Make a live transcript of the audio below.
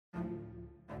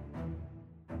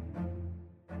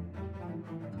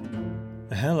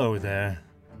Hello there,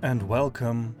 and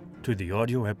welcome to the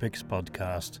Audio Epics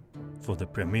podcast for the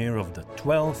premiere of the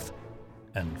 12th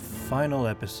and final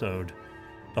episode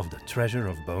of The Treasure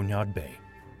of Boneyard Bay.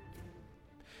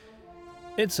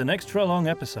 It's an extra long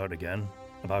episode again,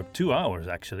 about 2 hours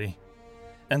actually,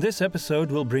 and this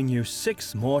episode will bring you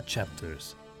 6 more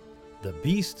chapters. The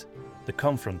Beast, the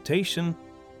Confrontation,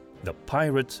 the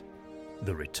Pirate,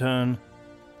 the Return,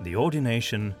 the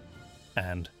Ordination,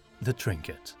 and the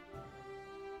Trinket.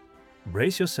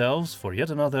 Brace yourselves for yet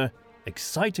another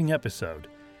exciting episode,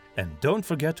 and don't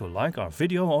forget to like our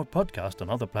video or podcast on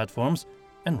other platforms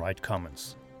and write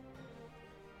comments.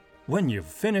 When you've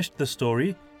finished the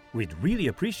story, we'd really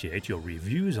appreciate your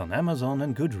reviews on Amazon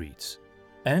and Goodreads.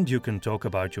 And you can talk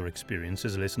about your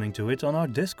experiences listening to it on our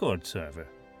Discord server.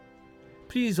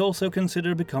 Please also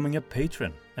consider becoming a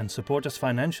patron and support us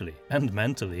financially and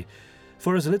mentally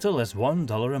for as little as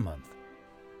 $1 a month.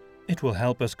 It will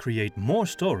help us create more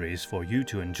stories for you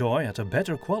to enjoy at a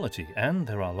better quality, and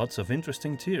there are lots of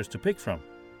interesting tiers to pick from,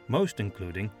 most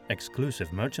including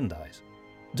exclusive merchandise.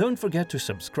 Don't forget to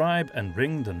subscribe and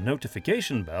ring the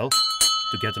notification bell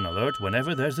to get an alert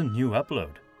whenever there's a new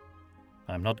upload.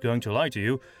 I'm not going to lie to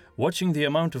you, watching the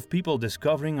amount of people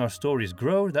discovering our stories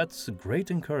grow, that's a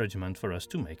great encouragement for us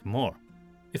to make more.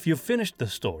 If you've finished the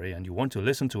story and you want to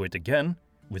listen to it again,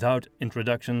 without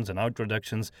introductions and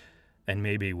outroductions, and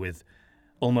maybe with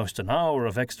almost an hour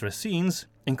of extra scenes,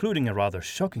 including a rather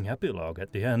shocking epilogue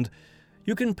at the end,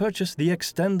 you can purchase the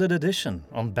extended edition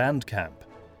on Bandcamp.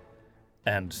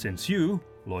 And since you,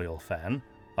 loyal fan,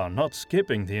 are not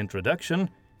skipping the introduction,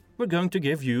 we're going to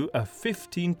give you a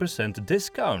 15%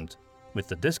 discount with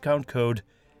the discount code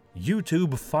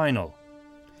YouTubeFinal.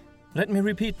 Let me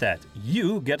repeat that.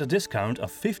 You get a discount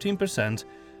of 15%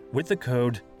 with the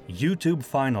code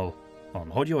YouTubeFinal on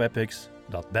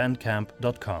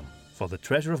audioepics.bandcamp.com for the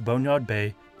Treasure of Boneyard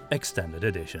Bay Extended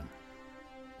Edition.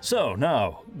 So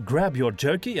now, grab your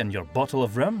jerky and your bottle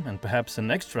of rum and perhaps an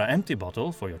extra empty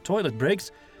bottle for your toilet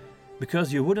breaks,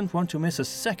 because you wouldn't want to miss a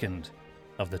second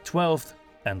of the 12th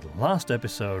and last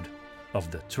episode of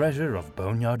The Treasure of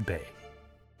Boneyard Bay.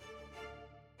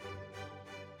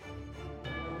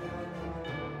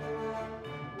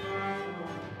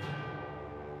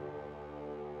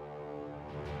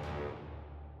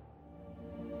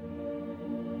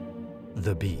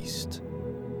 The Beast.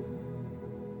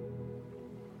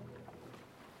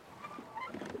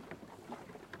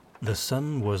 The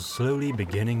sun was slowly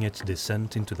beginning its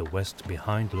descent into the west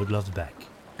behind Ludlov's back,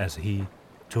 as he,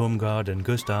 Tormgard and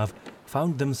Gustav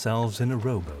found themselves in a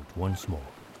rowboat once more,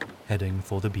 heading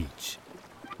for the beach.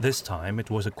 This time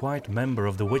it was a quiet member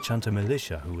of the witch hunter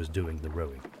militia who was doing the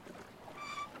rowing.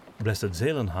 Blessed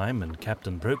Zelenheim and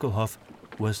Captain Brökelhoff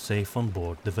were safe on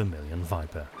board the Vermilion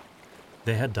Viper.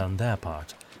 They had done their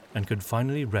part and could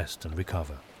finally rest and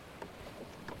recover.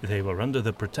 They were under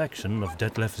the protection of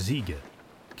Detlef Ziege,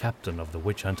 captain of the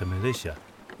witch hunter militia,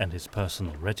 and his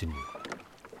personal retinue.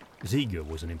 Ziege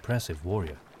was an impressive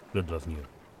warrior, Ludlov knew.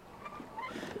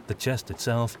 The chest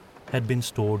itself had been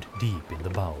stored deep in the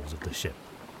bowels of the ship.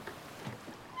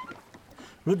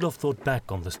 Ludlov thought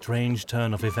back on the strange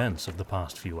turn of events of the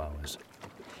past few hours.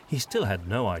 He still had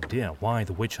no idea why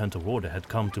the Witch Hunter Order had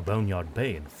come to Boneyard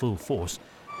Bay in full force,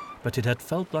 but it had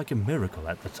felt like a miracle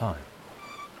at the time.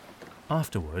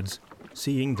 Afterwards,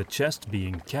 seeing the chest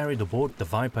being carried aboard the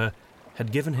Viper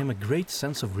had given him a great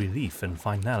sense of relief and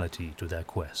finality to their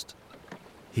quest.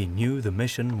 He knew the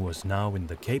mission was now in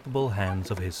the capable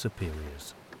hands of his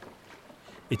superiors.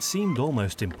 It seemed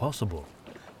almost impossible,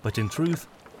 but in truth,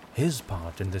 his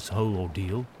part in this whole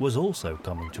ordeal was also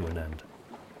coming to an end.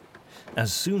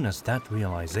 As soon as that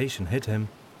realization hit him,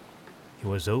 he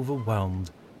was overwhelmed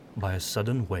by a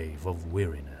sudden wave of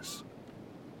weariness.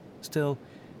 Still,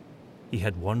 he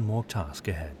had one more task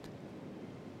ahead.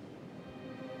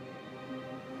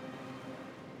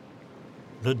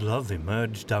 Ludlov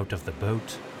emerged out of the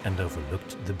boat and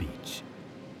overlooked the beach.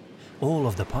 All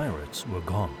of the pirates were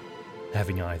gone,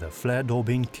 having either fled or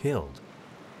been killed.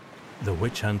 The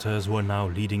witch hunters were now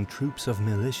leading troops of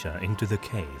militia into the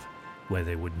cave, where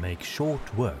they would make short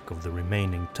work of the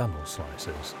remaining tunnel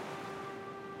slicers.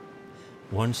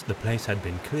 Once the place had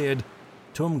been cleared,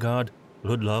 Tormgard,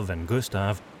 Ludlov and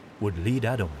Gustav would lead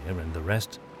Adomir and the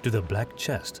rest to the Black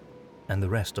Chest and the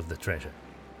rest of the treasure.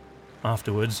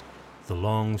 Afterwards, the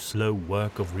long, slow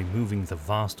work of removing the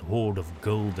vast hoard of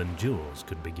gold and jewels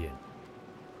could begin.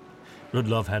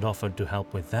 Ludlov had offered to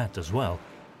help with that as well,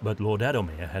 but Lord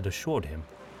Adomir had assured him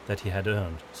that he had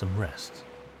earned some rest.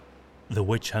 The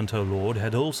Witch Hunter Lord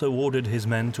had also ordered his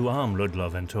men to arm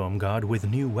Ludlov and Tormgard with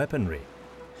new weaponry.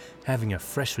 Having a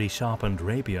freshly sharpened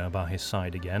rapier by his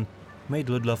side again, made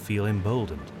Ludlov feel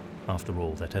emboldened after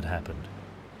all that had happened.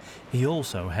 He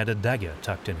also had a dagger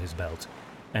tucked in his belt,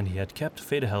 and he had kept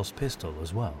Federhel's pistol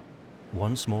as well,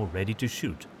 once more ready to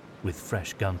shoot with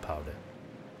fresh gunpowder.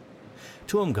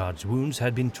 Tormgard's wounds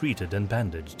had been treated and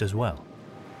bandaged as well.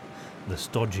 The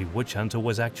stodgy witch hunter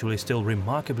was actually still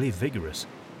remarkably vigorous,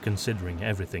 considering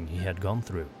everything he had gone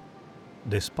through.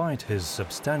 Despite his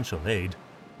substantial aid,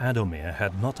 Adomir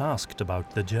had not asked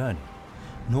about the journey,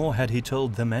 nor had he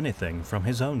told them anything from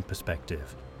his own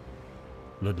perspective.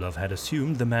 Ludlov had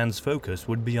assumed the man's focus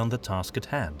would be on the task at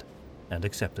hand, and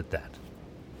accepted that.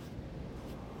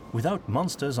 Without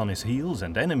monsters on his heels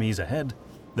and enemies ahead,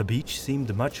 the beach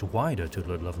seemed much wider to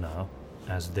Ludlov now,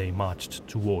 as they marched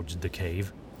towards the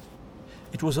cave.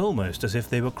 It was almost as if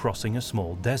they were crossing a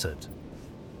small desert.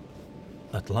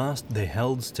 At last they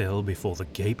held still before the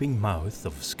gaping mouth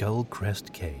of Skull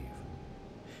Crest Cave.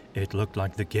 It looked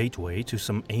like the gateway to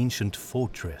some ancient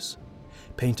fortress,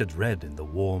 painted red in the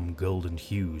warm golden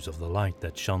hues of the light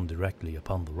that shone directly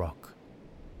upon the rock.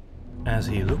 As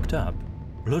he looked up,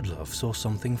 Ludlov saw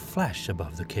something flash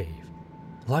above the cave,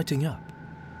 lighting up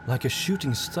like a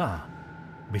shooting star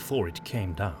before it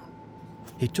came down.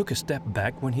 He took a step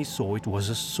back when he saw it was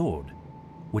a sword,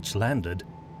 which landed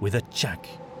with a chack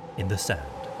in the sand,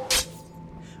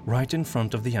 right in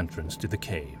front of the entrance to the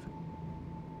cave.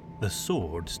 The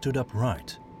sword stood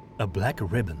upright, a black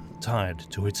ribbon tied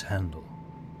to its handle,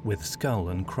 with skull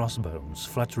and crossbones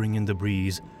fluttering in the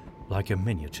breeze like a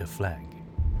miniature flag.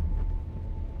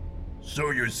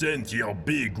 "So you sent your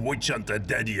big witch hunter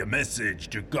daddy a message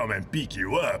to come and pick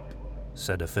you up?"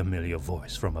 said a familiar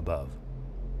voice from above.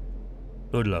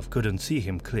 Ludlov couldn't see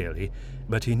him clearly,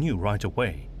 but he knew right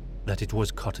away that it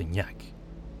was Cotignac.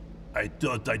 "I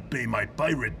thought I'd pay my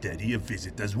pirate daddy a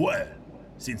visit as well,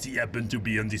 since he happened to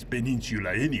be on this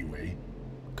peninsula anyway,"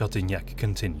 Cotignac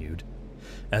continued,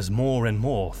 as more and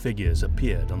more figures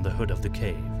appeared on the hood of the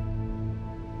cave.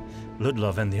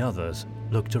 Ludlov and the others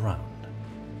looked around.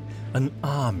 An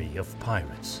army of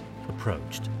pirates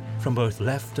approached from both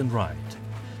left and right,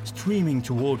 streaming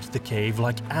towards the cave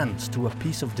like ants to a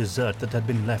piece of dessert that had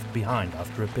been left behind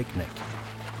after a picnic.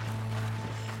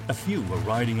 A few were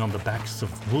riding on the backs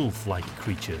of wolf-like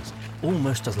creatures,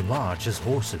 almost as large as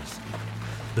horses.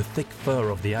 The thick fur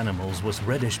of the animals was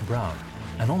reddish-brown,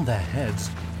 and on their heads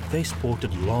they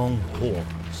sported long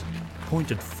horns,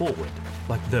 pointed forward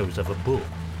like those of a bull.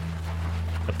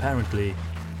 Apparently,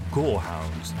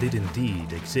 gorehounds did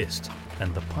indeed exist,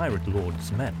 and the pirate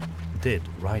lord's men did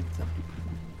ride them.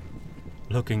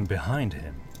 Looking behind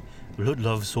him,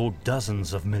 Ludlov saw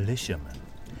dozens of militiamen,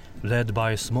 led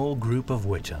by a small group of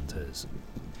witch hunters.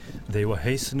 They were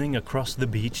hastening across the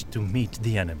beach to meet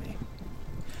the enemy.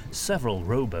 Several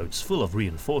rowboats full of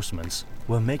reinforcements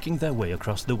were making their way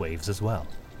across the waves as well.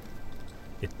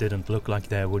 It didn't look like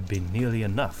there would be nearly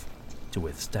enough to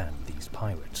withstand these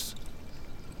pirates.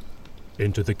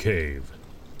 "Into the cave,"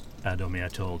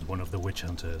 Adomir told one of the witch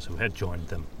hunters who had joined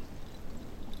them.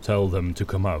 "Tell them to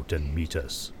come out and meet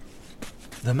us."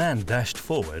 The man dashed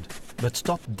forward, but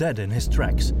stopped dead in his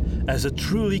tracks as a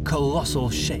truly colossal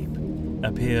shape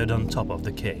appeared on top of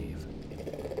the cave.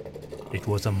 It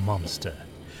was a monster,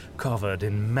 covered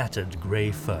in matted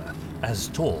grey fur, as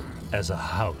tall as a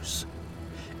house.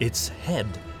 Its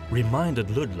head reminded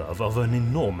Ludlov of an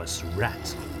enormous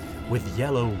rat, with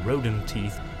yellow rodent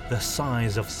teeth the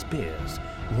size of spears,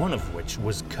 one of which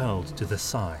was curled to the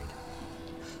side.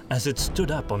 As it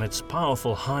stood up on its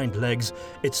powerful hind legs,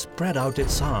 it spread out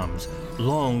its arms,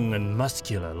 long and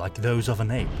muscular like those of an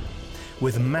ape,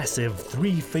 with massive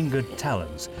three-fingered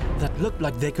talons that looked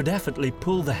like they could effortlessly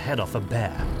pull the head off a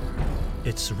bear.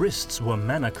 Its wrists were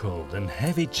manacled and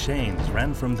heavy chains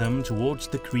ran from them towards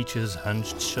the creature's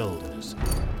hunched shoulders,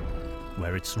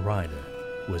 where its rider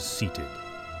was seated.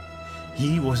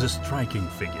 He was a striking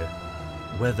figure,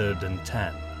 weathered and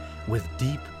tan, with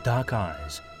deep dark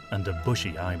eyes under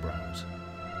bushy eyebrows.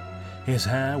 His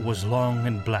hair was long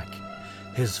and black,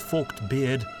 his forked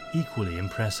beard equally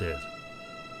impressive.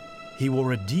 He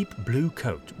wore a deep blue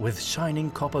coat with shining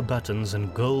copper buttons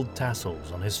and gold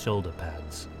tassels on his shoulder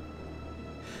pads.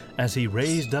 As he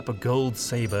raised up a gold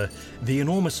saber, the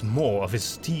enormous maw of his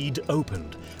steed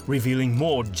opened, revealing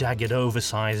more jagged,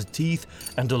 oversized teeth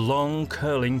and a long,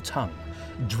 curling tongue,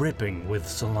 dripping with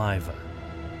saliva.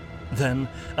 Then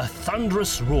a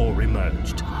thunderous roar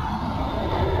emerged,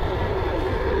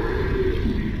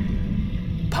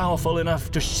 powerful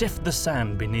enough to shift the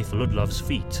sand beneath Ludlov's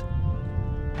feet.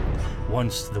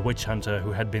 Once the witch hunter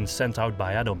who had been sent out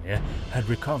by Adomir had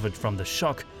recovered from the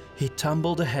shock, he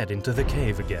tumbled ahead into the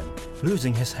cave again,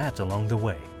 losing his hat along the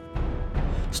way.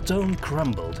 stone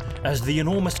crumbled as the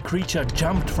enormous creature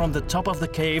jumped from the top of the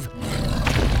cave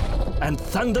and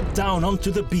thundered down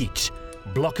onto the beach,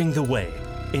 blocking the way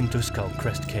into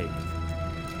Skullcrest Cave.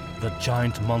 The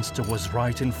giant monster was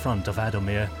right in front of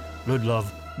Adomir,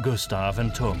 Ludlov, Gustav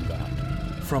and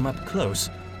Tormgard. From up close,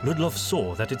 Ludlov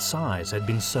saw that its eyes had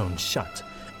been sewn shut,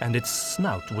 and its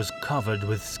snout was covered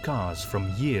with scars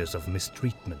from years of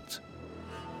mistreatment.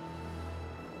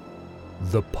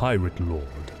 The Pirate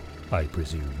Lord, I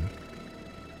presume,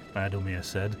 Adomir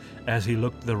said, as he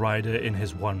looked the rider in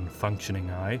his one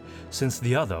functioning eye, since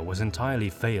the other was entirely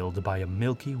veiled by a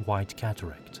milky white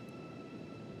cataract.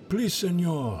 Please,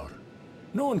 senor.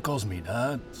 No one calls me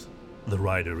that, the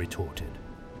rider retorted.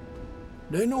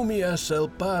 They know me as El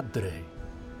Padre,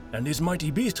 and this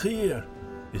mighty beast here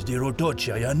is the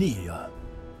Rotochayania.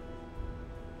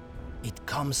 It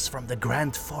comes from the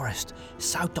Grand Forest,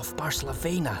 south of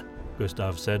Barslavena,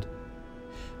 Gustav said.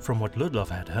 From what Ludlov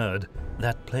had heard,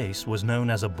 that place was known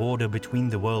as a border between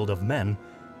the world of men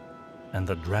and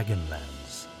the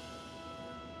Dragonlands.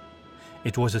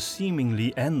 It was a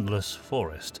seemingly endless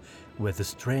forest where the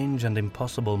strange and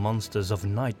impossible monsters of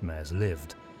nightmares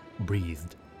lived,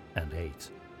 breathed, and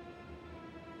ate.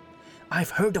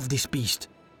 I've heard of this beast,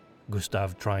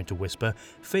 Gustav tried to whisper,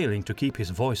 failing to keep his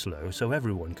voice low so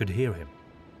everyone could hear him.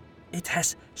 It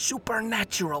has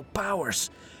supernatural powers.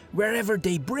 Wherever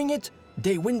they bring it,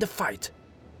 they win the fight.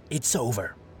 It's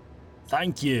over.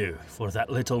 Thank you for that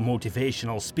little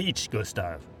motivational speech,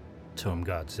 Gustav,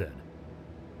 Tormgard said.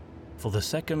 For the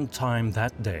second time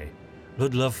that day,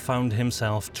 Ludlov found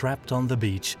himself trapped on the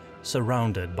beach,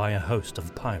 surrounded by a host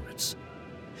of pirates.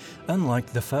 Unlike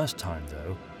the first time,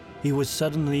 though, he was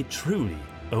suddenly truly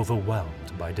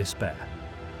overwhelmed by despair.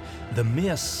 The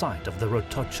mere sight of the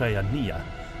Rotochayania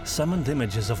summoned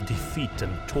images of defeat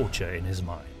and torture in his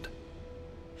mind.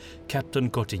 Captain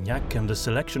Cotignac and a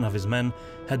selection of his men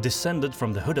had descended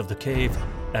from the hood of the cave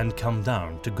and come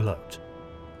down to gloat.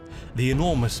 The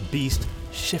enormous beast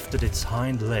shifted its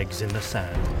hind legs in the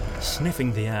sand,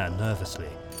 sniffing the air nervously,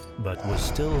 but was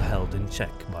still held in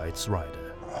check by its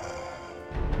rider.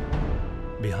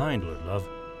 Behind Ludlov,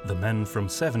 the men from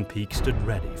Seven Peaks stood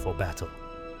ready for battle.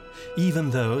 Even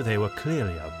though they were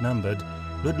clearly outnumbered,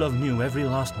 Ludlov knew every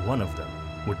last one of them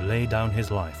would lay down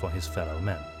his life for his fellow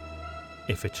men,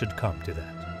 if it should come to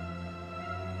that.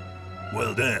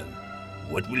 Well then,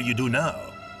 what will you do now?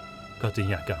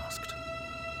 Cotignac asked.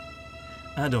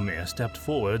 Adomir stepped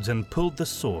forwards and pulled the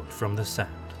sword from the sand.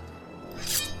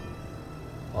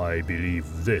 I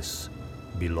believe this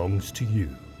belongs to you,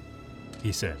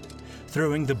 he said,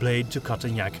 throwing the blade to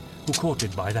Cotignac, who caught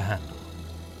it by the handle.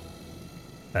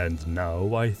 And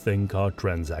now I think our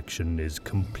transaction is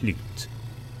complete,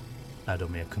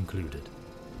 Adomir concluded.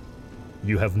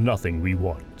 You have nothing we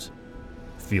want.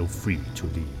 Feel free to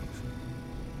leave.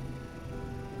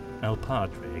 El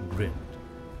Padre grinned.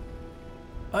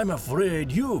 I'm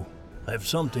afraid you have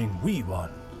something we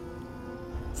want.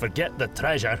 Forget the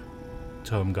treasure,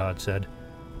 Tormgard said.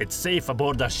 It's safe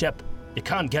aboard the ship. You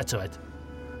can't get to it.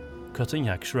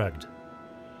 Cotignac shrugged.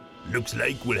 Looks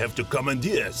like we'll have to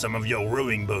commandeer some of your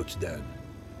rowing boats then.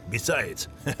 Besides,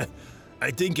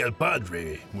 I think El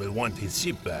Padre will want his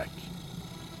ship back.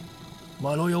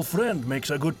 My loyal friend makes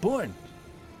a good point,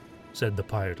 said the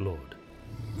Pirate Lord.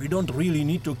 We don't really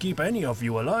need to keep any of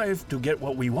you alive to get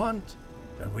what we want,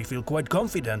 and we feel quite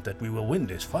confident that we will win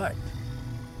this fight.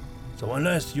 So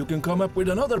unless you can come up with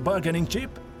another bargaining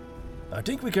chip, I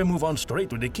think we can move on straight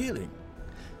to the killing.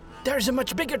 There's a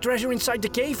much bigger treasure inside the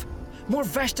cave, more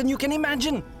vast than you can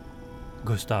imagine,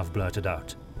 Gustav blurted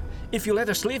out. If you let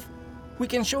us live, we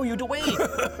can show you the way.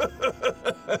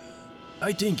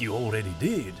 I think you already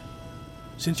did.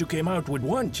 Since you came out with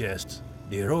one chest,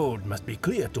 the road must be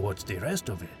clear towards the rest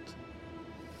of it.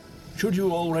 Should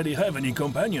you already have any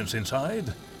companions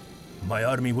inside, my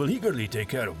army will eagerly take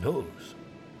care of those.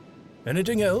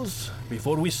 Anything else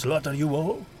before we slaughter you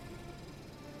all?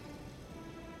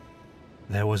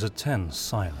 There was a tense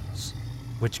silence,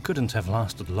 which couldn't have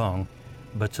lasted long,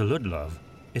 but to Ludlov,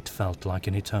 it felt like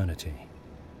an eternity.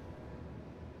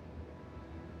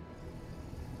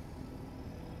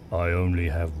 I only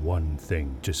have one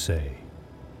thing to say,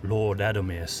 Lord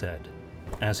Adomir said,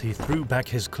 as he threw back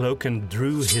his cloak and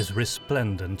drew his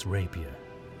resplendent rapier.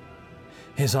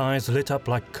 His eyes lit up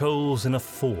like coals in a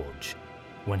forge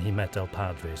when he met El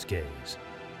Padre's gaze.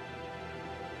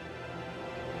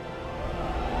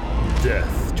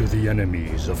 Death to the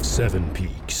enemies of Seven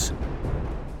Peaks.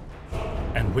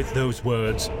 And with those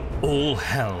words, all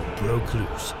hell broke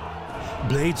loose.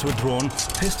 Blades were drawn,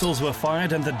 pistols were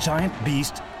fired, and the giant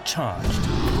beast charged.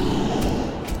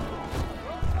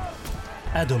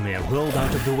 Adomir rolled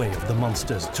out of the way of the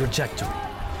monster's trajectory.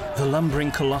 The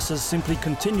lumbering colossus simply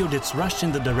continued its rush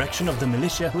in the direction of the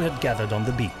militia who had gathered on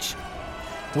the beach.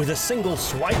 With a single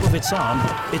swipe of its arm,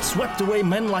 it swept away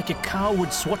men like a cow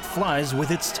would swat flies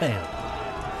with its tail.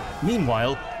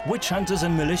 Meanwhile, witch hunters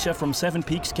and militia from Seven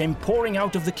Peaks came pouring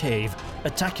out of the cave,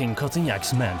 attacking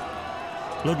Cotignac's men.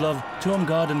 Ludlov,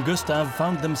 Tuomgard and Gustav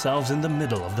found themselves in the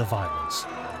middle of the violence.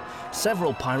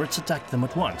 Several pirates attacked them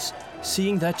at once,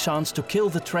 seeing their chance to kill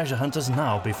the treasure hunters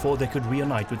now before they could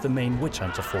reunite with the main witch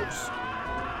hunter force.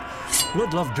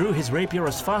 Ludlov drew his rapier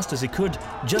as fast as he could,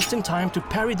 just in time to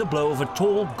parry the blow of a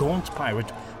tall, gaunt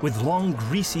pirate with long,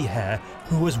 greasy hair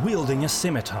who was wielding a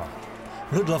scimitar.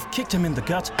 Ludlov kicked him in the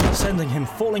gut, sending him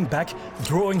falling back,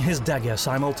 drawing his dagger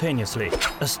simultaneously,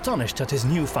 astonished at his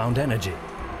newfound energy.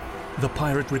 The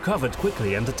pirate recovered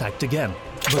quickly and attacked again,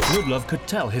 but Ludlov could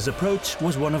tell his approach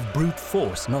was one of brute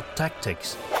force, not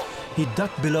tactics. He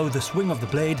ducked below the swing of the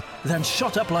blade, then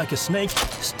shot up like a snake,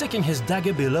 sticking his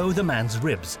dagger below the man's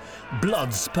ribs.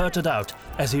 Blood spurted out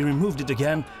as he removed it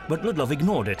again, but Ludlov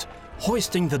ignored it,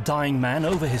 hoisting the dying man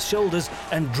over his shoulders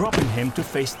and dropping him to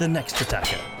face the next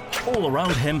attacker. All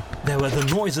around him, there were the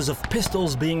noises of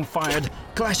pistols being fired,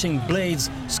 clashing blades,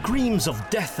 screams of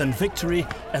death and victory,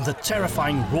 and the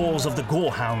terrifying roars of the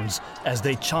gorehounds as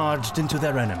they charged into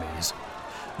their enemies.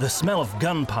 The smell of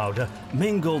gunpowder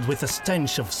mingled with the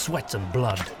stench of sweat and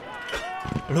blood.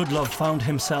 Ludlov found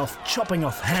himself chopping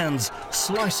off hands,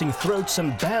 slicing throats,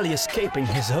 and barely escaping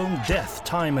his own death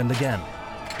time and again.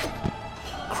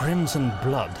 Crimson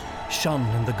blood shone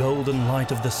in the golden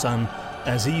light of the sun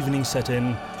as evening set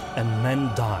in and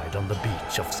men died on the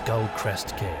beach of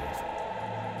Skullcrest Cave.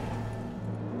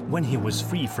 When he was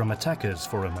free from attackers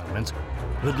for a moment,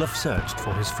 Ludlov searched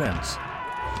for his friends.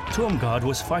 Tuomgard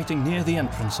was fighting near the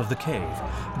entrance of the cave.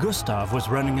 Gustav was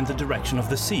running in the direction of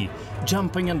the sea,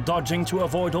 jumping and dodging to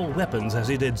avoid all weapons as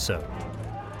he did so.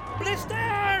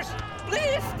 Blisters!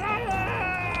 Blisters!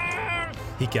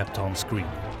 He kept on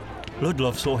screaming.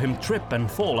 Ludlov saw him trip and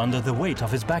fall under the weight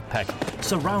of his backpack,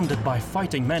 surrounded by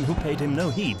fighting men who paid him no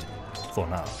heed, for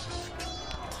now.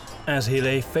 As he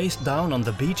lay face down on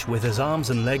the beach with his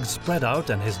arms and legs spread out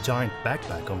and his giant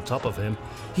backpack on top of him,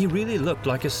 he really looked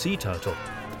like a sea turtle.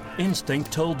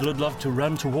 Instinct told Ludlov to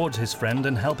run towards his friend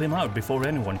and help him out before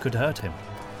anyone could hurt him.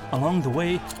 Along the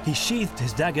way, he sheathed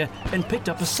his dagger and picked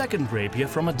up a second rapier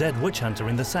from a dead witch hunter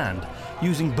in the sand,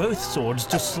 using both swords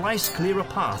to slice clear a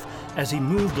path as he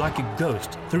moved like a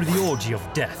ghost through the orgy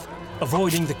of death,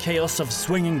 avoiding the chaos of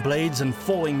swinging blades and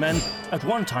falling men, at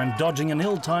one time dodging an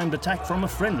ill-timed attack from a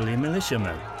friendly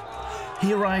militiaman.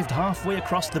 He arrived halfway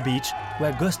across the beach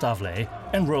where Gustav lay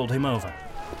and rolled him over.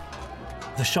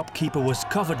 The shopkeeper was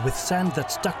covered with sand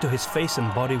that stuck to his face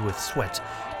and body with sweat,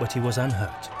 but he was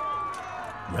unhurt.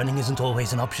 Running isn't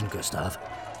always an option, Gustav,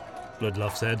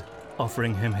 Ludlov said,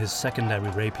 offering him his secondary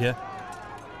rapier.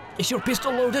 Is your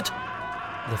pistol loaded?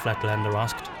 The Flatlander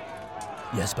asked.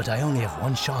 Yes, but I only have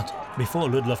one shot. Before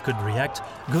Ludlov could react,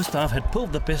 Gustav had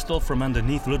pulled the pistol from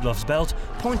underneath Ludlov's belt,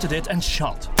 pointed it and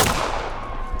shot.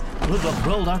 Ludlov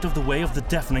rolled out of the way of the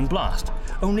deafening blast.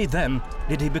 Only then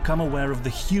did he become aware of the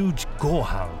huge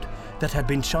gorehound that had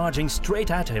been charging straight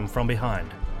at him from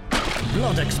behind.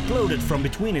 Blood exploded from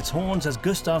between its horns as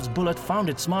Gustav's bullet found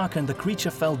its mark and the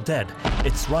creature fell dead,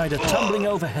 its rider tumbling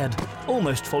overhead,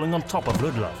 almost falling on top of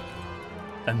Ludlov.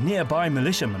 A nearby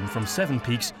militiaman from Seven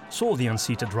Peaks saw the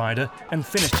unseated rider and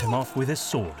finished him off with his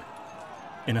sword.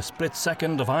 In a split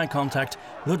second of eye contact,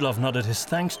 Ludlov nodded his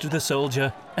thanks to the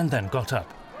soldier and then got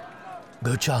up.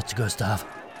 Good shot, Gustav.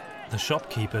 The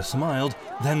shopkeeper smiled,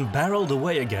 then barreled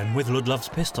away again with Ludlov's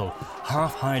pistol,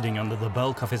 half hiding under the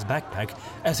bulk of his backpack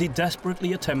as he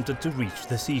desperately attempted to reach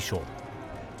the seashore.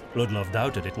 Ludlov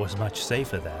doubted it was much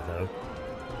safer there, though.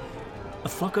 A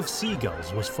flock of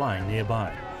seagulls was flying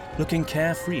nearby, looking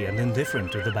carefree and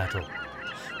indifferent to the battle.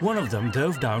 One of them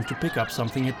dove down to pick up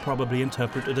something it probably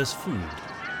interpreted as food.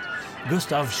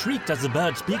 Gustav shrieked as the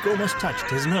bird's beak almost touched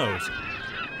his nose.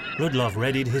 Ludlov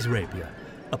readied his rapier.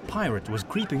 A pirate was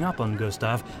creeping up on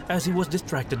Gustav as he was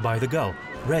distracted by the gull,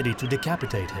 ready to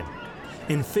decapitate him.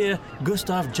 In fear,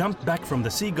 Gustav jumped back from the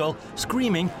seagull,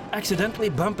 screaming, accidentally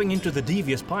bumping into the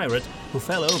devious pirate, who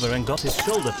fell over and got his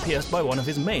shoulder pierced by one of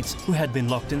his mates, who had been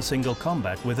locked in single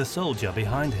combat with a soldier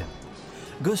behind him.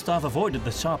 Gustav avoided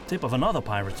the sharp tip of another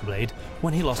pirate's blade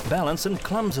when he lost balance and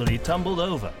clumsily tumbled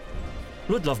over.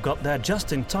 Ludlov got there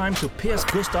just in time to pierce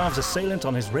Gustav's assailant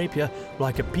on his rapier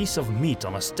like a piece of meat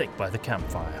on a stick by the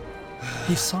campfire.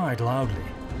 He sighed loudly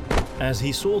as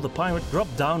he saw the pirate drop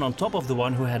down on top of the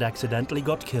one who had accidentally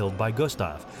got killed by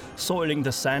Gustav, soiling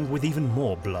the sand with even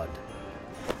more blood.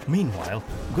 Meanwhile,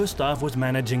 Gustav was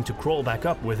managing to crawl back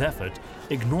up with effort,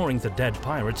 ignoring the dead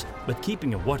pirates but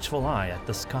keeping a watchful eye at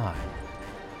the sky.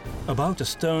 About a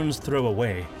stone's throw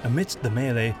away, amidst the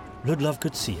melee, Ludlov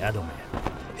could see Adomir.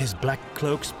 His black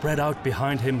cloak spread out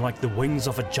behind him like the wings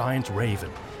of a giant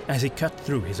raven as he cut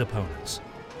through his opponents.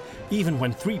 Even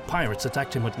when 3 pirates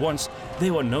attacked him at once,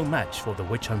 they were no match for the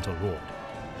witch hunter lord.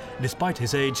 Despite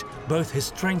his age, both his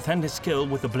strength and his skill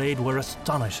with the blade were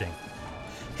astonishing.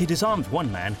 He disarmed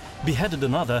one man, beheaded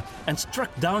another, and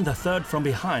struck down the third from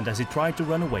behind as he tried to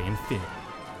run away in fear.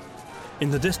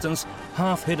 In the distance,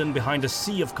 half hidden behind a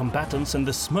sea of combatants and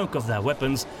the smoke of their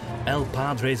weapons, El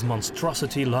Padre's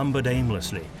monstrosity lumbered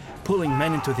aimlessly, pulling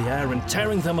men into the air and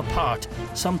tearing them apart,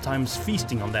 sometimes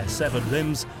feasting on their severed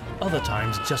limbs, other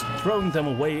times just throwing them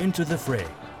away into the fray.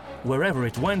 Wherever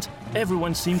it went,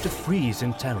 everyone seemed to freeze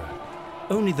in terror.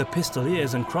 Only the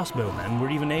pistoliers and crossbowmen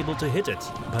were even able to hit it,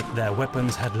 but their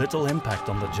weapons had little impact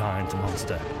on the giant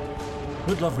monster.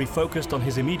 Ludlov refocused on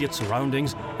his immediate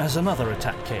surroundings as another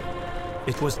attack came.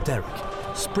 It was Derek,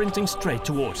 sprinting straight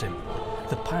towards him.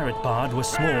 The pirate bard was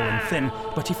small and thin,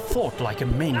 but he fought like a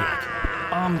maniac.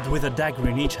 Armed with a dagger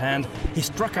in each hand, he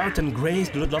struck out and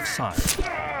grazed Ludlov's side.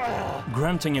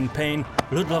 Grunting in pain,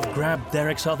 Ludlov grabbed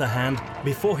Derek's other hand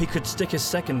before he could stick his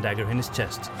second dagger in his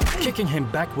chest. Kicking him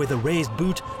back with a raised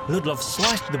boot, Ludlov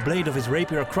slashed the blade of his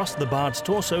rapier across the bard's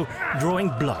torso, drawing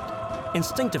blood.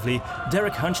 Instinctively,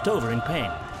 Derek hunched over in pain,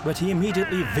 but he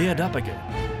immediately veered up again,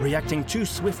 reacting too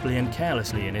swiftly and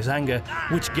carelessly in his anger,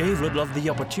 which gave Ludlov the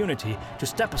opportunity to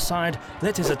step aside,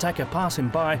 let his attacker pass him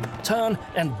by, turn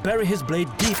and bury his blade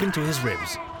deep into his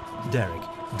ribs. Derek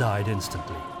died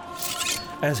instantly.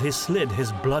 As he slid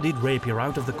his bloodied rapier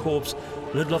out of the corpse,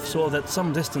 Ludlov saw that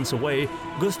some distance away,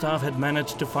 Gustav had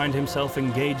managed to find himself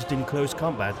engaged in close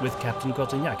combat with Captain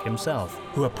Cotignac himself,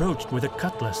 who approached with a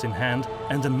cutlass in hand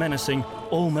and a menacing,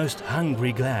 almost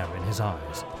hungry glare in his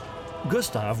eyes.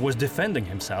 Gustav was defending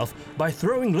himself by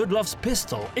throwing Ludlov's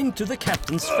pistol into the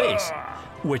captain's face,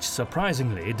 which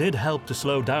surprisingly did help to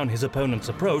slow down his opponent's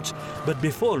approach, but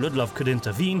before Ludlov could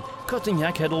intervene,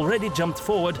 Cotignac had already jumped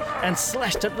forward and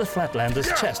slashed at the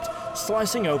Flatlander's chest,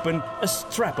 slicing open a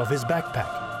strap of his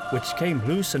backpack, which came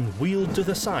loose and wheeled to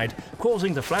the side,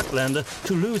 causing the Flatlander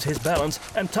to lose his balance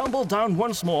and tumble down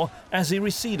once more as he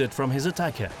receded from his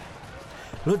attacker.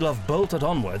 Ludlov bolted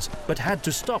onwards, but had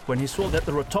to stop when he saw that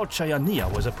the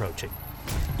Rotorchayania was approaching.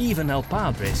 Even El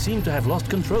Padre seemed to have lost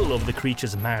control of the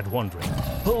creature's mad wandering,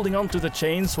 holding on to the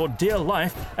chains for dear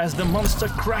life as the monster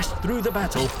crashed through the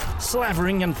battle,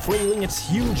 slavering and flailing its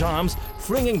huge arms,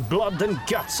 flinging blood and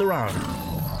guts around.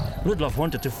 Ludlov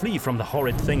wanted to flee from the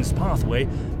horrid thing's pathway,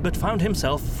 but found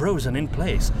himself frozen in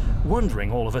place,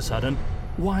 wondering all of a sudden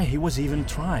why he was even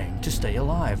trying to stay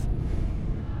alive.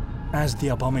 As the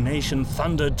abomination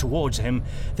thundered towards him,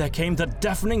 there came the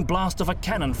deafening blast of a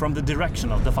cannon from the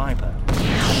direction of the Viper.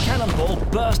 The cannonball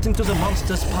burst into the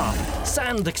monster's path,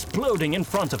 sand exploding in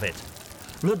front of it.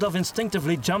 Ludlov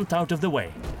instinctively jumped out of the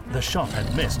way. The shot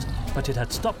had missed, but it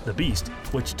had stopped the beast,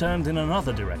 which turned in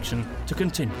another direction to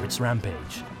continue its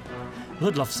rampage.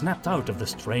 Ludlov snapped out of the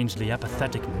strangely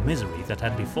apathetic misery that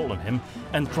had befallen him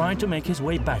and tried to make his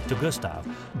way back to Gustav,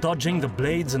 dodging the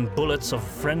blades and bullets of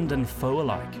friend and foe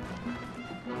alike.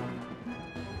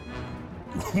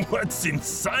 What's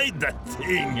inside that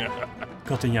thing?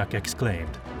 Cotignac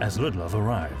exclaimed as Ludlov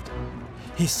arrived.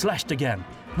 He slashed again,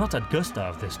 not at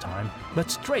Gustav this time,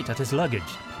 but straight at his luggage.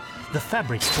 The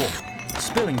fabric tore,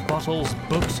 spilling bottles,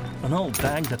 books, an old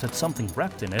bag that had something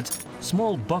wrapped in it,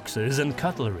 small boxes and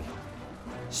cutlery.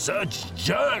 Such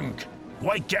junk!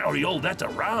 Why carry all that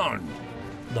around?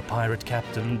 The pirate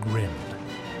captain grinned.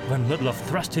 When Ludlov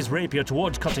thrust his rapier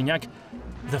towards Cotignac,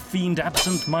 the fiend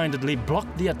absent-mindedly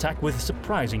blocked the attack with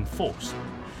surprising force.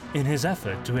 In his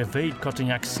effort to evade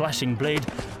Cotignac's slashing blade,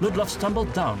 Ludlov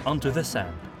stumbled down onto the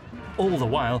sand. All the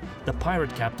while, the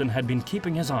pirate captain had been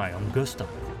keeping his eye on Gustav.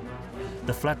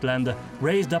 The Flatlander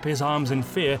raised up his arms in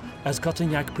fear as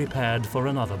Cotignac prepared for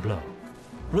another blow.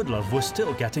 Ludlov was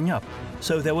still getting up,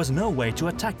 so there was no way to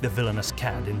attack the villainous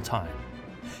cad in time.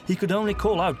 He could only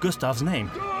call out Gustav's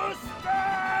name,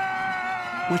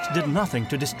 which did nothing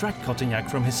to distract Cotignac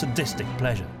from his sadistic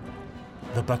pleasure.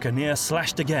 The buccaneer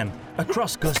slashed again,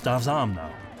 across Gustav's arm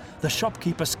now. The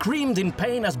shopkeeper screamed in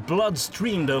pain as blood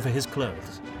streamed over his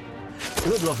clothes.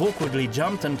 Ludlov awkwardly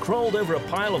jumped and crawled over a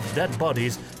pile of dead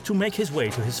bodies to make his way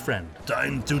to his friend.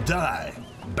 Time to die,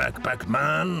 backpack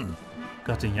man,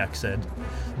 Cotignac said.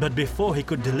 But before he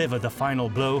could deliver the final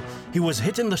blow, he was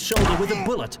hit in the shoulder with a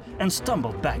bullet and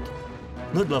stumbled back.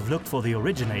 Ludlov looked for the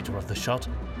originator of the shot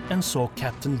and saw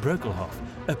Captain Brokelhoff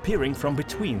appearing from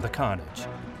between the carnage.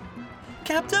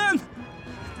 Captain!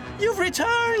 You've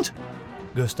returned!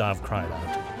 Gustav cried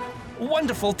out.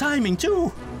 Wonderful timing,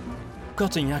 too!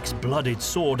 Cotignac's bloodied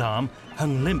sword arm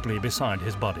hung limply beside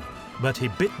his body, but he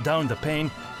bit down the pain,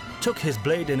 took his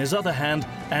blade in his other hand,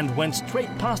 and went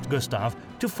straight past Gustav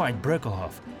to fight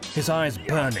Brökelhoff, his eyes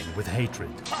burning with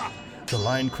hatred. The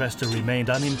Lion Crester remained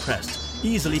unimpressed,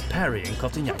 easily parrying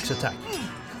Cotignac's attack.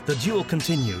 The duel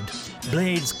continued,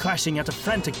 blades clashing at a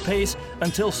frantic pace,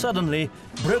 until suddenly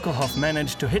Brökelhoff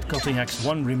managed to hit Cotignac's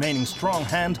one remaining strong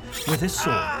hand with his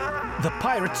sword. The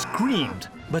pirate screamed,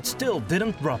 but still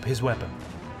didn't drop his weapon.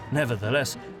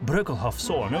 Nevertheless, Brökelhoff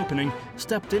saw an opening,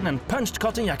 stepped in and punched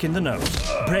Cotignac in the nose,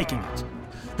 breaking it.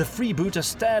 The freebooter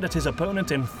stared at his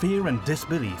opponent in fear and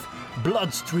disbelief,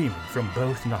 blood streaming from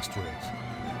both nostrils.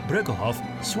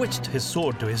 Brökelhoff switched his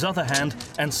sword to his other hand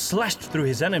and slashed through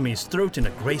his enemy's throat in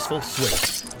a graceful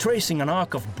swing, tracing an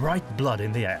arc of bright blood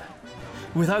in the air.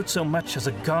 Without so much as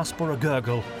a gasp or a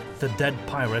gurgle, the dead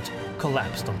pirate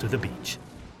collapsed onto the beach.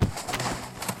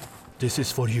 This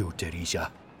is for you,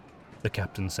 Teresia, the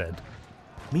captain said.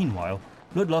 Meanwhile,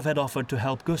 Ludlov had offered to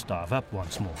help Gustav up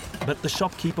once more, but the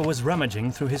shopkeeper was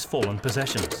rummaging through his fallen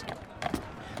possessions.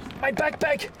 My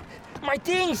backpack! My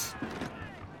things!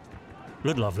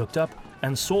 Ludlov looked up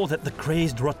and saw that the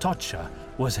crazed Rotocha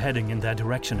was heading in their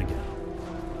direction again.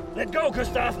 Let go,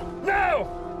 Gustav! Now!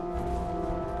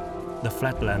 The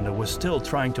Flatlander was still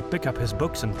trying to pick up his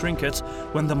books and trinkets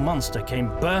when the monster came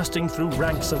bursting through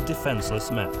ranks of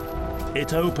defenseless men.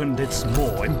 It opened its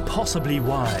maw impossibly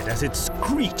wide as it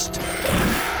screeched,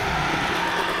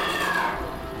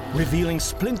 revealing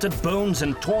splintered bones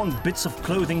and torn bits of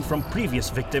clothing from previous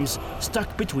victims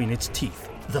stuck between its teeth,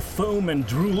 the foam and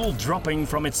drool dropping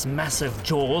from its massive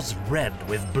jaws red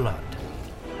with blood.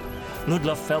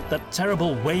 Ludlov felt that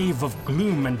terrible wave of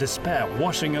gloom and despair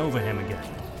washing over him again.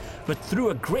 But through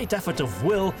a great effort of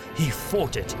will, he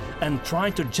fought it and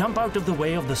tried to jump out of the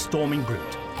way of the storming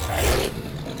brute.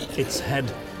 Its head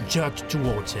jerked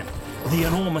towards him. The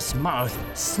enormous mouth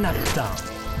snapped down,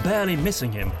 barely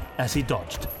missing him as he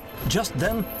dodged. Just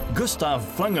then, Gustav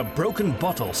flung a broken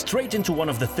bottle straight into one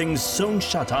of the thing's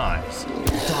sewn-shut eyes.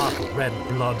 Dark red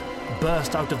blood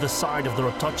burst out of the side of the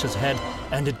Rotocha's head,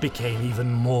 and it became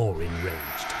even more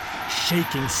enraged,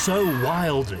 shaking so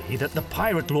wildly that the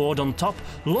pirate lord on top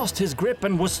lost his grip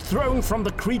and was thrown from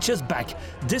the creature's back,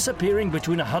 disappearing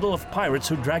between a huddle of pirates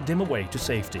who dragged him away to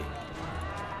safety.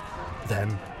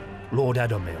 Then, Lord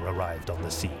Adomir arrived on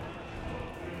the scene.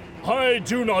 I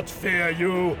do not fear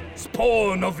you,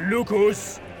 spawn of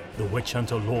Lucus, the witch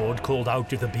hunter lord called out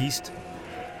to the beast.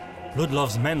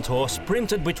 Ludlov's mentor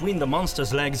sprinted between the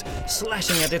monster's legs,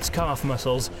 slashing at its calf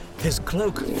muscles, his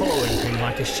cloak following him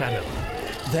like a shadow.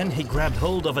 Then he grabbed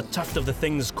hold of a tuft of the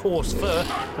thing's coarse fur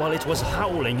while it was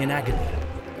howling in agony.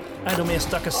 Adomir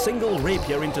stuck a single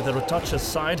rapier into the Rotocha's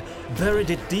side,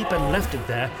 buried it deep and left it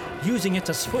there, using it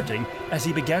as footing as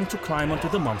he began to climb onto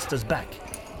the monster's back.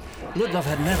 Ludlov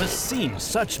had never seen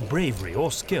such bravery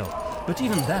or skill, but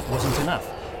even that wasn't enough,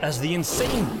 as the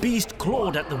insane beast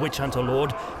clawed at the witch hunter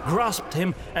lord, grasped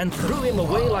him, and threw him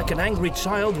away like an angry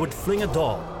child would fling a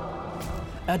doll.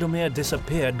 Adomir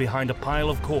disappeared behind a pile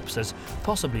of corpses,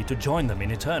 possibly to join them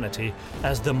in eternity,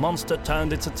 as the monster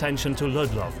turned its attention to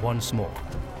Ludlov once more.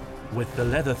 With the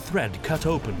leather thread cut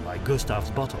open by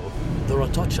Gustav's bottle, the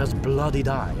Rotocha's bloodied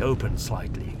eye opened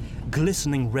slightly,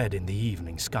 glistening red in the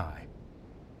evening sky.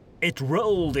 It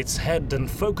rolled its head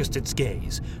and focused its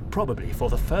gaze, probably for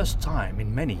the first time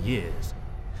in many years.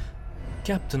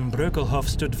 Captain Brökelhoff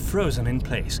stood frozen in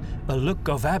place, a look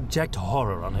of abject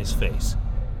horror on his face.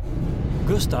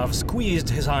 Gustav squeezed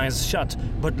his eyes shut,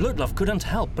 but Ludlov couldn't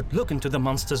help but look into the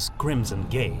monster's crimson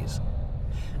gaze.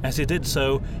 As he did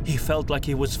so, he felt like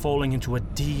he was falling into a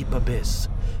deep abyss,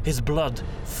 his blood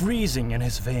freezing in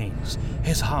his veins,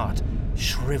 his heart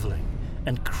shriveling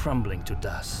and crumbling to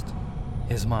dust,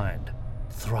 his mind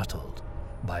throttled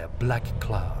by a black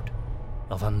cloud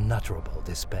of unutterable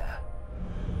despair.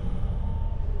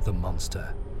 The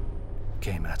monster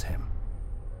came at him.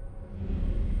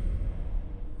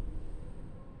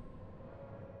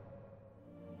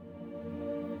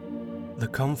 The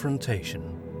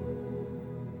confrontation.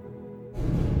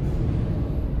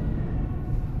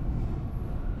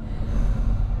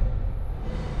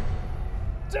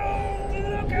 Don't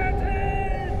look at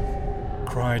it!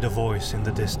 Cried a voice in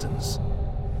the distance.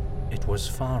 It was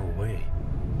far away,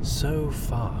 so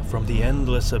far from the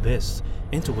endless abyss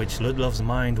into which Ludlov's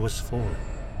mind was falling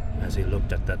as he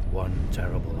looked at that one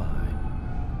terrible eye.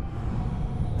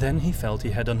 Then he felt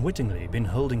he had unwittingly been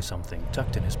holding something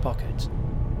tucked in his pocket.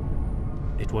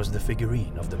 It was the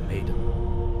figurine of the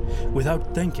maiden.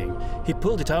 Without thinking, he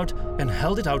pulled it out and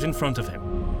held it out in front of him.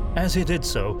 As he did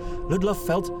so, Ludlov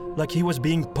felt like he was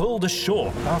being pulled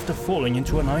ashore after falling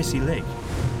into an icy lake.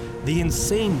 The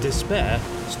insane despair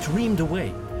streamed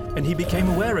away, and he became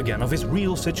aware again of his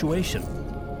real situation.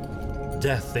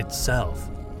 Death itself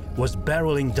was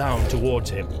barreling down towards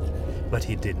him, but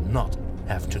he did not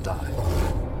have to die.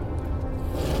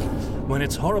 When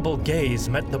its horrible gaze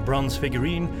met the bronze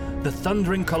figurine, the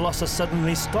thundering colossus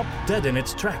suddenly stopped dead in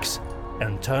its tracks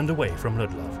and turned away from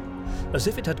Ludlov, as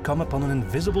if it had come upon an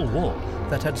invisible wall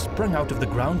that had sprung out of the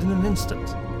ground in an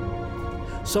instant.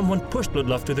 Someone pushed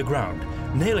Ludlov to the ground,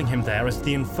 nailing him there as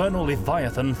the infernal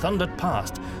leviathan thundered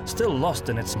past, still lost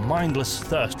in its mindless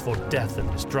thirst for death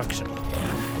and destruction.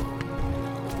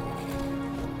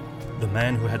 The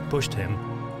man who had pushed him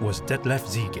was Detlef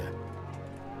Ziege.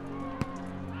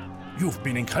 You've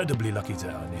been incredibly lucky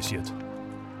there, Initiate.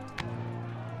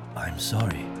 "I'm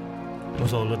sorry,"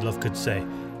 was all Ludlov could say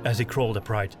as he crawled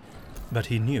upright, but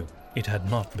he knew it had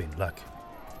not been luck.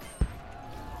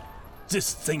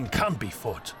 This thing can't be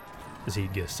fought,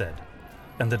 Ziege said,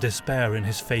 and the despair in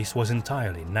his face was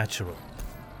entirely natural.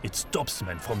 It stops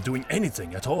men from doing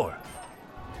anything at all.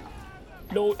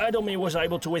 Lord Adomir was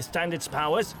able to withstand its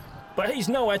powers, but he's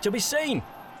nowhere to be seen.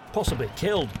 Possibly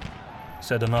killed,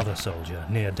 said another soldier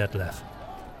near Detlef.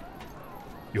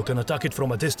 "You can attack it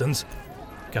from a distance,"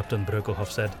 Captain Brökelhoff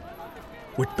said.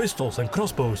 "with pistols and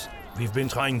crossbows. We've been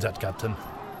trying that, Captain.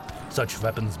 Such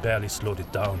weapons barely slowed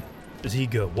it down."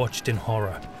 Ziege watched in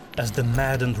horror as the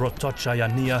maddened Rotocha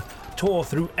Yania tore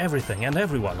through everything and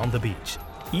everyone on the beach,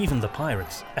 even the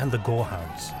pirates and the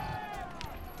gorehounds.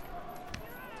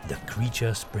 "The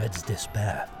creature spreads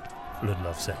despair,"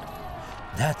 Ludlov said.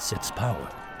 "That's its power.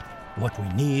 What we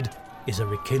need is a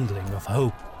rekindling of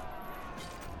hope."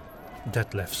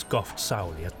 Detlef scoffed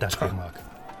sourly at that remark.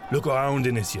 "Look around,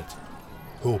 Initiate.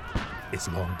 Hope is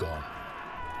long gone."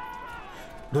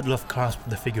 Ludlov clasped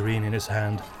the figurine in his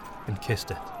hand and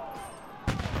kissed it.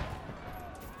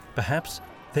 Perhaps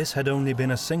this had only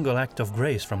been a single act of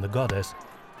grace from the goddess,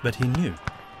 but he knew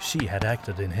she had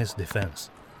acted in his defense,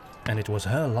 and it was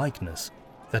her likeness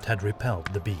that had repelled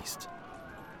the beast.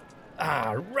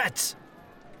 Ah, rats!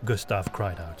 Gustav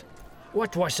cried out.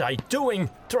 What was I doing,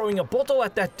 throwing a bottle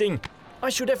at that thing? I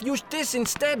should have used this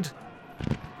instead.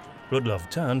 Ludlov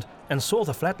turned and saw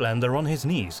the Flatlander on his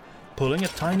knees, pulling a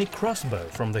tiny crossbow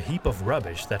from the heap of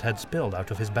rubbish that had spilled out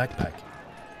of his backpack.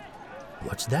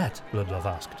 "What's that?" Ludlov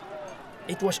asked.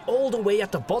 It was all the way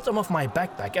at the bottom of my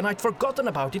backpack and I'd forgotten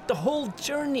about it the whole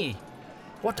journey.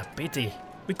 What a pity.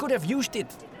 We could have used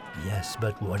it. Yes,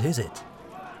 but what is it?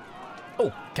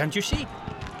 Oh, can't you see?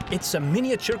 It's a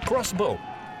miniature crossbow.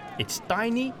 It's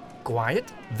tiny,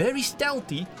 quiet, very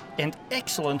stealthy, and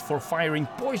excellent for firing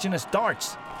poisonous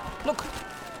darts. Look,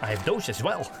 I have those as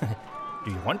well.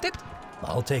 Do you want it?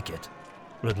 "I'll take it,"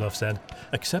 Ludlov said,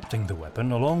 accepting the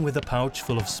weapon along with a pouch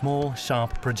full of small,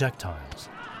 sharp projectiles.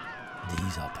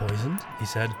 "These are poisoned," he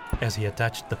said, as he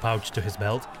attached the pouch to his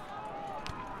belt.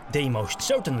 They most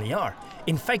certainly are.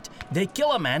 In fact, they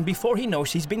kill a man before he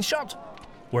knows he's been shot.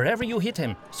 Wherever you hit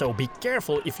him, so be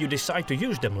careful if you decide to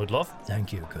use them, Ludlov.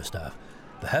 "Thank you, Gustav.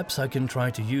 Perhaps I can try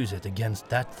to use it against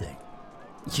that thing."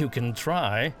 You can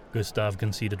try, Gustav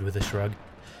conceded with a shrug,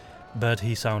 but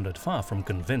he sounded far from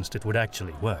convinced it would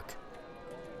actually work.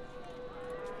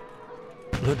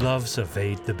 Ludlov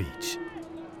surveyed the beach.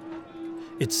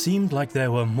 It seemed like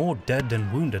there were more dead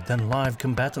and wounded than live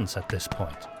combatants at this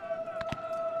point.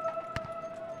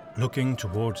 Looking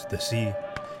towards the sea,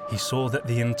 he saw that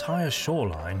the entire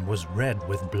shoreline was red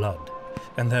with blood,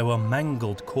 and there were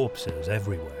mangled corpses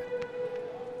everywhere.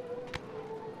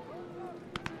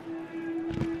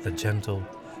 The gentle,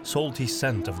 salty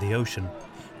scent of the ocean,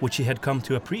 which he had come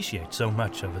to appreciate so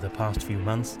much over the past few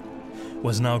months,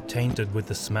 was now tainted with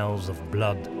the smells of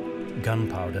blood,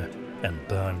 gunpowder, and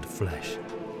burned flesh.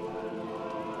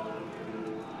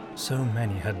 So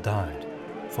many had died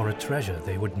for a treasure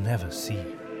they would never see.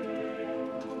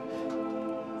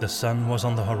 The sun was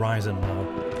on the horizon now,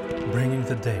 bringing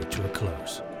the day to a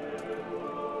close.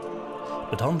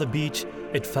 But on the beach,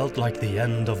 it felt like the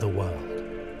end of the world.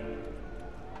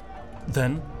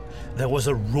 Then, there was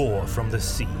a roar from the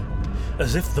sea,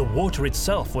 as if the water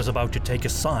itself was about to take a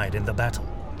side in the battle.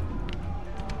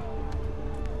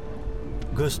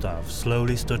 Gustav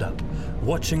slowly stood up,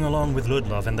 watching along with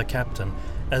Ludlov and the captain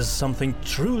as something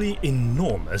truly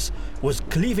enormous was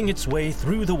cleaving its way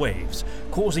through the waves,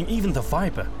 causing even the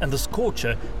Viper and the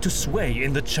Scorcher to sway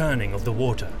in the churning of the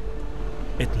water.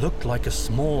 It looked like a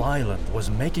small island was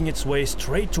making its way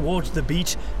straight towards the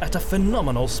beach at a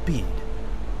phenomenal speed.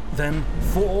 Then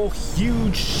 4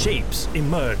 huge shapes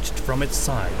emerged from its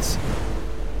sides.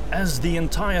 As the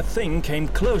entire thing came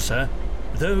closer,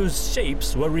 Those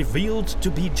shapes were revealed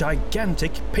to be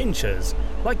gigantic pincers,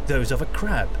 like those of a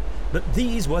crab, but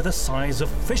these were the size of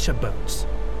fisher boats.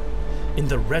 In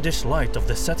the reddish light of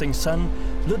the setting sun,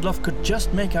 Ludlov could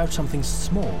just make out something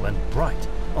small and bright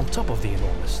on top of the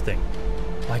enormous thing,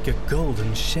 like a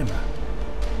golden shimmer.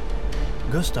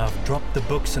 Gustav dropped the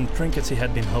books and trinkets he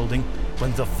had been holding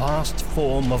when the vast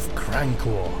form of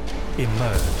Krankor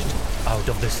emerged out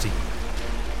of the sea.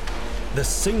 The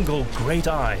single great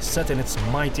eye set in its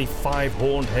mighty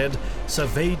five-horned head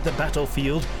surveyed the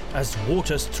battlefield as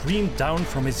water streamed down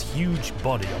from his huge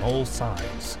body on all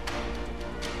sides.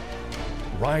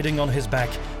 Riding on his back,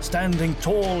 standing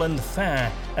tall and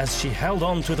fair as she held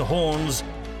on to the horns,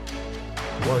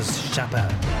 was Chapelle.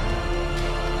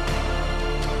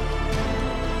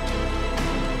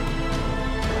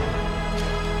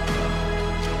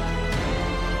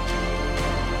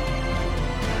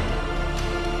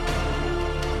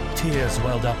 Tears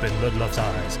welled up in Ludlov's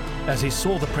eyes as he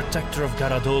saw the protector of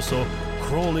Garadoso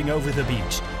crawling over the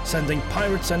beach, sending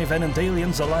pirates and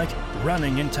Evenendalians alike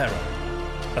running in terror.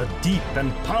 A deep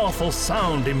and powerful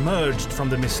sound emerged from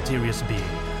the mysterious being,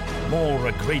 more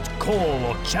a great call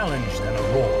or challenge than a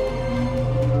roar.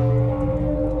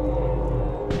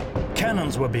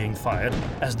 Cannons were being fired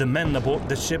as the men aboard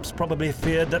the ships probably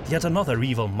feared that yet another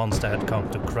evil monster had come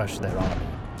to crush their army.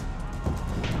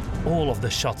 All of the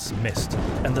shots missed,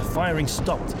 and the firing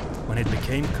stopped when it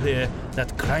became clear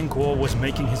that Krankor was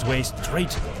making his way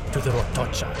straight to the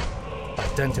Rotocha,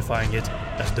 identifying it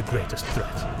as the greatest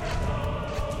threat.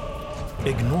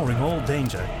 Ignoring all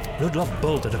danger, Ludlov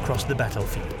bolted across the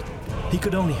battlefield. He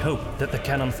could only hope that the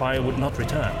cannon fire would not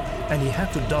return, and he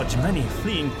had to dodge many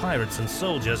fleeing pirates and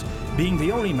soldiers, being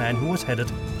the only man who was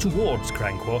headed towards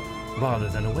Krankor rather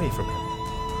than away from him.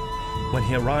 When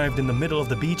he arrived in the middle of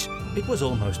the beach, it was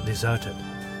almost deserted.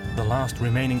 The last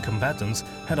remaining combatants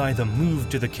had either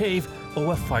moved to the cave or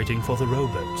were fighting for the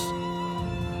rowboats.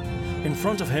 In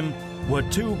front of him were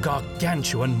two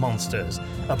gargantuan monsters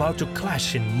about to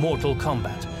clash in mortal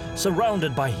combat,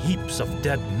 surrounded by heaps of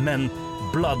dead men,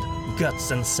 blood,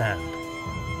 guts and sand.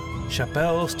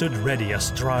 Chapelle stood ready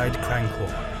astride Krankor,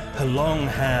 her long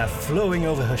hair flowing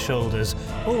over her shoulders,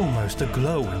 almost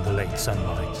aglow in the late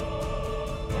sunlight.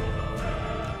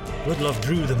 Ludlov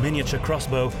drew the miniature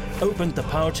crossbow, opened the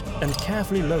pouch and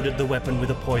carefully loaded the weapon with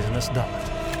a poisonous dart.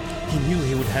 He knew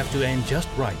he would have to aim just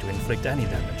right to inflict any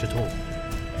damage at all.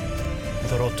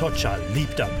 The Rotocha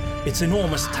leaped up, its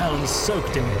enormous talons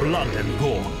soaked in blood and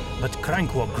gore, but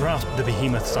Krankor grasped the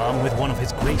behemoth's arm with one of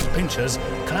his great pincers,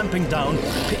 clamping down,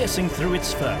 piercing through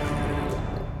its fur.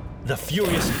 The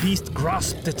furious beast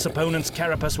grasped its opponent's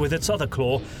carapace with its other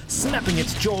claw, snapping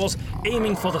its jaws,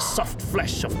 aiming for the soft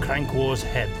flesh of Krankor's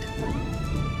head.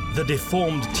 The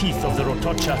deformed teeth of the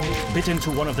Rotocha bit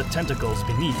into one of the tentacles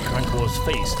beneath Krankor's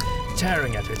face,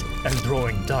 tearing at it and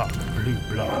drawing dark blue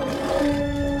blood.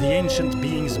 The ancient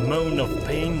being's moan of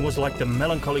pain was like the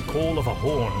melancholy call of a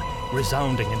horn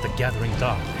resounding in the gathering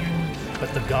dark.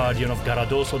 But the guardian of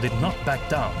Garadoso did not back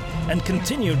down and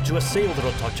continued to assail the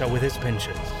Rotocha with his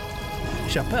pincers.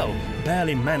 Chapelle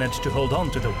barely managed to hold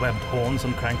on to the webbed horns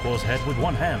on Krankor's head with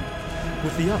one hand.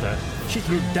 With the other, she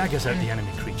threw daggers at the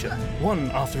enemy creature,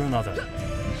 one after another.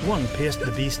 One pierced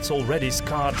the beast's already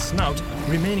scarred snout,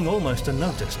 remaining almost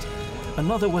unnoticed.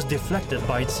 Another was deflected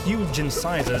by its huge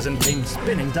incisors and came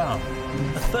spinning down.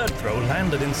 A third throw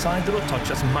landed inside the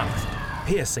Rotocha's mouth,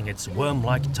 piercing its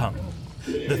worm-like tongue.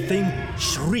 The thing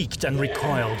shrieked and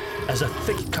recoiled as a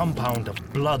thick compound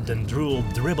of blood and drool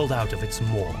dribbled out of its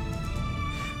maw.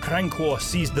 Krankor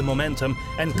seized the momentum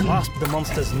and clasped the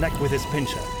monster's neck with his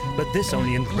pincher, but this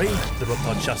only enraged the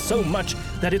Rotocha so much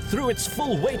that it threw its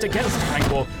full weight against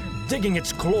Krankor, digging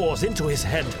its claws into his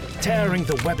head, tearing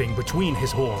the webbing between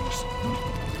his horns.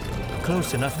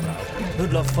 Close enough now,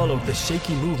 Ludlov followed the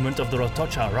shaky movement of the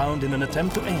Rotocha around in an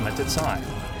attempt to aim at its eye.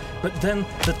 But then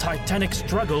the titanic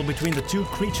struggle between the two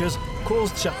creatures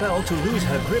caused Chapelle to lose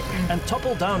her grip and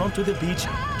topple down onto the beach,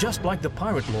 just like the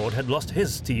pirate lord had lost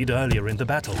his steed earlier in the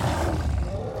battle.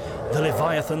 The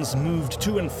Leviathans moved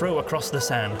to and fro across the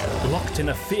sand, locked in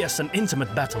a fierce and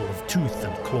intimate battle of tooth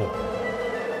and claw.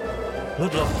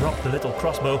 Ludlov dropped the little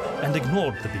crossbow and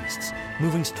ignored the beasts,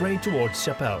 moving straight towards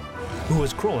Chapelle, who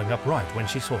was crawling upright when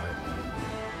she saw him.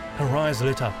 Her eyes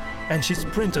lit up, and she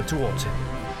sprinted towards him.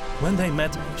 When they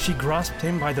met, she grasped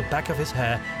him by the back of his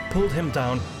hair, pulled him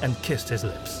down, and kissed his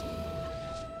lips.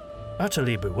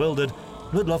 Utterly bewildered,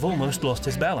 Ludlov almost lost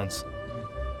his balance.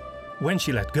 When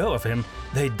she let go of him,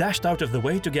 they dashed out of the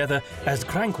way together as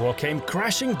Krankor came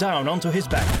crashing down onto his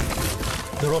back.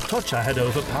 The Rotocha had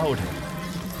overpowered him.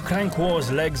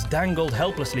 Crankwar's legs dangled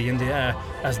helplessly in the air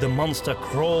as the monster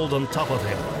crawled on top of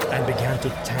him and began to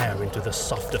tear into the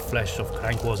softer flesh of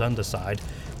Crankwar's underside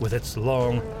with its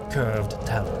long, curved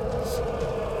talons.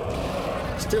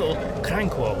 Still,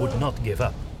 Crankwar would not give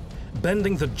up.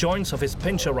 Bending the joints of his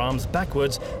pincher arms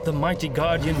backwards, the mighty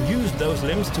guardian used those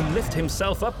limbs to lift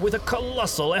himself up with a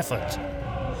colossal effort.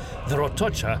 The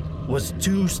Rotocha was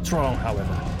too strong,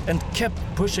 however, and kept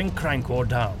pushing Crankwar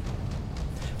down.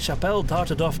 Chapelle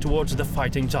darted off towards the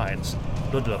fighting giants.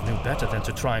 Ludlov knew better than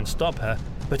to try and stop her,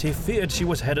 but he feared she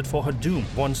was headed for her doom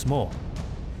once more.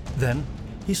 Then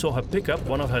he saw her pick up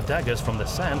one of her daggers from the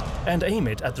sand and aim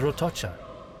it at the Rotocha.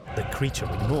 The creature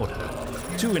ignored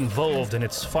her, too involved in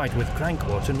its fight with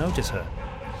Crankwar to notice her.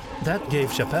 That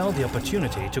gave Chapelle the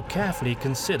opportunity to carefully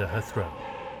consider her throw.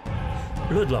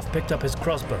 Ludlov picked up his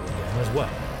crossbow again as well,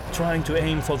 trying to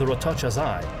aim for the Rotocha's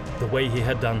eye, the way he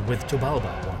had done with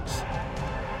Tubalba once.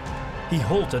 He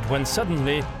halted when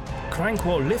suddenly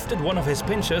Crankwar lifted one of his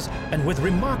pincers, and with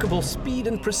remarkable speed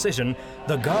and precision,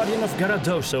 the Guardian of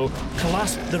Garadoso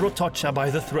clasped the Rotocha by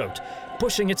the throat,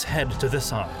 pushing its head to the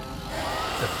side.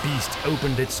 The beast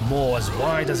opened its maw as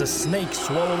wide as a snake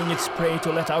swallowing its prey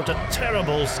to let out a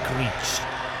terrible screech.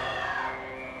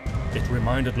 It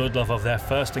reminded Ludlov of their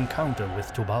first encounter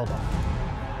with Tubalba.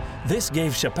 This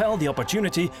gave Chapelle the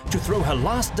opportunity to throw her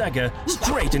last dagger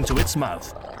straight into its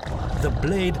mouth. The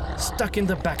blade stuck in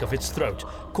the back of its throat,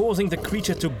 causing the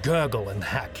creature to gurgle and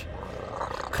hack.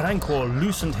 Crankwar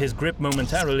loosened his grip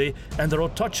momentarily, and the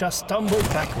Rotocha stumbled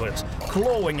backwards,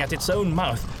 clawing at its own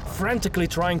mouth, frantically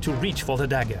trying to reach for the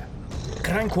dagger.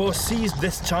 Crankwar seized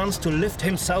this chance to lift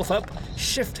himself up,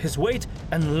 shift his weight,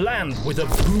 and land with a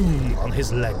boom on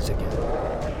his legs again.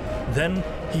 Then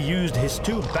he used his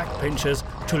two back pinchers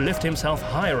to lift himself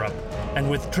higher up, and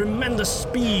with tremendous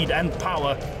speed and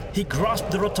power, he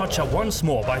grasped the Rotocha once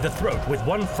more by the throat with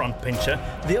one front pincher,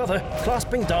 the other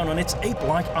clasping down on its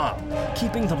ape-like arm,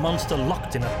 keeping the monster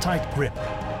locked in a tight grip.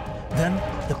 Then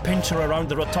the pincher around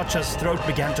the Rotocha's throat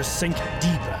began to sink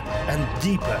deeper and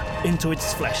deeper into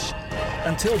its flesh,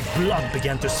 until blood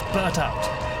began to spurt out,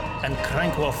 and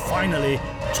Crankwar finally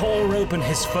tore open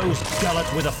his foe's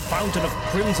gullet with a fountain of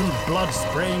crimson blood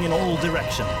spraying in all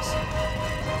directions.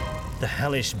 The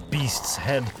hellish beast's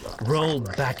head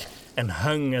rolled back and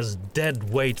hung as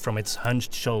dead weight from its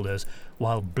hunched shoulders,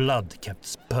 while blood kept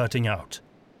spurting out.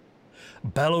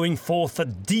 Bellowing forth a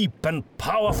deep and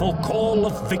powerful call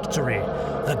of victory,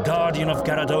 the Guardian of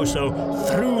Garadoso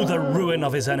threw the ruin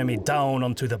of his enemy down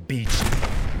onto the beach,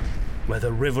 where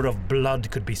the river of blood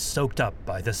could be soaked up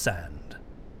by the sand.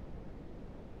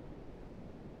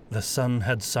 The sun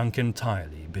had sunk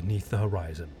entirely beneath the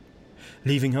horizon,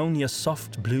 leaving only a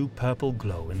soft blue-purple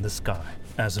glow in the sky,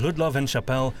 as Ludlov and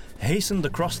Chapelle hastened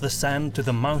across the sand to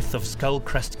the mouth of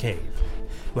Skullcrest Cave,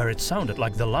 where it sounded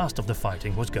like the last of the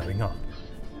fighting was going on.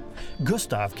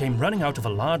 Gustav came running out of a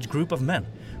large group of men,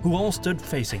 who all stood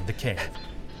facing the cave.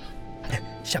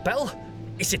 Chapelle,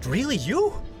 is it really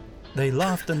you? They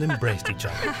laughed and embraced each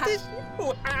other.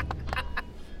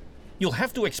 You'll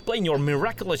have to explain your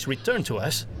miraculous return to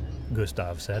us,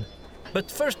 Gustav said. But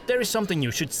first, there is something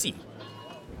you should see.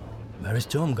 Where is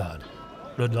Tormgard?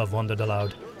 Ludlov wondered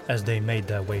aloud as they made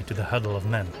their way to the huddle of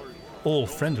men, all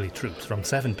friendly troops from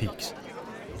Seven Peaks.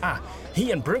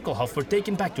 He and Brökelhoff were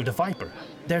taken back to the Viper.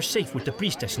 They're safe with the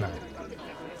priestess now.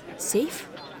 Safe?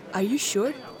 Are you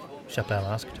sure? Chapelle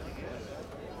asked.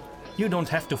 You don't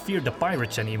have to fear the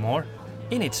pirates anymore.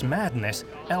 In its madness,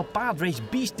 El Padre's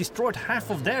beast destroyed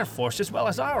half of their force as well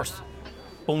as ours.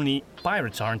 Only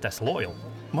pirates aren't as loyal.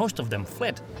 Most of them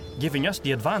fled, giving us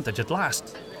the advantage at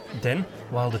last. Then,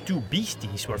 while the two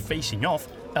beasties were facing off,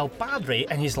 El Padre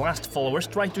and his last followers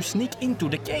tried to sneak into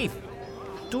the cave.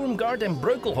 Tormgard and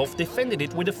Brökelhoff defended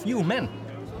it with a few men.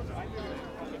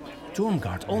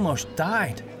 Tormgard almost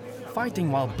died,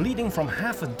 fighting while bleeding from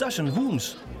half a dozen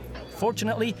wounds.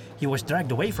 Fortunately, he was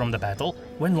dragged away from the battle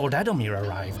when Lord Adomir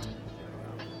arrived.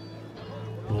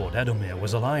 Lord Adomir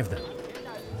was alive then,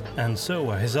 and so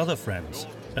were his other friends,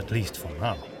 at least for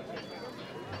now.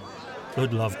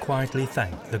 Ludlov quietly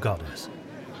thanked the goddess.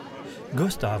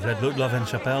 Gustav led Ludlov and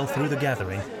Chapelle through the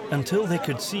gathering until they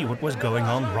could see what was going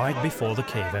on right before the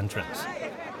cave entrance.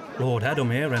 Lord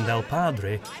Adomir and El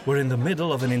Padre were in the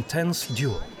middle of an intense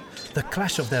duel, the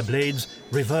clash of their blades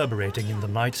reverberating in the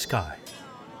night sky.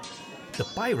 The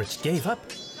pirates gave up.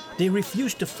 They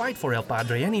refused to fight for El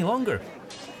Padre any longer,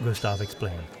 Gustav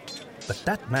explained. But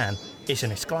that man is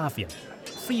an Esclavian.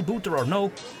 Freebooter or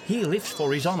no, he lives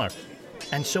for his honor.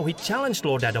 And so he challenged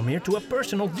Lord Adomir to a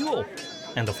personal duel.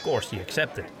 And of course he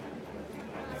accepted.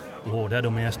 Lord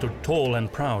Edomir stood tall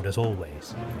and proud as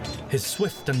always. His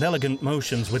swift and elegant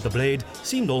motions with the blade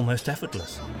seemed almost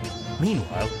effortless.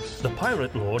 Meanwhile, the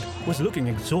pirate lord was looking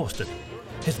exhausted,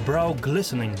 his brow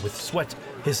glistening with sweat,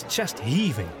 his chest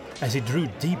heaving as he drew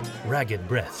deep, ragged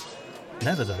breaths.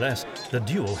 Nevertheless, the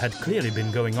duel had clearly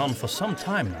been going on for some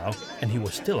time now, and he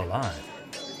was still alive.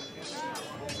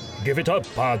 Give it up,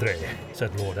 Padre,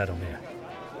 said Lord Edomir.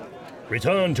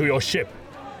 Return to your ship,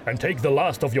 and take the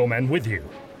last of your men with you.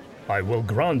 I will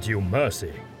grant you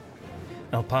mercy.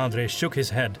 El Padre shook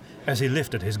his head as he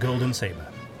lifted his golden saber.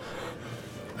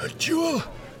 A duel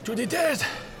to the death!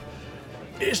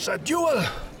 It's a duel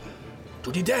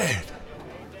to the death!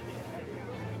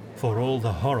 For all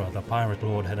the horror the pirate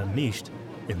lord had unleashed,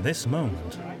 in this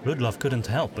moment, Ludlov couldn't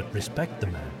help but respect the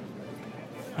man.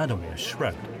 Edomir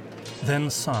shrugged, then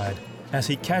sighed as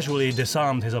he casually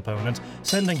disarmed his opponent,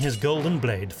 sending his golden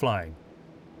blade flying.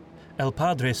 El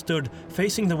Padre stood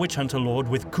facing the witch hunter lord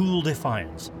with cool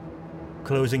defiance,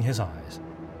 closing his eyes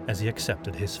as he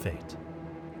accepted his fate.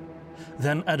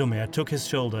 Then Edomir took his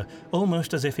shoulder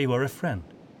almost as if he were a friend,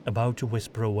 about to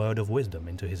whisper a word of wisdom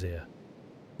into his ear.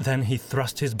 Then he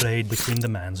thrust his blade between the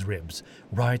man's ribs,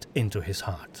 right into his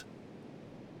heart.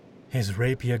 His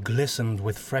rapier glistened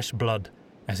with fresh blood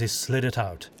as he slid it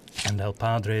out, and El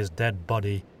Padre's dead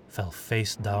body fell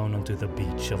face down onto the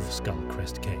beach of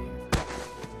Skullcrest Cave.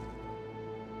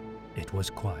 It was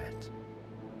quiet.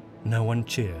 No one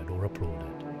cheered or applauded.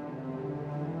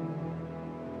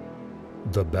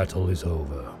 The battle is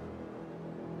over,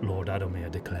 Lord Edomir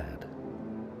declared.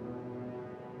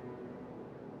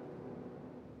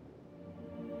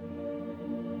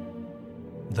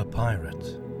 The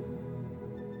pirate.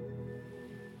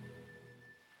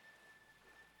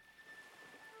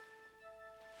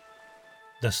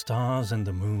 The stars and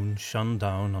the moon shone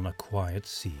down on a quiet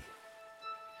sea,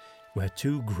 where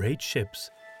two great ships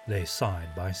lay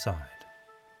side by side.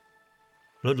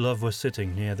 Ludlov was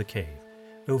sitting near the cave,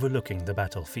 overlooking the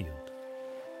battlefield.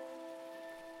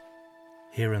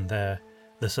 Here and there,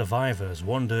 the survivors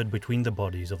wandered between the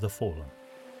bodies of the fallen,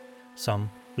 some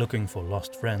looking for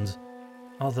lost friends,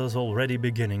 others already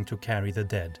beginning to carry the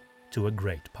dead to a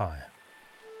great pyre.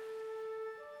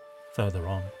 Further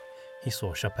on, he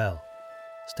saw Chapelle,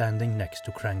 standing next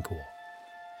to Crankor.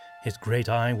 His great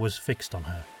eye was fixed on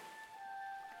her,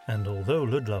 and although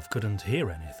Ludlov couldn't hear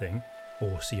anything,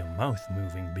 or see a mouth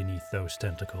moving beneath those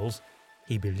tentacles,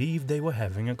 he believed they were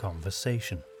having a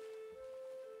conversation.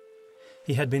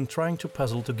 He had been trying to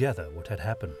puzzle together what had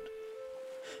happened.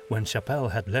 When Chapelle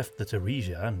had left the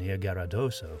Theresia near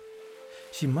Garadoso,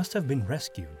 she must have been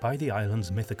rescued by the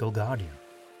island's mythical guardian.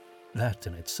 That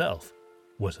in itself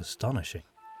was astonishing.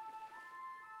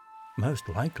 Most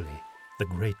likely, the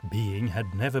great being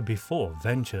had never before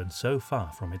ventured so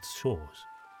far from its shores.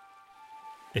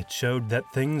 It showed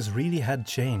that things really had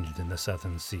changed in the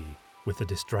Southern Sea with the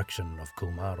destruction of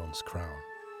Kulmaron's crown.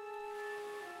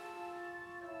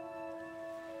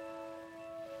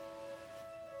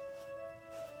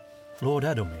 Lord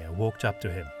Edomir walked up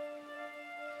to him.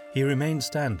 He remained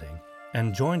standing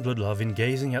and joined Ludlov in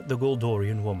gazing at the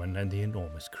Goldorian woman and the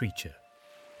enormous creature.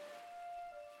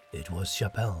 "It was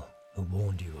Chapelle who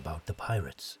warned you about the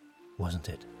pirates, wasn't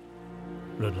it?"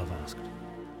 Ludlov asked.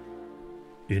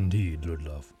 Indeed,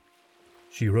 Ludlov.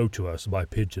 She wrote to us by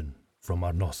pigeon from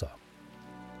Arnosa.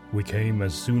 We came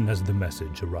as soon as the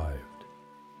message arrived.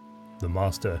 The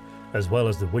master, as well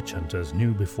as the witch hunters,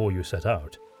 knew before you set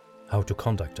out how to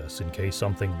contact us in case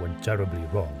something went terribly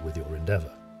wrong with your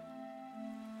endeavor.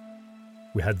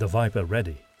 We had the Viper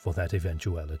ready for that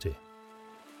eventuality.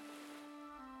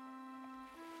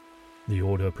 The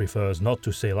Order prefers not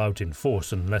to sail out in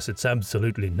force unless it's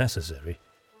absolutely necessary,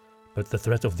 but the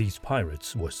threat of these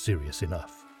pirates was serious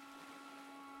enough.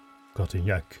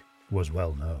 Cotignac was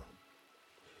well known.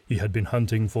 He had been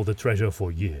hunting for the treasure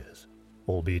for years,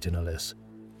 albeit in a less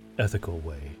ethical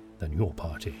way than your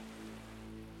party.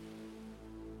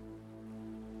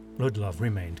 Ludlov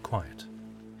remained quiet.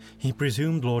 He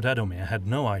presumed Lord Edomir had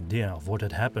no idea of what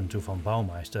had happened to von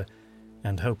Baumeister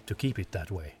and hoped to keep it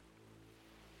that way.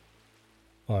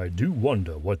 I do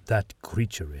wonder what that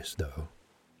creature is, though,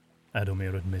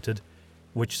 Edomir admitted,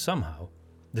 which somehow,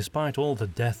 despite all the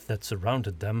death that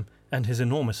surrounded them and his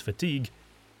enormous fatigue,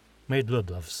 made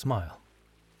Ludlov smile.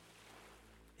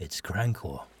 "It's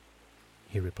Crankor,"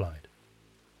 he replied,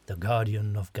 "the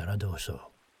guardian of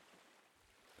Garadoso."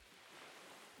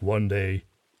 One day,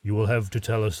 you will have to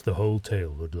tell us the whole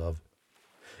tale, Ludlov.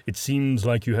 It seems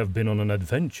like you have been on an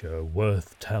adventure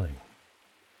worth telling.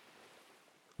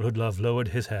 Ludlov lowered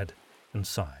his head and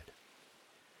sighed.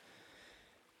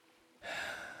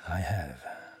 "I have.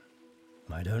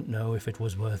 I don't know if it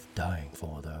was worth dying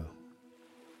for, though.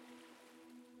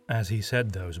 As he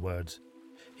said those words,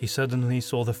 he suddenly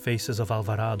saw the faces of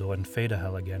Alvarado and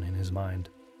Fedahel again in his mind,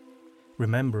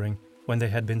 remembering when they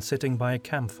had been sitting by a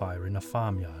campfire in a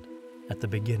farmyard at the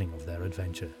beginning of their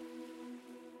adventure.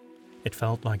 It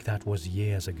felt like that was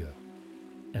years ago,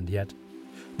 and yet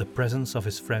the presence of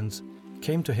his friends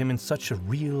came to him in such a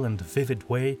real and vivid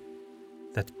way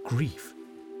that grief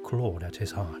clawed at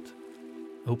his heart,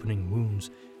 opening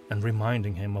wounds and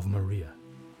reminding him of Maria.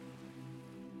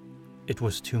 It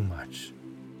was too much,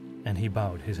 and he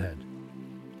bowed his head,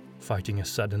 fighting a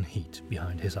sudden heat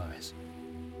behind his eyes.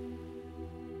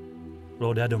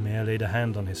 Lord Adomir laid a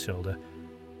hand on his shoulder,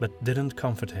 but didn't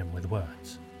comfort him with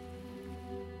words.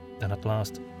 Then at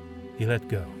last, he let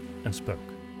go and spoke.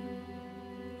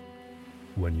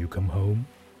 When you come home,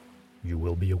 you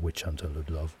will be a witch hunter,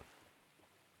 Ludlov.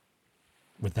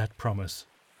 With that promise,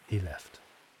 he left.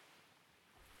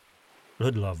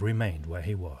 Ludlov remained where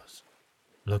he was,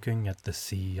 looking at the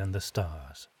sea and the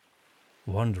stars,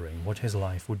 wondering what his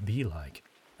life would be like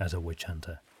as a witch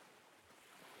hunter.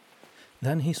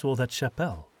 Then he saw that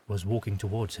Chapelle was walking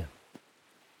towards him.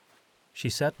 She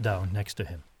sat down next to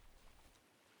him.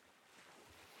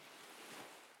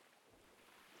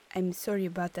 I'm sorry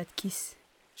about that kiss,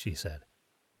 she said.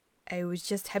 I was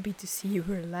just happy to see you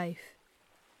were alive.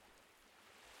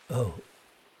 Oh,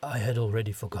 I had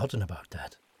already forgotten about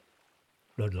that.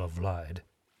 Ludlov lied,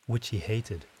 which he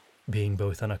hated, being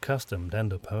both unaccustomed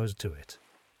and opposed to it.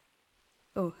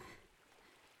 Oh.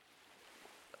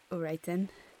 All right then.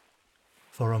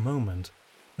 For a moment,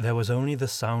 there was only the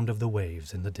sound of the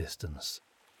waves in the distance.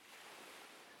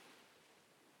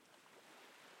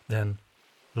 Then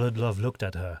Ludlov looked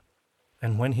at her,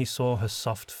 and when he saw her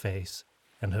soft face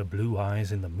and her blue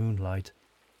eyes in the moonlight,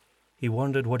 he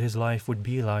wondered what his life would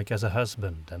be like as a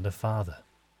husband and a father.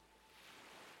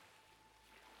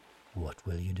 What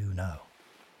will you do now?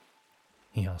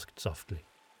 He asked softly.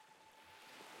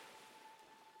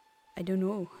 I don't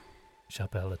know,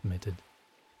 Chapelle admitted.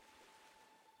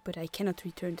 but I cannot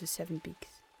return to Seven Peaks.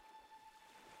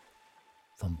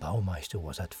 Von Baumeister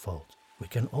was at fault. We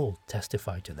can all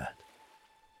testify to that.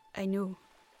 I know.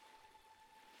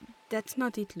 That's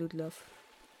not it, Ludlov.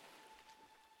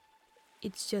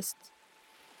 It's just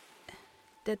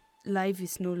that life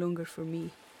is no longer for me.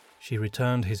 She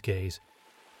returned his gaze,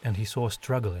 and he saw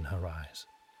struggle in her eyes.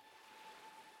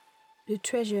 The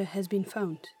treasure has been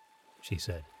found, She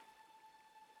said.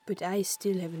 but I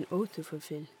still have an oath to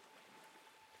fulfill.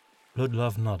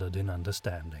 Ludlov nodded in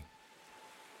understanding.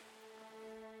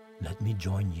 Let me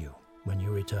join you when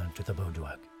you return to the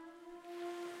boudoir.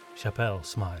 Chapelle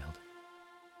smiled.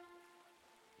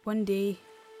 One day,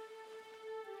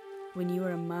 when you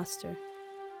are a master,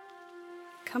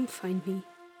 come find me.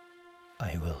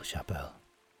 I will, Chapelle.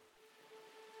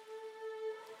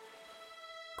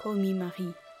 Call me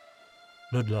Marie.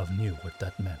 Ludlov knew what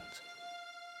that meant.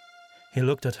 He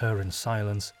looked at her in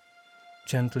silence,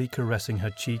 gently caressing her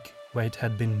cheek where it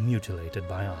had been mutilated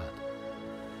by art.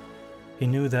 He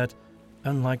knew that,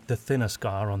 unlike the thinner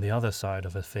scar on the other side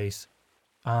of her face,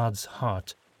 Ard's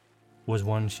heart was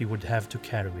one she would have to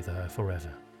carry with her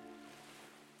forever.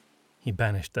 He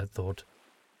banished that thought,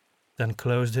 then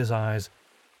closed his eyes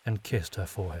and kissed her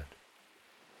forehead.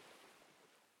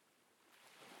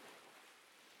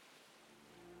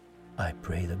 I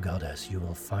pray the goddess you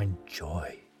will find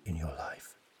joy in your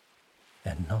life,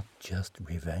 and not just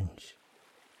revenge,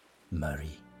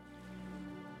 Marie.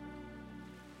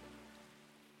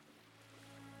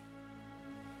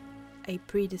 I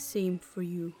pray the same for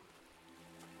you,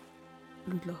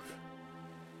 Ludlov.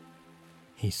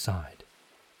 He sighed,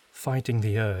 fighting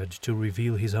the urge to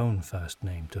reveal his own first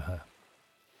name to her.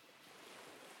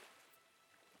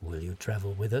 Will you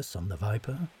travel with us on the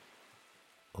Viper?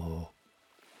 Or...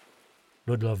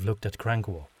 Ludlov looked at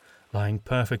Crankwell, lying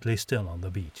perfectly still on the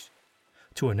beach.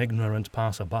 To an ignorant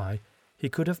passer-by, he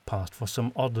could have passed for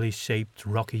some oddly shaped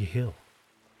rocky hill.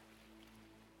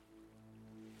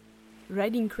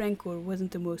 Riding Crankor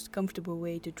wasn't the most comfortable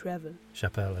way to travel,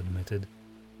 Chapelle admitted.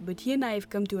 but he and I have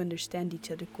come to understand each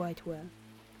other quite well.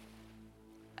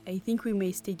 I think we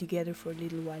may stay together for a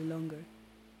little while longer.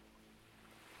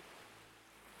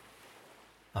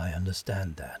 I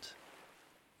understand that,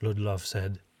 Ludlov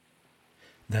said.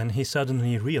 Then he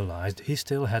suddenly realized he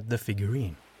still had the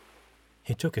figurine.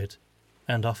 He took it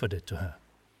and offered it to her.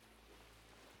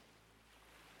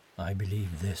 I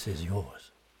believe this is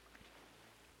yours.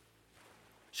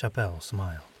 Chapelle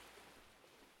smiled.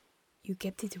 You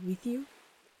kept it with you?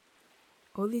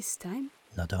 All this time?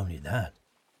 Not only that,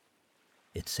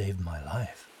 it saved my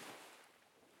life.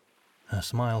 Her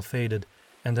smile faded,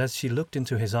 and as she looked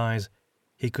into his eyes,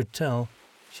 he could tell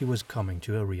she was coming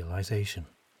to a realization.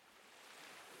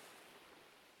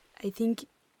 I think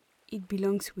it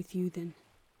belongs with you then.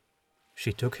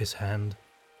 She took his hand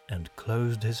and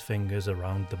closed his fingers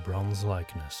around the bronze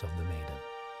likeness of the maiden.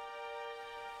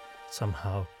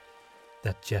 Somehow,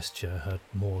 that gesture hurt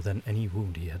more than any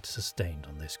wound he had sustained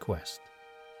on this quest.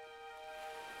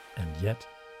 And yet,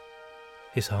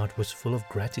 his heart was full of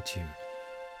gratitude.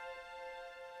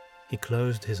 He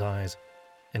closed his eyes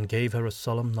and gave her a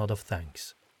solemn nod of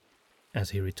thanks as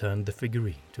he returned the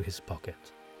figurine to his pocket.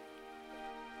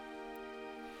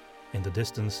 In the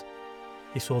distance,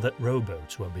 he saw that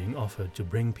rowboats were being offered to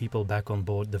bring people back on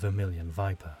board the Vermilion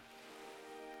Viper.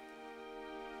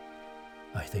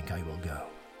 I think I will go.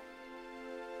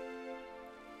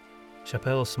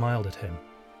 Chapelle smiled at him,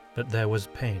 but there was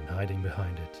pain hiding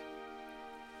behind it.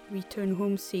 Return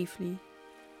home safely,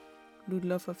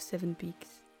 Ludlov of Seven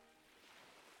Peaks.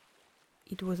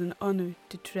 It was an honor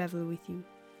to travel with you.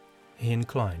 He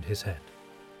inclined his head.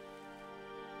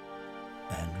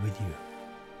 And with you,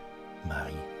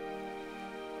 Marie.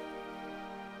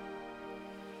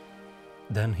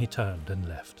 Then he turned and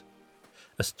left,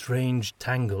 a strange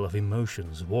tangle of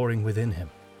emotions warring within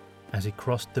him as he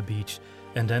crossed the beach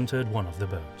and entered one of the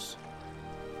boats.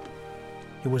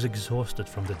 He was exhausted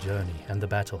from the journey and the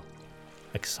battle,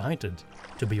 excited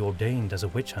to be ordained as a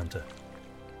witch hunter,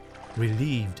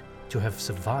 relieved to have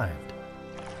survived,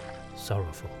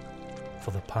 sorrowful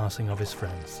for the passing of his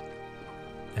friends,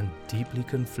 and deeply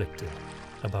conflicted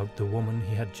about the woman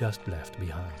he had just left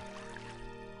behind.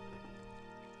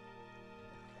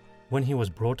 When he was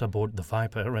brought aboard the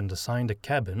Viper and assigned a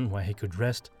cabin where he could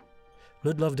rest,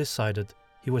 Ludlov decided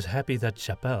he was happy that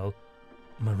Chapelle,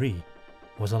 Marie,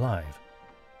 was alive,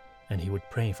 and he would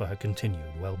pray for her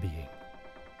continued well-being.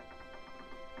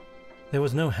 There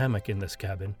was no hammock in this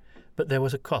cabin, but there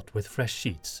was a cot with fresh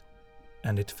sheets,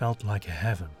 and it felt like a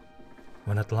heaven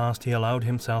when at last he allowed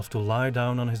himself to lie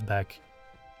down on his back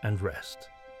and rest,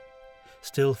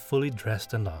 still fully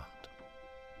dressed and armed.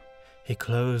 He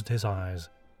closed his eyes,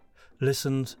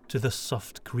 listened to the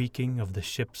soft creaking of the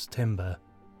ship's timber,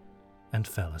 and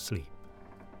fell asleep.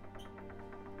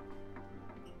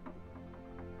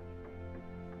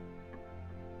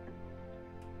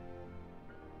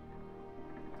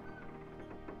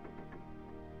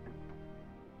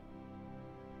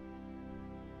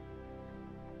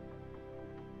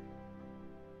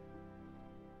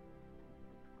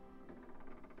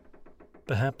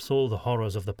 Perhaps all the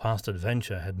horrors of the past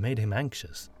adventure had made him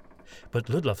anxious, but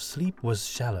Ludlov's sleep was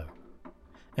shallow,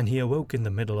 and he awoke in the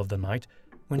middle of the night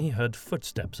when he heard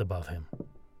footsteps above him.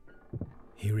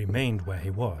 He remained where he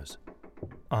was,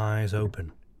 eyes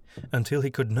open, until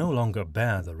he could no longer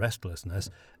bear the restlessness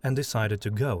and decided to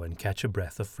go and catch a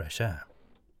breath of fresh air.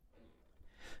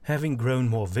 Having grown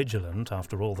more vigilant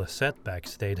after all the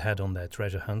setbacks they'd had on their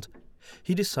treasure hunt,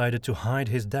 he decided to hide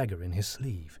his dagger in his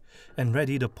sleeve and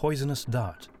readied a poisonous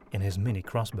dart in his mini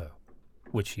crossbow,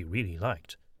 which he really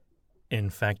liked. In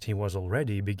fact, he was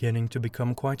already beginning to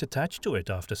become quite attached to it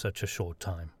after such a short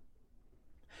time.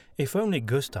 If only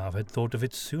Gustav had thought of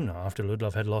it sooner after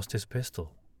Ludlov had lost his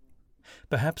pistol.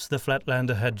 Perhaps the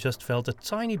Flatlander had just felt a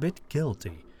tiny bit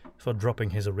guilty for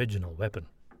dropping his original weapon.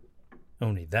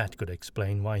 Only that could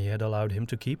explain why he had allowed him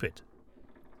to keep it.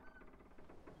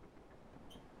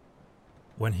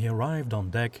 When he arrived on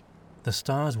deck, the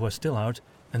stars were still out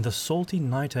and the salty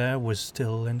night air was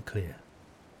still and clear.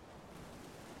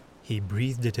 He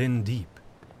breathed it in deep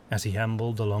as he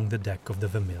ambled along the deck of the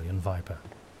Vermilion Viper,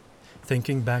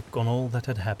 thinking back on all that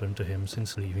had happened to him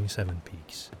since leaving Seven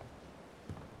Peaks.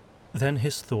 Then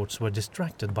his thoughts were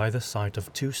distracted by the sight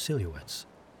of two silhouettes,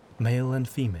 male and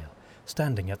female,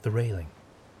 standing at the railing.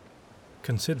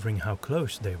 Considering how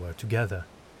close they were together,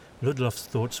 Ludlov's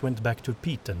thoughts went back to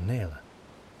Pete and Nela,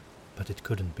 but it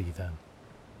couldn't be them.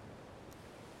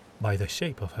 By the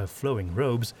shape of her flowing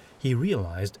robes, he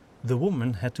realized the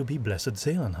woman had to be Blessed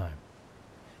Zelenheim.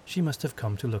 She must have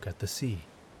come to look at the sea.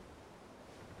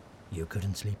 You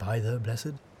couldn't sleep either,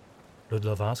 Blessed?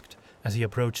 Ludlov asked as he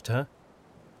approached her,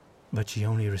 but she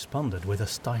only responded with a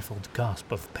stifled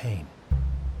gasp of pain.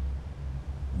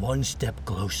 One step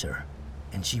closer,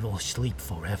 and she will sleep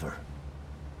forever,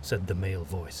 said the male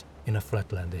voice in a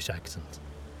Flatlandish accent.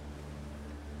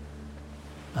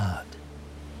 Odd.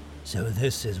 So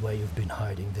this is where you've been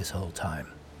hiding this whole time.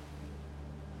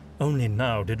 Only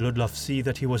now did Ludlov see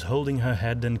that he was holding her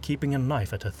head and keeping a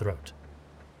knife at her throat.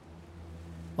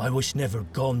 I was never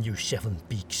gone, you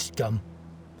seven-peak scum.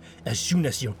 As soon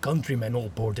as your countrymen all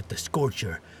boarded the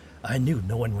Scorcher, I knew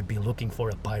no one would be looking for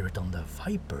a pirate on the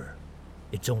Viper.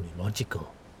 It's only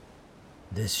logical.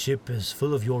 This ship is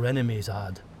full of your enemies,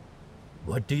 Ad.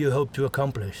 What do you hope to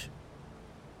accomplish?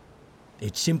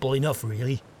 It's simple enough,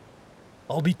 really.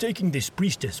 I'll be taking this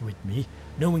priestess with me,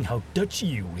 knowing how touchy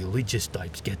you religious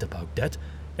types get about that,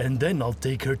 and then I'll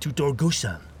take her to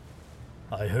Torgusan.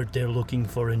 I heard they're looking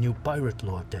for a new pirate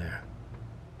lord there.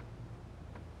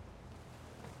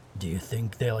 Do you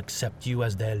think they'll accept you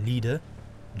as their leader,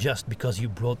 just because you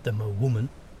brought them a woman?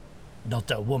 Not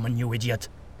a woman, you idiot.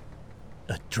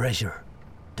 A treasure.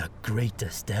 The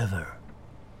greatest ever.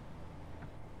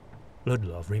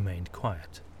 Ludlov remained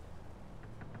quiet.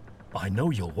 I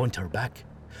know you'll want her back,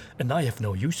 and I have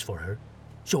no use for her,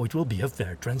 so it will be a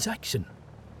fair transaction.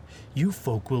 You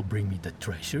folk will bring me the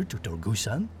treasure to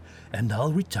Torgusan, and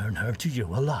I'll return her to you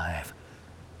alive.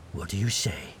 What do you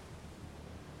say?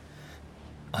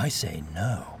 I say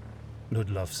no,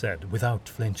 Ludlov said without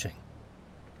flinching.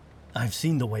 I've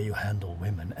seen the way you handle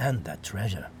women and that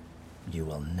treasure. You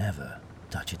will never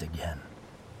touch it again.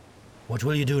 What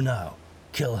will you do now?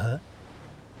 Kill her?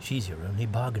 She's your only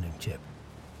bargaining chip.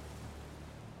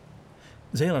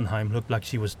 Zelenheim looked like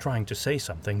she was trying to say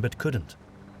something but couldn't.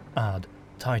 Ad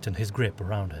tightened his grip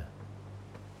around her.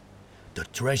 The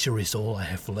treasure is all I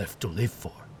have left to live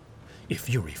for. If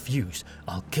you refuse,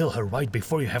 I'll kill her right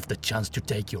before you have the chance to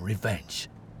take your revenge.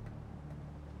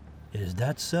 Is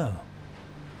that so?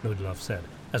 Ludlov said,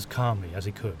 as calmly as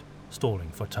he could, stalling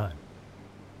for time.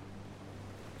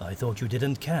 I thought you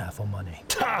didn't care for money.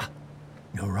 Ha!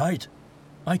 You're right.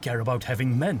 I care about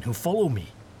having men who follow me.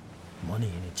 Money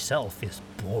in itself is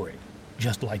boring,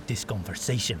 just like this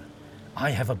conversation.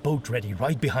 I have a boat ready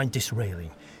right behind this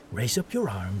railing. Raise up your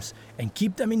arms and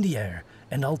keep them in the air,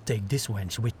 and I'll take this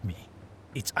wench with me.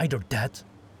 It's either that,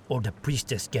 or the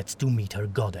priestess gets to meet her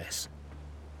goddess.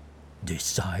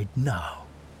 Decide now.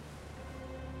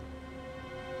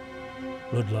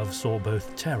 Ludlov saw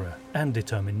both terror and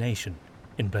determination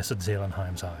in Blessed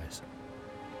Zelenheim's eyes.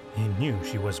 He knew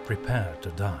she was prepared to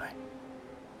die.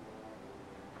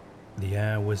 The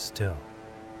air was still,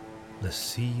 the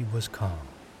sea was calm,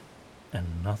 and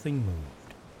nothing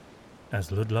moved as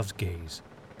Ludlov's gaze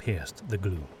pierced the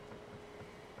gloom.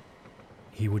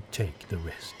 He would take the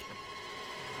risk.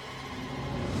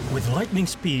 With lightning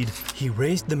speed, he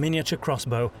raised the miniature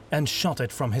crossbow and shot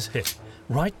it from his hip,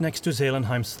 right next to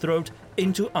Zelenheim's throat,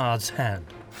 into Ad's hand.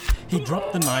 He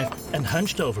dropped the knife and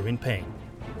hunched over in pain.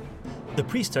 The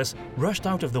priestess rushed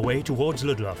out of the way towards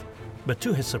Ludlov, but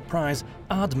to his surprise,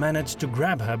 Ad managed to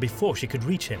grab her before she could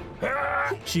reach him.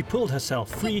 She pulled herself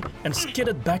free and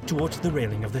skidded back towards the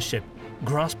railing of the ship,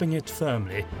 grasping it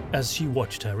firmly as she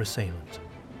watched her assailant.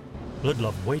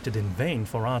 Ludlov waited in vain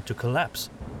for Ad to collapse,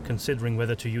 considering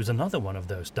whether to use another one of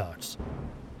those darts.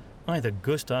 Either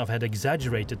Gustav had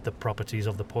exaggerated the properties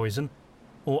of the poison,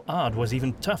 or Ad was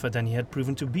even tougher than he had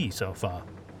proven to be so far.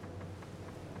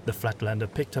 The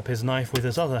Flatlander picked up his knife with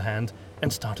his other hand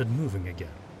and started moving again.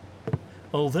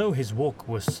 Although his walk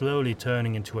was slowly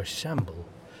turning into a shamble,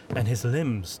 and his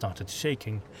limbs started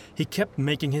shaking, he kept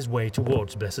making his way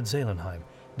towards Blessed Zelenheim,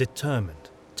 determined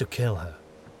to kill her.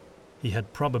 He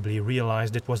had probably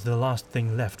realized it was the last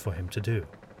thing left for him to do.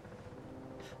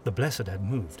 The Blessed had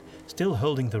moved, still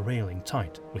holding the railing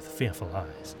tight with fearful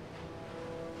eyes.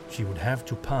 She would have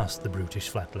to pass the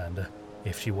brutish Flatlander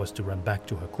if she was to run back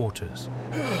to her quarters.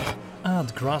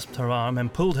 Ad grasped her arm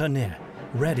and pulled her near,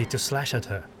 ready to slash at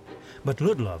her. But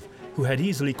Ludlov, who had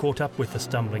easily caught up with the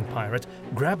stumbling pirate,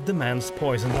 grabbed the man's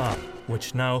poisoned arm,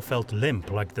 which now felt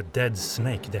limp like the dead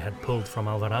snake they had pulled from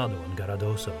Alvarado and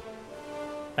Garadoso.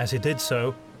 As he did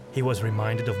so, he was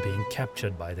reminded of being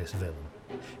captured by this villain,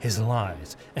 his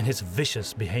lies and his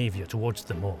vicious behavior towards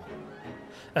them all.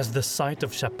 As the sight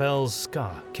of Chapelle's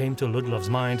scar came to Ludlov's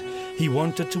mind, he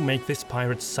wanted to make this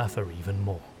pirate suffer even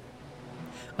more.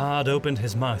 Ad opened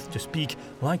his mouth to speak,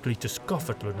 likely to scoff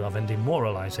at Ludlov and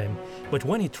demoralize him, but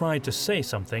when he tried to say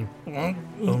something,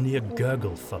 only a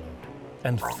gurgle followed,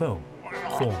 and foam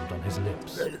formed on his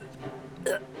lips.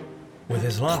 With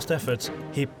his last efforts,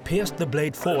 he pierced the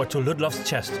blade forward to Ludlov's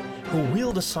chest, who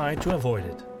wheeled aside to avoid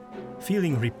it.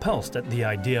 Feeling repulsed at the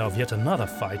idea of yet another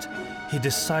fight, he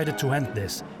decided to end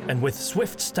this, and with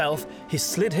swift stealth, he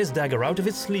slid his dagger out of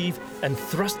his sleeve and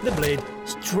thrust the blade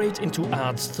straight into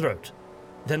Ad's throat,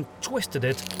 then twisted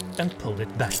it and pulled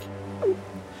it back.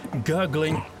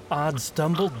 Gurgling, Ad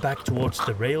stumbled back towards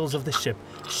the rails of the ship,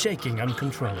 shaking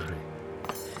uncontrollably.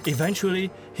 Eventually,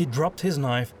 he dropped his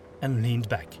knife and leaned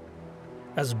back.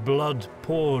 As blood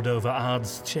poured over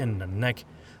Ad's chin and neck,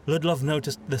 Ludlov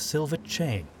noticed the silver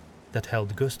chain that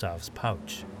held Gustav's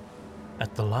pouch.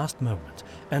 At the last moment,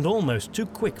 and almost too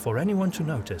quick for anyone to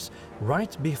notice,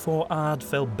 right before Ad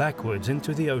fell backwards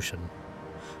into the ocean,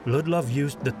 Ludlov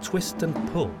used the twist and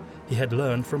pull he had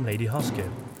learned from Lady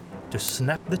Hoskell to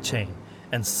snap the chain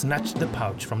and snatch the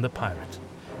pouch from the pirate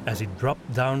as he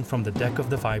dropped down from the deck of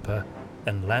the Viper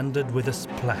and landed with a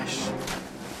splash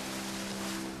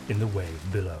in the wave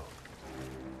below,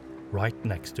 right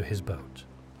next to his boat.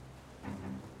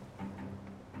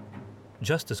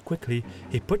 Just as quickly,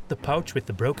 he put the pouch with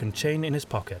the broken chain in his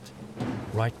pocket,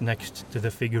 right next to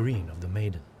the figurine of the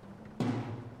maiden.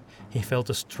 He felt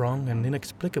a strong and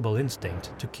inexplicable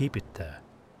instinct to keep it there,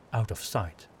 out of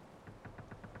sight.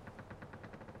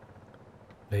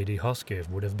 Lady Hoskell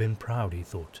would have been proud, he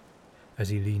thought, as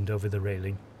he leaned over the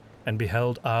railing and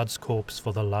beheld Ard's corpse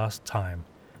for the last time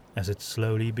as it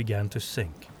slowly began to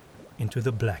sink into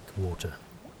the black water.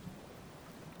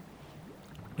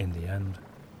 In the end,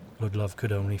 Ludlov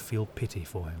could only feel pity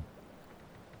for him.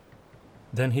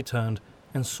 Then he turned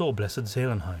and saw Blessed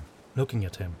Zelenheim looking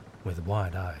at him with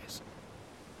wide eyes.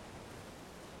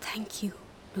 Thank you,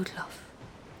 Ludlov,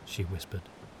 she whispered.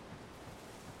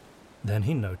 Then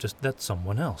he noticed that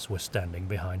someone else was standing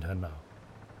behind her now.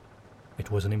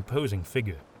 It was an imposing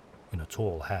figure in a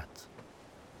tall hat.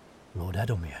 Lord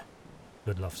Adomir,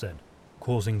 Ludlov said,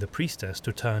 causing the priestess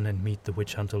to turn and meet the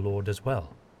witch hunter lord as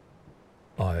well.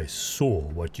 I saw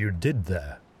what you did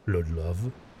there,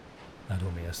 Ludlov,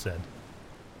 Adomir said.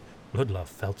 Ludlov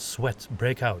felt sweat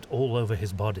break out all over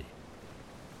his body.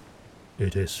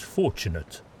 It is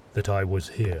fortunate that I was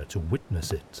here to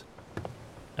witness it,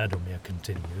 Adomir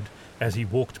continued as he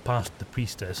walked past the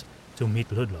priestess to meet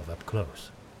Ludlov up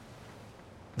close.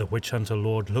 The witch hunter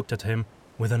lord looked at him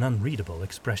with an unreadable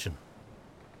expression.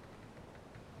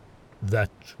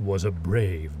 That was a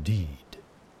brave deed.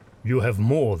 You have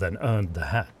more than earned the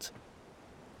hat.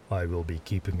 I will be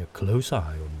keeping a close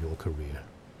eye on your career.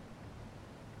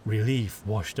 Relief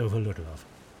washed over Ludlov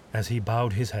as he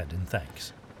bowed his head in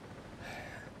thanks.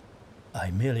 I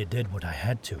merely did what I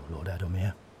had to, Lord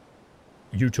Adomir.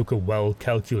 You took a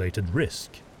well-calculated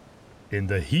risk. In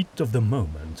the heat of the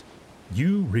moment,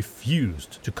 you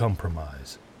refused to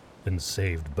compromise and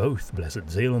saved both Blessed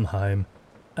Zelenheim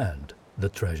and the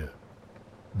treasure.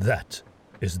 That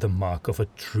is the mark of a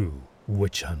true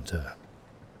witch hunter.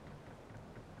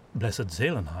 Blessed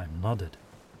Zelenheim nodded.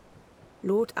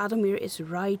 Lord Adomir is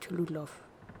right, Ludlov.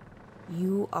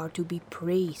 You are to be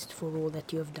praised for all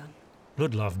that you have done.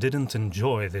 Ludlov didn't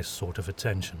enjoy this sort of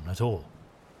attention at all.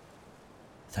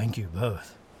 Thank you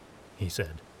both, he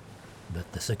said,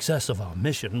 but the success of our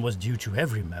mission was due to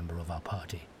every member of our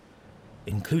party,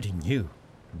 including you,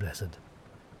 Blessed.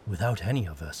 Without any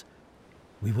of us,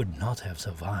 we would not have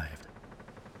survived.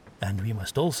 And we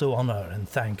must also honor and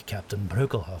thank Captain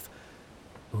Brökelhoff,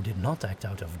 who did not act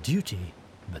out of duty,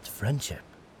 but friendship.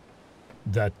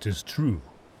 That is true,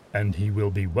 and he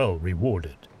will be well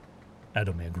rewarded,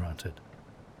 Adomir granted.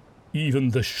 Even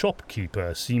the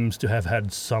shopkeeper seems to have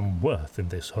had some worth in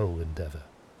this whole endeavor.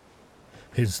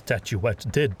 His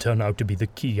statuette did turn out to be the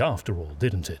key after all,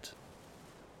 didn't it?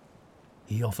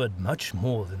 He offered much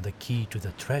more than the key to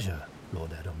the treasure,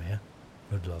 Lord Adomir,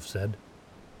 Ludlov said.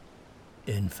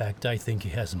 In fact, I think he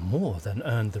has more than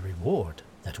earned the reward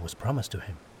that was promised to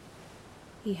him.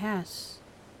 He has,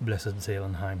 Blessed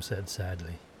Zelenheim said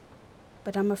sadly.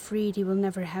 but I'm afraid he will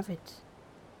never have it.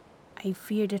 I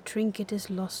fear the trinket is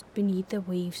lost beneath the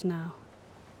waves now.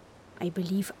 I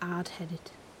believe Ard had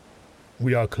it.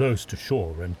 We are close to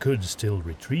shore and could still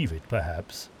retrieve it,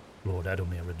 perhaps, Lord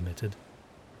Adomir admitted.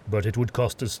 but it would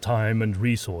cost us time and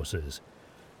resources,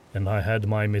 and I had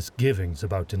my misgivings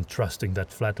about entrusting that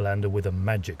Flatlander with a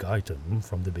magic item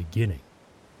from the beginning.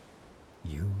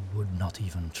 You would not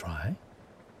even try?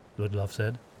 Ludlov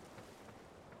said.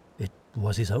 It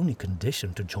was his only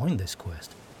condition to join this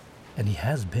quest, and he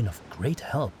has been of great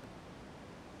help.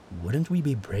 Wouldn't we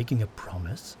be breaking a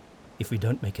promise if we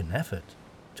don't make an effort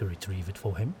to retrieve it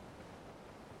for him?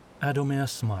 Adomir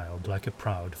smiled like a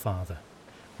proud father,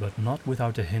 but not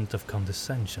without a hint of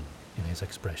condescension in his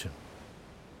expression.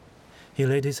 He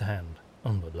laid his hand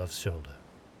on Ludlov's shoulder.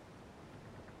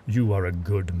 You are a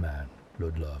good man,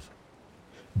 Ludlov,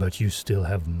 but you still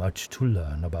have much to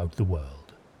learn about the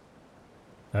world.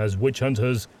 As witch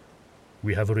hunters,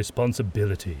 we have a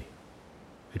responsibility.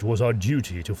 It was our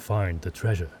duty to find the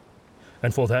treasure,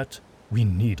 and for that we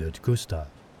needed Gustav.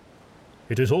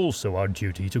 It is also our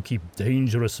duty to keep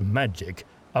dangerous magic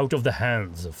out of the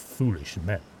hands of foolish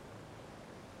men.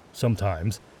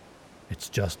 Sometimes it's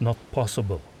just not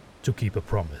possible to keep a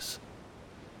promise.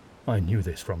 I knew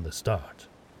this from the start.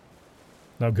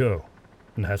 Now go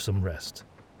and have some rest.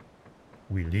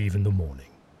 We leave in the morning.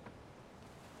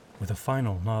 With a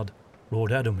final nod,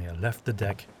 Lord Adomir left the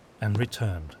deck and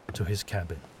returned to his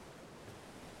cabin.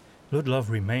 Ludlov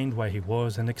remained where he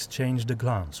was and exchanged a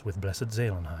glance with Blessed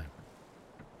Zelenheim.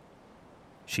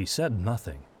 She said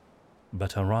nothing,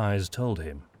 but her eyes told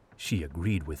him she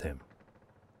agreed with him.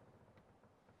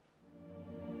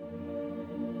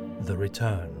 The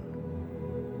Return.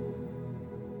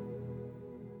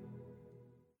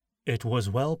 It was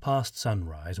well past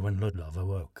sunrise when Ludlov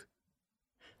awoke.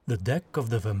 The deck of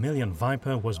the Vermilion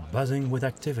Viper was buzzing with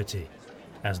activity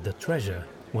as the treasure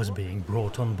was being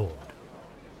brought on board.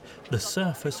 The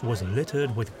surface was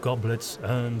littered with goblets,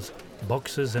 urns,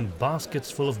 boxes and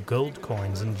baskets full of gold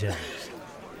coins and gems.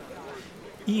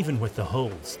 Even with the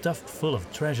hold stuffed full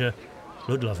of treasure,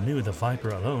 Ludlov knew the Viper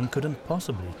alone couldn't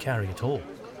possibly carry it all.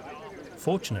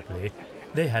 Fortunately,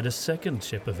 they had a second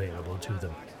ship available to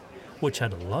them, which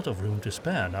had a lot of room to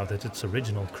spare now that its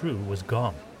original crew was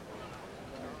gone.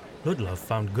 Ludlov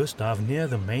found Gustav near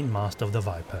the mainmast of the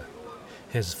Viper,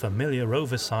 his familiar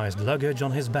oversized luggage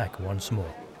on his back once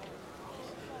more.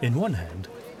 In one hand,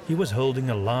 he was holding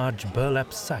a large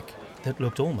burlap sack that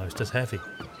looked almost as heavy.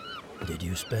 Did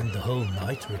you spend the whole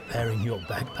night repairing your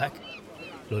backpack?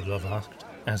 Ludlov asked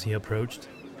as he approached.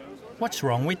 What's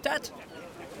wrong with that?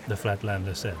 The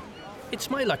Flatlander said. It's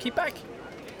my lucky pack.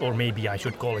 Or maybe I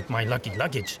should call it my lucky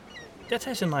luggage. That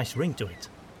has a nice ring to it.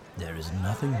 There is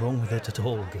nothing wrong with it at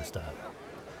all, Gustav.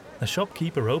 The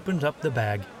shopkeeper opened up the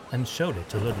bag and showed it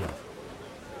to Ludlov.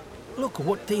 Look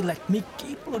what they let me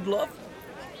keep, Ludlov.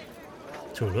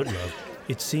 To Ludlov,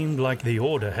 it seemed like the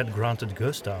order had granted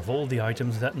Gustav all the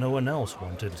items that no one else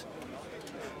wanted.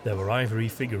 There were ivory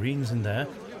figurines in there,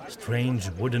 strange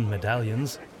wooden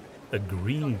medallions, a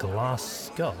green glass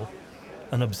skull,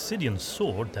 an obsidian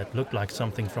sword that looked like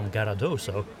something from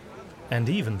Garadoso, and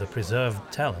even the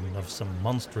preserved talon of some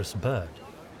monstrous bird.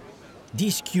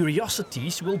 These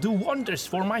curiosities will do wonders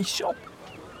for my shop,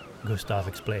 Gustav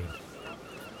explained.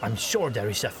 I'm sure there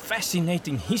is a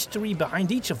fascinating history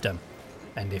behind each of them,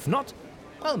 and if not,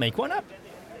 I'll make one up.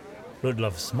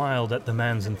 Ludlov smiled at the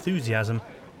man's enthusiasm,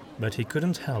 but he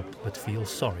couldn't help but feel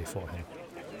sorry for him.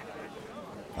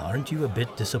 Aren't you a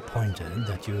bit disappointed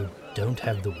that you don't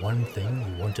have the one thing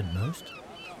you wanted most?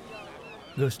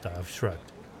 Gustav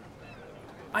shrugged.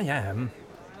 I am.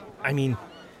 I mean,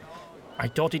 I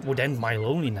thought it would end my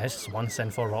loneliness once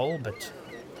and for all, but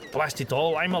blast it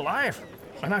all, I'm alive.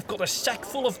 And I've got a sack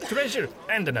full of treasure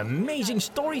and an amazing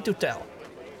story to tell.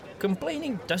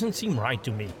 Complaining doesn't seem right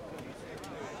to me.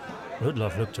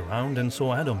 Ludlov looked around and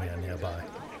saw Adomir nearby,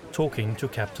 talking to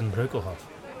Captain Brökelhoff.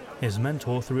 His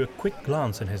mentor threw a quick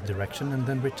glance in his direction and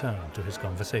then returned to his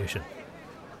conversation.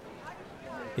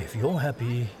 If you're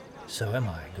happy, so am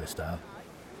I, Gustav,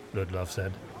 Ludlov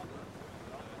said.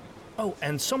 Oh,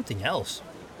 and something else,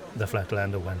 the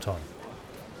Flatlander went on.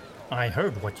 I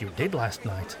heard what you did last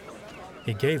night.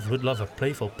 He gave Ludlov a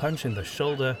playful punch in the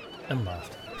shoulder and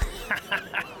laughed.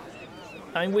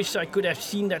 I wish I could have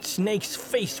seen that snake's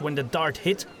face when the dart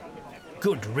hit.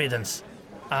 Good riddance.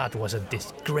 Art was a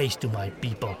disgrace to my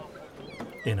people.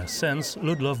 In a sense,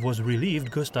 Ludlov was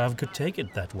relieved Gustav could take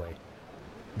it that way.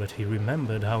 But he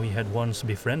remembered how he had once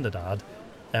befriended Ard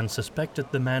and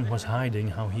suspected the man was hiding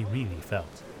how he really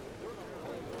felt.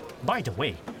 By the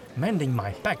way, mending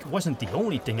my pack wasn't the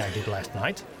only thing I did last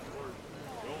night.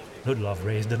 Ludlov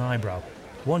raised an eyebrow,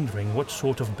 wondering what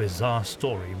sort of bizarre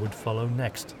story would follow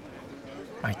next.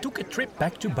 I took a trip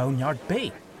back to Boneyard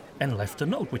Bay and left a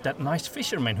note with that nice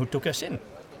fisherman who took us in.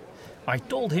 I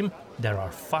told him there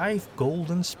are 5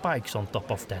 golden spikes on top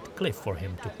of that cliff for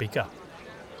him to pick up.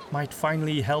 Might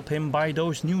finally help him buy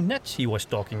those new nets he was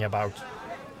talking about.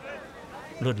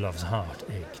 Ludlov's heart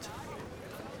ached.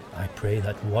 I pray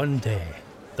that one day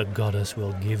the goddess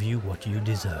will give you what you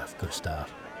deserve,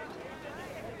 Gustav.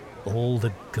 All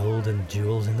the gold and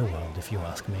jewels in the world, if you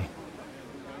ask me.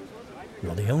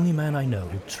 You're the only man I know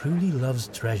who truly loves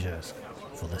treasures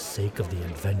for the sake of the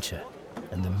adventure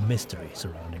and the mystery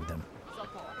surrounding them,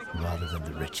 rather than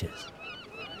the riches.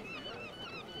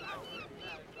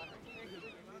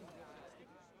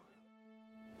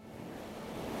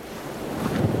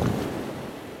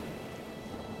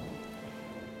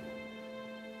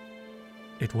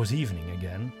 It was evening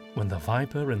again, when the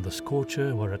Viper and the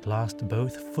Scorcher were at last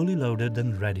both fully loaded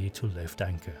and ready to lift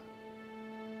anchor.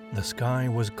 The sky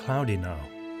was cloudy now,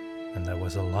 and there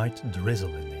was a light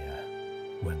drizzle in the air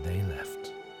when they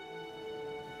left.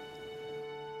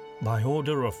 By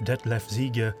order of Detlef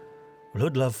Ziege,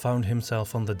 Ludlov found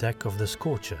himself on the deck of the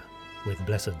Scorcher, with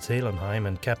Blessed Zelenheim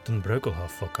and Captain Brökelhoff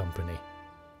for company.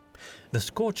 The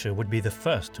Scorcher would be the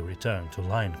first to return to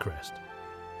Lioncrest.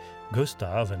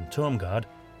 Gustav and Tormgard,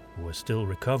 who was still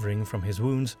recovering from his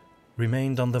wounds,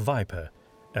 remained on the Viper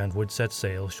and would set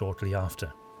sail shortly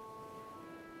after.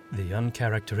 The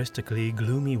uncharacteristically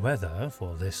gloomy weather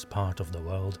for this part of the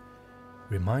world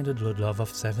reminded Ludlov of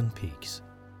Seven Peaks,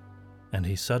 and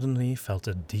he suddenly felt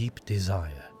a deep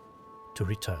desire to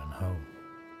return home.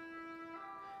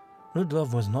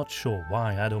 Ludlov was not sure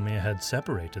why Adomir had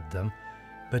separated them,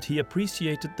 but he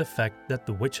appreciated the fact that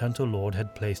the Witch Hunter Lord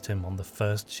had placed him on the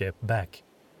first ship back.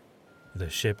 The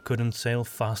ship couldn't sail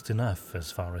fast enough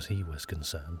as far as he was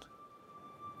concerned.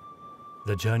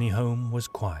 The journey home was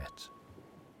quiet.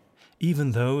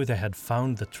 Even though they had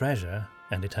found the treasure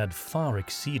and it had far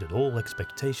exceeded all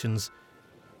expectations,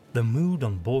 the mood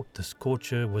on board the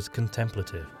Scorcher was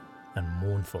contemplative and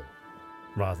mournful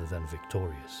rather than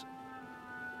victorious.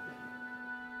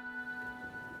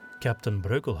 Captain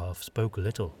Breukelhoff spoke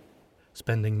little,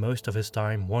 spending most of his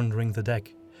time wandering the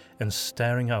deck and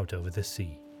staring out over the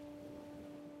sea.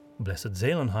 Blessed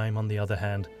Zelenheim, on the other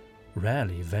hand,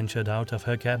 rarely ventured out of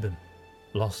her cabin,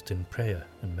 lost in prayer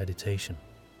and meditation.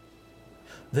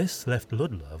 This left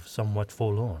Ludlov somewhat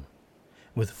forlorn,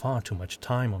 with far too much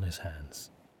time on his hands.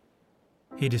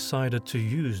 He decided to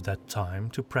use that time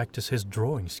to practice his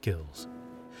drawing skills,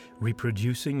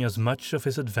 reproducing as much of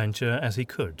his adventure as he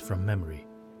could from memory.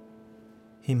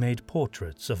 He made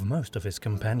portraits of most of his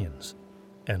companions,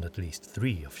 and at least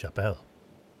 3 of Chapelle.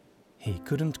 He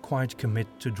couldn't quite commit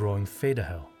to drawing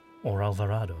Federhel or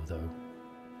Alvarado, though.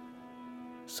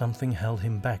 Something held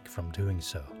him back from doing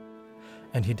so,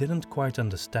 and he didn't quite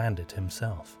understand it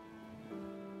himself.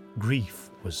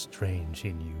 Grief was strange,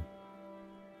 he knew.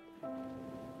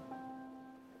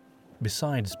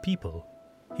 Besides people,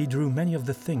 he drew many of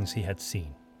the things he had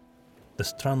seen. The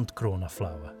Strandkrona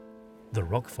flower, the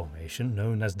rock formation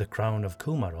known as the Crown of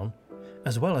Kulmaron,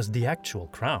 as well as the actual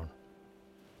crown,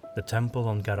 the temple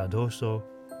on Garadoso,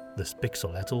 the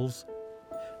Spixoletals,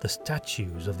 the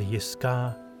statues of the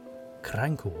Yiskar,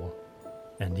 Krankuo,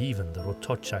 and even the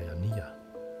Rotochayania.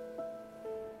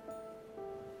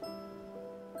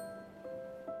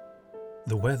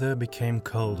 The weather became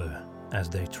colder as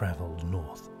they traveled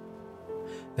north.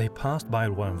 They passed by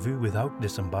Loinvu without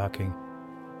disembarking,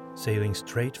 sailing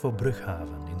straight for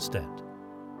Brughaven instead.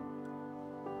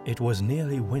 It was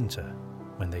nearly winter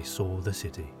when they saw the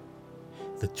city,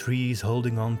 the trees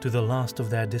holding on to the last of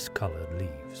their discolored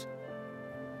leaves.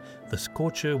 The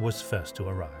Scorcher was first to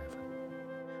arrive.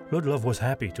 Ludlov was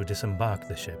happy to disembark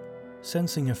the ship,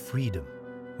 sensing a freedom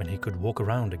when he could walk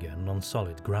around again on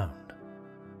solid ground.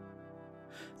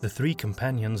 The 3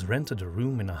 companions rented a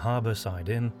room in a harbour-side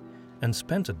inn and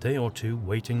spent a day or 2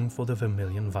 waiting for the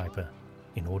Vermilion Viper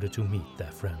in order to meet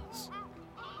their friends.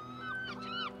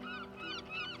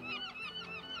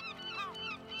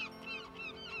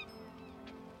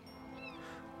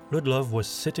 Ludlov was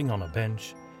sitting on a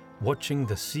bench, watching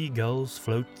the seagulls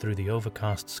float through the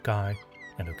overcast sky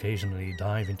and occasionally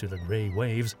dive into the grey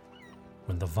waves,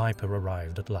 when the Viper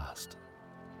arrived at last,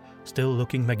 still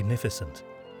looking magnificent,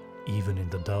 even in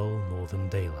the dull northern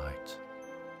daylight.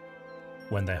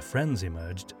 When their friends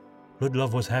emerged,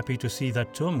 Ludlov was happy to see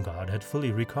that Turmgard had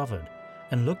fully recovered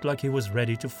and looked like he was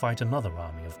ready to fight another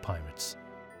army of pirates.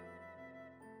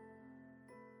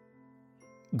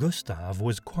 Gustav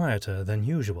was quieter than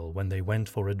usual when they went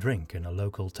for a drink in a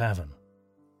local tavern.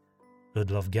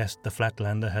 Ludlov guessed the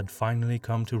Flatlander had finally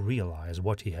come to realize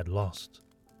what he had lost.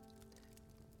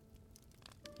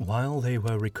 While they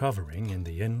were recovering in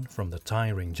the inn from the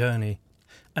tiring journey,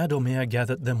 Adomir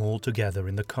gathered them all together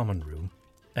in the common room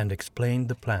and explained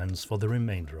the plans for the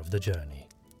remainder of the journey.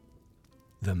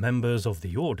 The members of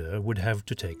the Order would have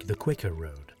to take the quicker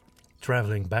road,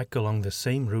 travelling back along the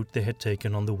same route they had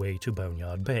taken on the way to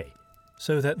Boneyard Bay,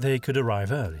 so that they could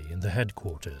arrive early in the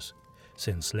headquarters,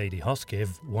 since Lady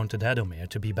Hoskiv wanted Adomir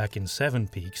to be back in Seven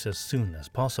Peaks as soon as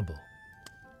possible.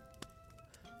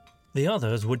 The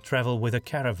others would travel with a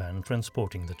caravan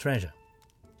transporting the treasure.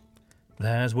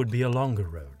 Theirs would be a longer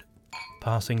road,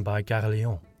 passing by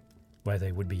Carleon, where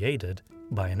they would be aided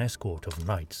by an escort of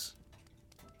knights.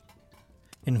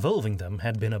 Involving them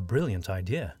had been a brilliant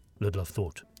idea, Ludlov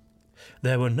thought.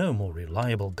 There were no more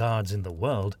reliable guards in the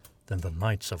world than the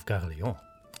Knights of Carleon.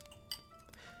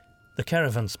 The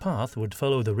caravan's path would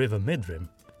follow the river Midrim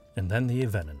and then the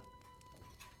Yvennen.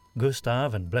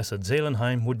 Gustav and Blessed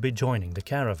Zelenheim would be joining the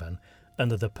caravan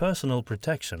under the personal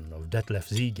protection of Detlef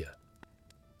Ziege.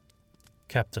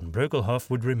 Captain Breukelhoff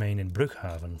would remain in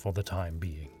Brughaven for the time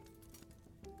being.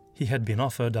 He had been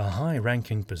offered a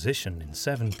high-ranking position in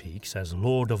Seven Peaks as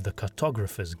Lord of the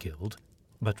Cartographers Guild,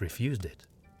 but refused it.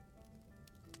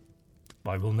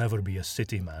 "I will never be a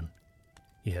city man,"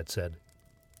 he had said.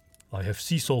 "I have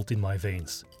sea salt in my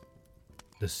veins.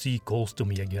 The sea calls to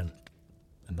me again,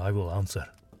 and I will answer."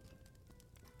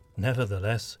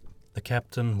 Nevertheless, The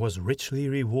captain was richly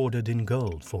rewarded in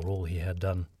gold for all he had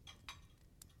done.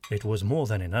 It was more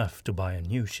than enough to buy a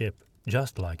new ship,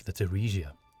 just like the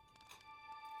Theresia.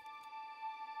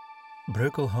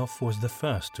 Breukelhof was the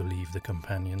first to leave the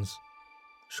companions.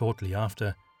 Shortly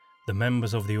after, the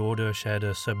members of the order shared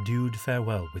a subdued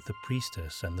farewell with the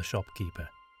priestess and the shopkeeper,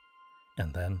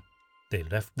 and then they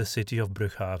left the city of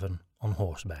Brughaven on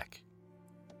horseback.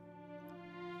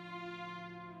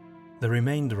 The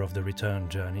remainder of the return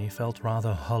journey felt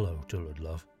rather hollow to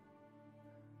Ludlov.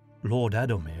 Lord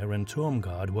Adomir and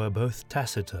Tormgard were both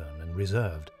taciturn and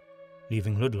reserved,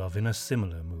 leaving Ludlov in a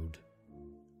similar mood.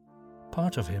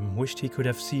 Part of him wished he could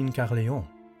have seen Carleon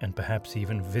and perhaps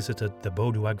even visited the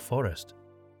Boduag forest.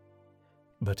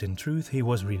 But in truth he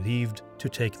was relieved to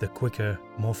take the quicker,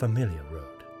 more familiar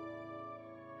road.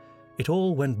 It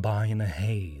all went by in a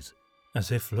haze,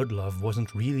 as if Ludlov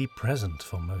wasn't really present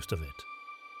for most of it.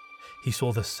 He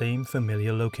saw the same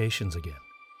familiar locations again,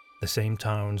 the same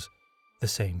towns, the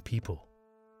same people.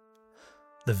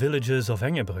 The villagers of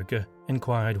Engebrücke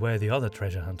inquired where the other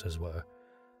treasure hunters were,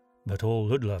 but all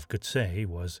Ludlov could say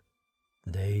was,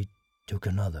 "They took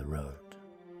another road."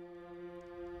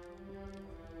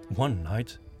 One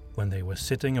night, when they were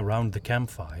sitting around the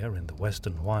campfire in the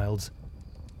western wilds,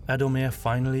 Adomir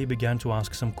finally began to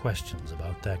ask some questions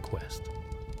about their quest.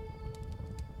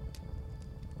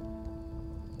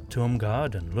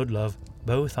 Tormgard and Ludlov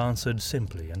both answered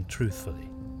simply and truthfully.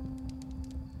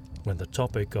 When the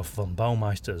topic of von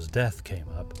Baumeister's death came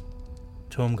up,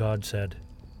 Tormgard said,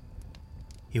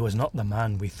 "He was not the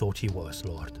man we thought he was,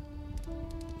 Lord.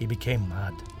 He became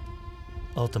mad.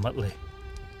 Ultimately,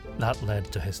 that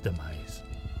led to his demise."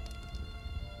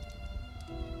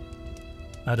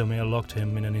 Adomir locked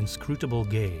him in an inscrutable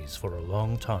gaze for a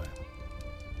long time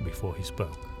before he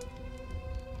spoke.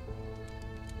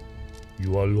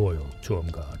 "You are loyal,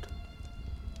 Tormgard.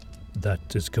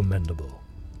 That is commendable.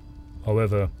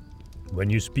 However, when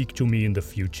you speak to me in the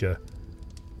future,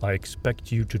 I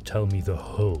expect you to tell me the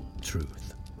whole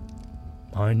truth.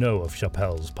 I know of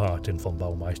Chapelle's part in von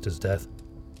Baumeister's death.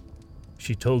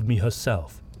 She told me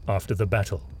herself after the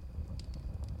battle.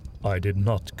 I did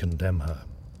not condemn her.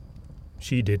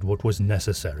 She did what was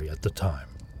necessary at the time."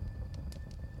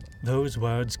 Those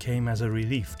words came as a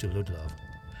relief to Ludlov,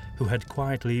 who had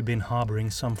quietly been harboring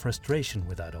some frustration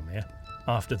with Adomir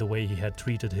after the way he had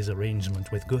treated his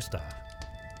arrangement with Gustav.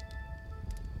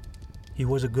 He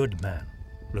was a good man,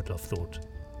 Ludlov thought,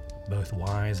 both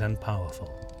wise and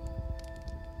powerful.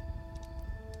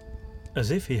 As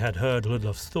if he had heard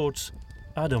Ludlov's thoughts,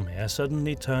 Adomir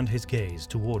suddenly turned his gaze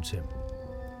towards him.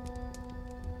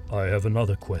 "I have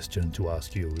another question to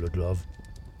ask you, Ludlov,"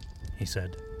 he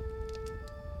said.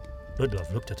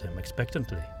 Ludlov looked at him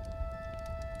expectantly.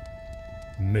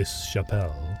 "Miss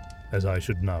Chapelle, as I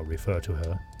should now refer to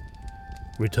her,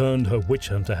 returned her witch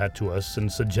hunter hat to us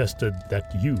and suggested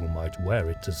that you might wear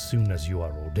it as soon as you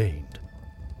are ordained.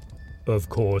 Of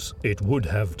course, it would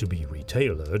have to be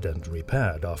retailored and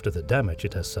repaired after the damage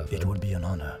it has suffered." "It would be an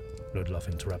honor," Ludlov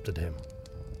interrupted him.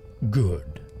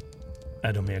 "Good,"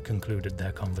 Adomir concluded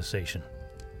their conversation.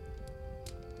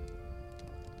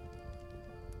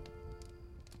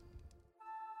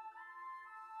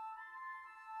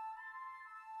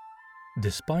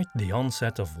 Despite the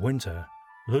onset of winter,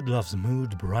 Ludlov's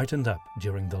mood brightened up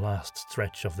during the last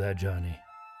stretch of their journey.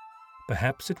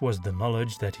 Perhaps it was the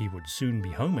knowledge that he would soon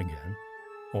be home again,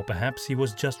 or perhaps he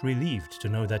was just relieved to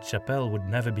know that Chapelle would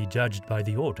never be judged by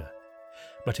the Order.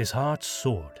 But his heart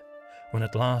soared when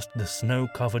at last the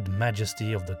snow-covered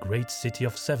majesty of the great city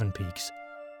of Seven Peaks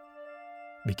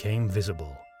became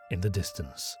visible in the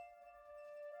distance.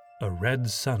 A red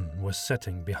sun was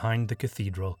setting behind the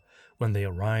cathedral when they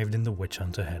arrived in the witch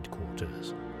hunter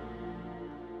headquarters.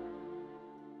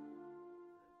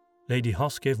 Lady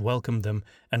Hoskiv welcomed them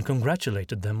and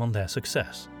congratulated them on their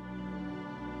success.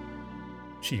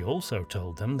 She also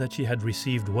told them that she had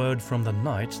received word from the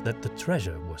knights that the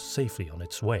treasure was safely on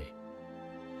its way.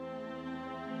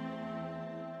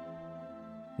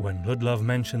 When Ludlov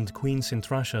mentioned Queen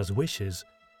Sintrasha's wishes,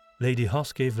 Lady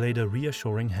Hoskiv laid a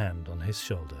reassuring hand on his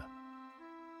shoulder.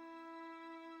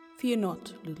 "Fear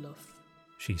not, Ludlov,"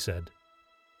 she said.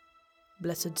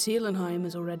 "Blessed Seelenheim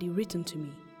is already written to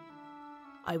me.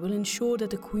 I will ensure that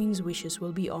the Queen's wishes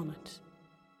will be honored."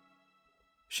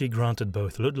 She granted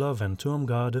both Ludlov and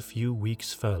Tormgard a few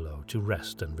weeks' furlough to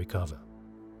rest and recover.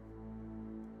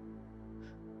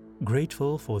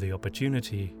 Grateful for the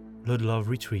opportunity, Ludlov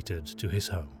retreated to his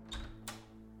home.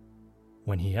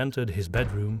 When he entered his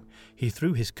bedroom, he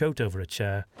threw his coat over a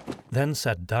chair, then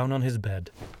sat down on his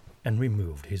bed and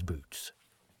removed his boots.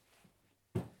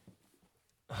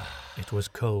 It was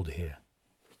cold here,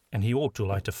 and he ought to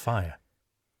light a fire.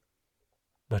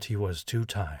 But he was too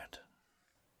tired.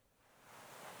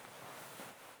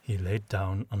 He laid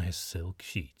down on his silk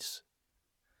sheets.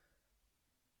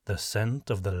 The scent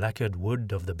of the lacquered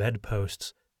wood of the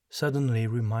bedposts suddenly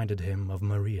reminded him of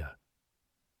Maria,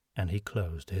 and he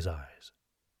closed his eyes.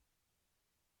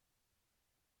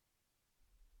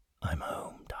 "I'm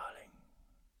home, darling,"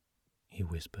 he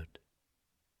whispered.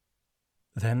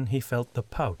 Then he felt the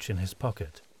pouch in his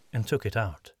pocket and took it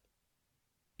out.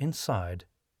 Inside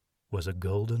was a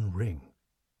golden ring,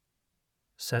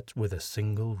 set with a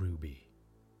single ruby.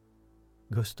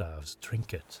 Gustav's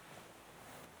trinket.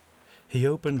 He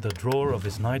opened the drawer of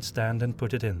his nightstand and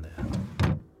put it in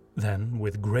there. Then,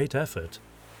 with great effort,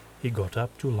 he got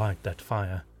up to light that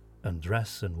fire,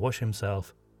 undress and wash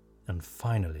himself, and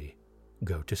finally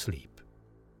go to sleep.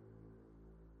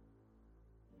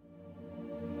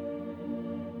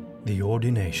 The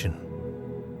ordination.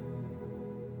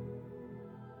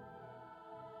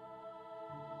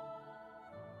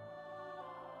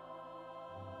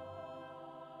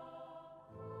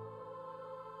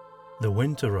 The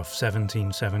winter of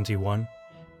 1771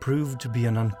 proved to be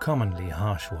an uncommonly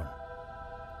harsh one.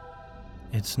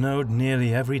 It snowed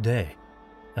nearly every day,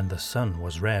 and the sun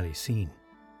was rarely seen.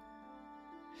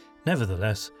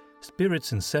 Nevertheless,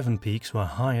 spirits in Seven Peaks were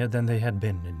higher than they had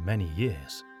been in many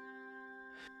years.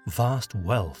 Vast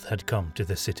wealth had come to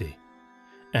the city,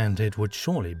 and it would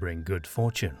surely bring good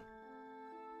fortune.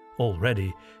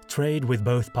 Already, trade with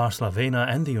both Parslavena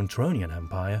and the Untronian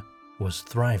Empire was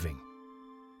thriving.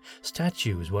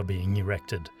 Statues were being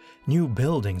erected, new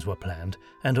buildings were planned,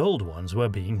 and old ones were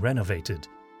being renovated.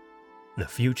 The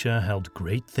future held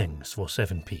great things for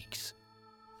Seven Peaks.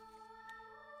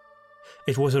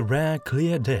 It was a rare,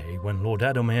 clear day when Lord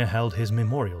Adomir held his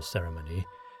memorial ceremony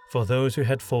for those who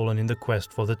had fallen in the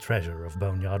quest for the treasure of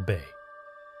Boneyard Bay.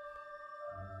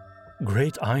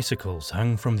 Great icicles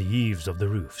hung from the eaves of the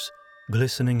roofs,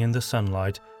 glistening in the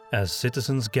sunlight as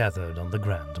citizens gathered on the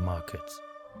grand markets.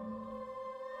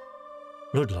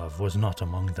 Ludlov was not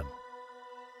among them.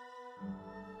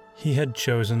 He had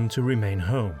chosen to remain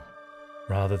home,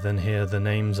 rather than hear the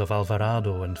names of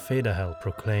Alvarado and Federhel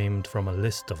proclaimed from a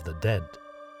list of the dead.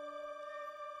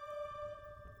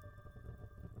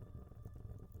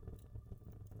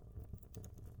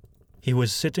 He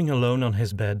was sitting alone on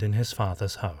his bed in his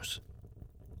father's house,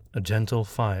 a gentle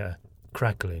fire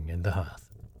crackling in the hearth.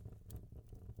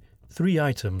 3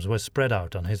 items were spread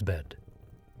out on his bed: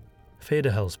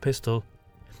 Federhel's pistol,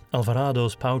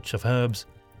 Alvarado's pouch of herbs,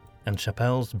 and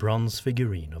Chapelle's bronze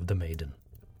figurine of the maiden.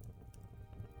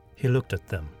 He looked at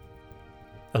them,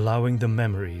 allowing the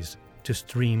memories to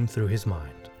stream through his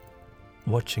mind,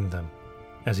 watching them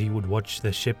as he would watch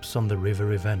the ships on the river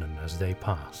Rivenon as they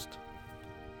passed.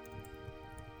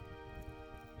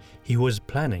 He was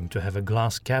planning to have a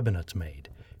glass cabinet made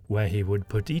where he would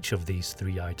put each of these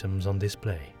 3 items on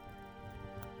display.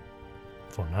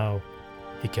 For now,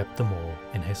 he kept them all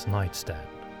in his nightstand.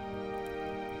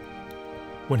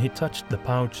 When he touched the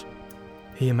pouch,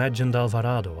 he imagined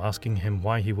Alvarado asking him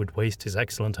why he would waste his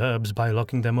excellent herbs by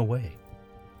locking them away.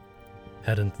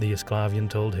 Hadn't the Esclavian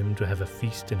told him to have a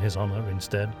feast in his honor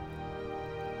instead?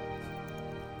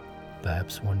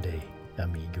 Perhaps one day,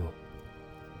 amigo,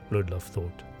 Ludlov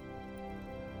thought.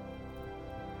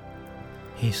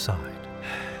 He sighed.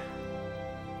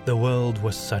 The world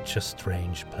was such a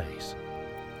strange place.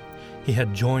 He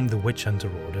had joined the Witch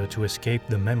Hunter Order to escape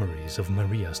the memories of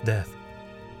Maria's death.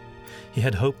 He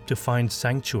had hoped to find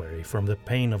sanctuary from the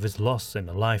pain of his loss in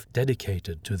a life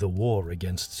dedicated to the war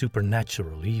against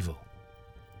supernatural evil.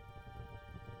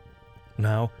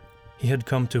 Now, he had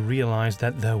come to realize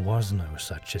that there was no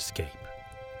such escape.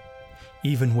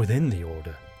 Even within the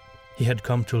Order, he had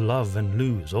come to love and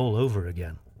lose all over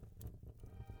again.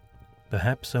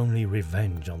 Perhaps only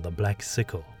revenge on the Black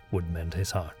Sickle would mend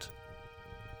his heart.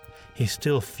 He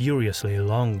still furiously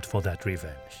longed for that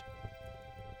revenge.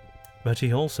 But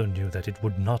he also knew that it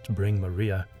would not bring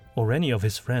Maria or any of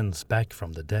his friends back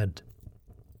from the dead.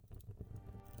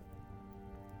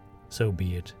 So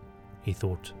be it, he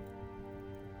thought.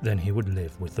 Then he would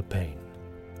live with the pain.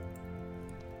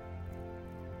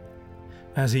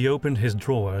 As he opened his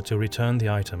drawer to return the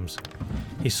items,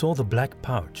 he saw the black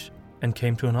pouch and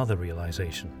came to another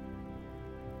realization.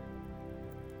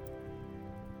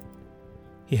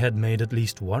 He had made at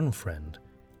least one friend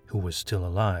who was still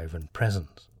alive and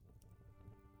present.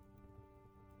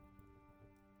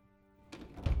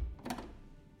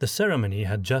 The ceremony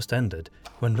had just ended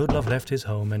when Ludlov left his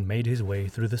home and made his way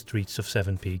through the streets of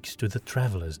Seven Peaks to the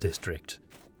Travelers' District.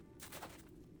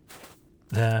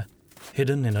 There,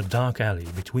 hidden in a dark alley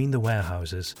between the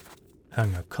warehouses,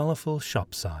 hung a colourful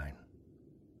shop sign.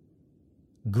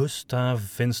 Gustav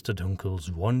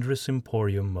Finsterdunkel's wondrous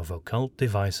emporium of occult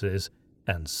devices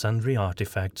and sundry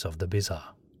artifacts of the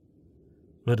bizarre.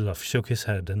 Ludloff shook his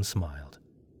head and smiled.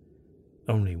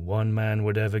 Only one man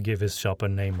would ever give his shop a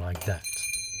name like that.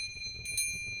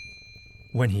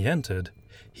 When he entered,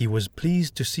 he was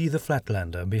pleased to see the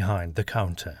Flatlander behind the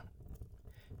counter.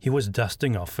 He was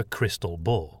dusting off a crystal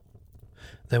ball.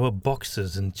 There were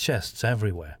boxes and chests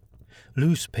everywhere.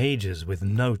 Loose pages with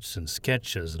notes and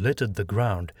sketches littered the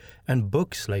ground, and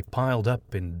books lay piled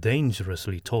up in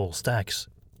dangerously tall stacks.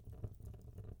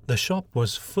 The shop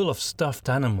was full of stuffed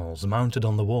animals mounted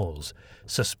on the walls,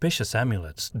 suspicious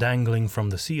amulets dangling from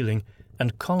the ceiling,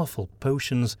 and colourful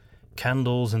potions,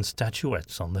 candles, and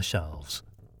statuettes on the shelves.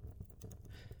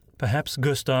 Perhaps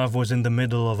Gustav was in the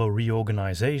middle of a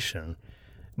reorganization,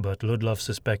 but Ludloff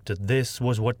suspected this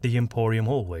was what the Emporium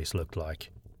always looked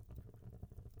like.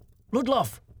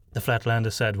 Ludloff, the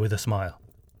Flatlander said with a smile.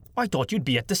 I thought you'd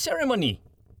be at the ceremony.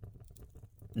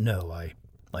 No,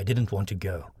 I didn't want to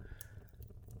go.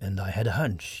 And I had a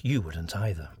hunch you wouldn't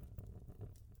either.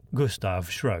 Gustav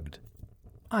shrugged.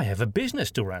 I have a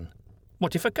business to run.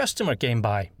 What if a customer came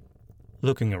by?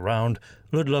 Looking around,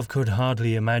 Ludloff could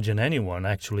hardly imagine anyone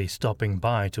actually stopping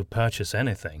by to purchase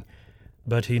anything,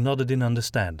 but he nodded in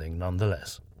understanding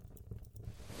nonetheless.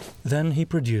 Then he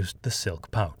produced the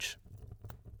silk pouch.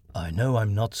 I know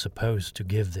I'm not supposed to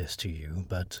give this to you,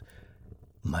 but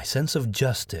my sense of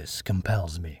justice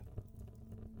compels me.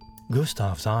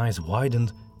 Gustav's eyes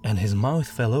widened and his mouth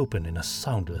fell open in a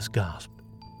soundless gasp.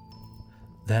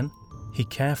 Then he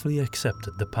carefully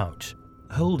accepted the pouch,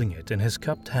 holding it in his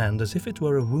cupped hand as if it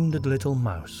were a wounded little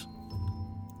mouse.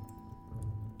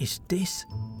 Is this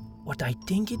what I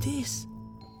think it is?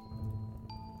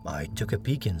 I took a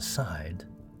peek inside,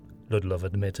 Ludloff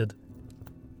admitted.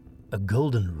 A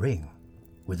golden ring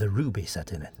with a ruby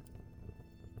set in it.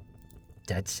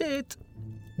 That's it,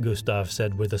 Gustav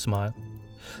said with a smile.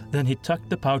 Then he tucked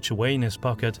the pouch away in his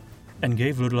pocket and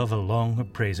gave Ludloff a long,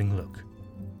 appraising look.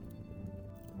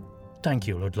 Thank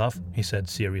you, Ludloff, he said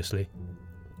seriously.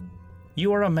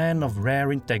 You are a man of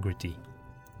rare integrity.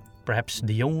 Perhaps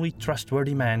the only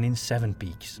trustworthy man in Seven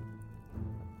Peaks.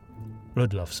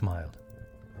 Ludloff smiled.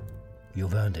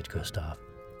 You've earned it, Gustav,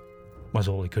 was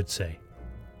all he could say.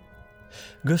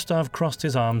 Gustav crossed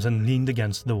his arms and leaned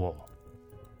against the wall.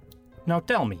 Now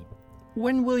tell me,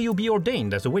 when will you be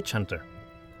ordained as a witch hunter?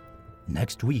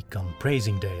 Next week on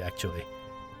Praising Day, actually.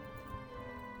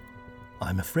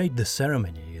 I'm afraid the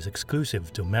ceremony is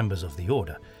exclusive to members of the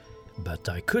Order, but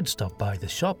I could stop by the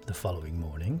shop the following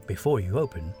morning before you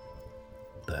open.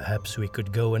 Perhaps we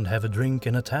could go and have a drink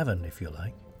in a tavern, if you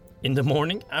like. In the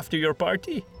morning after your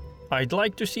party? I'd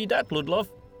like to see that, Ludloff.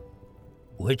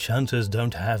 Witch hunters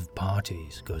don't have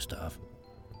parties, Gustav.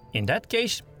 In that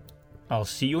case, I'll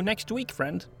see you next week,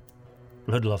 friend.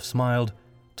 Ludloff smiled,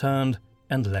 turned,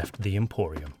 and left the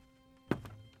Emporium.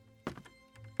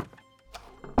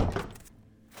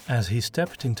 As he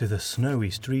stepped into the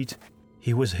snowy street,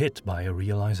 he was hit by a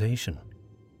realization.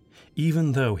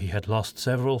 Even though he had lost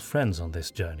several friends on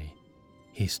this journey,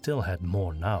 he still had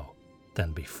more now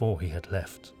than before he had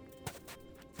left.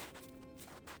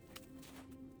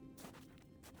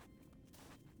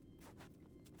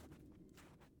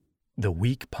 The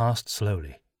week passed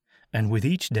slowly, and with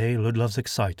each day Ludloff's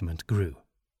excitement grew.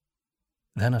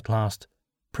 Then at last,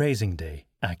 Praising Day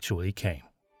actually came.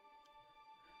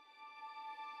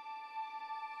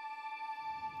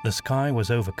 The sky was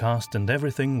overcast and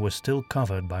everything was still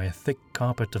covered by a thick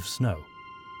carpet of snow,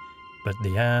 but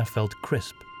the air felt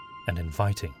crisp and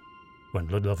inviting when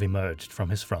Ludloff emerged from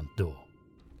his front door.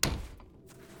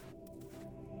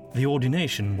 The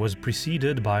ordination was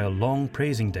preceded by a long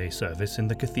Praising Day service in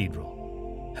the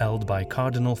cathedral, held by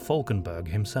Cardinal Falkenberg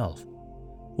himself,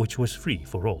 which was free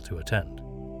for all to attend.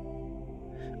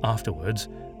 Afterwards,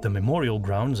 the memorial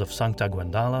grounds of Sancta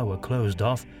Guendala were closed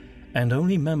off, and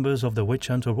only members of the Witch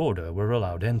Hunter Order were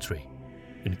allowed entry,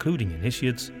 including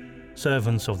initiates,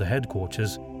 servants of the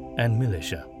headquarters, and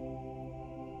militia.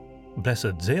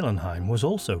 Blessed Zelenheim was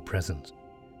also present,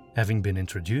 having been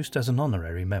introduced as an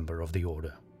honorary member of the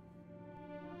order.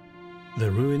 The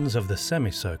ruins of the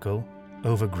semicircle,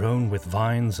 overgrown with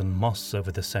vines and moss over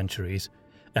the centuries,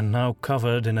 and now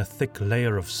covered in a thick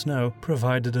layer of snow,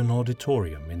 provided an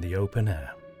auditorium in the open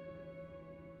air.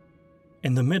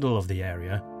 In the middle of the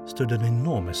area stood an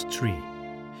enormous tree,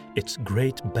 its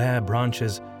great bare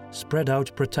branches spread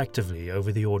out protectively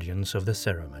over the audience of the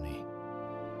ceremony.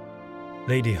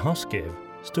 Lady Hoskiv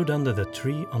stood under the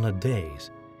tree on a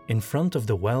dais, in front of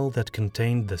the well that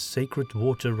contained the sacred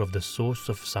water of the source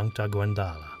of Sancta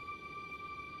Guendala.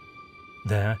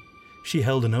 There, she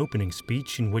held an opening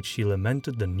speech in which she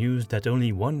lamented the news that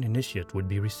only one initiate would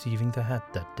be receiving the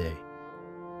hat that day.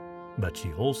 But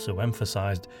she also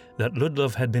emphasized that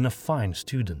Ludlov had been a fine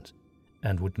student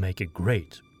and would make a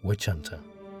great witch hunter.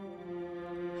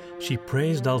 She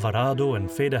praised Alvarado and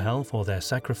Fedahel for their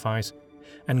sacrifice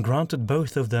and granted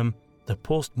both of them the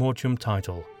post-mortem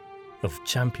title of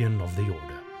Champion of the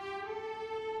Order.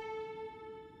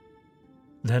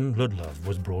 Then Ludlov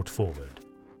was brought forward,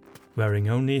 wearing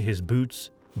only his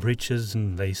boots, breeches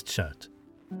and laced shirt,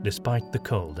 despite the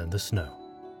cold and the snow.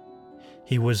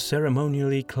 He was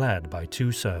ceremonially clad by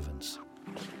two servants,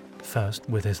 first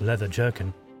with his leather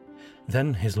jerkin,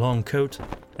 then his long coat,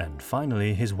 and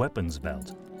finally his weapons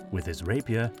belt, with his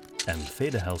rapier and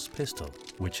Fedahel's pistol,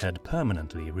 which had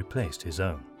permanently replaced his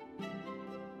own.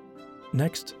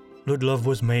 Next, Ludlov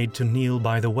was made to kneel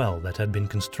by the well that had been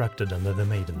constructed under the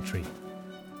maiden tree.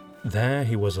 There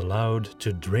he was allowed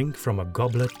to drink from a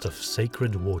goblet of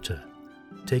sacred water,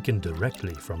 taken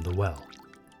directly from the well.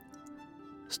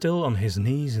 Still on his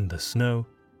knees in the snow,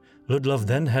 Ludlov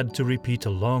then had to repeat a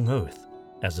long oath,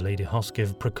 as Lady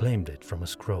Hoskiv proclaimed it from a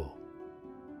scroll.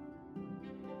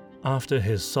 After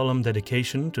his solemn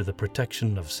dedication to the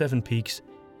protection of Seven Peaks,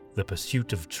 the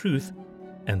pursuit of truth,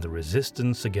 and the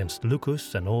resistance against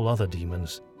Lucus and all other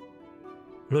demons,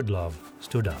 Ludlov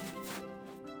stood up.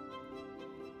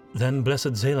 Then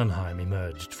Blessed Zelenheim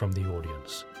emerged from the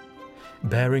audience,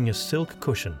 bearing a silk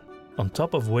cushion, on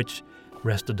top of which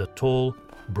rested a tall,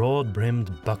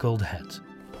 broad-brimmed buckled hat,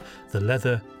 the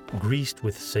leather greased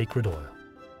with sacred oil.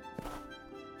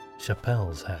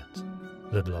 Chapelle's hat,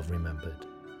 Ludlov remembered.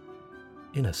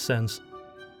 In a sense,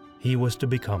 he was to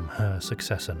become her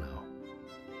successor now.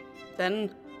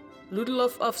 Then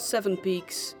Ludlov of Seven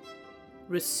Peaks,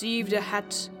 receive the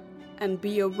hat and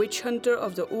be a witch hunter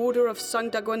of the Order of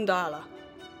Sancta Gwendala,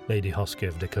 Lady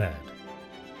Hoskiv declared.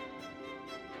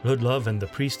 Ludlov and the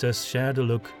priestess shared a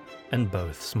look and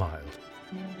both smiled.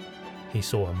 He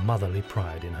saw a motherly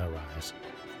pride in her eyes.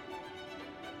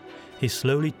 He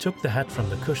slowly took the hat from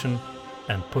the cushion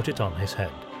and put it on his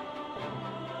head.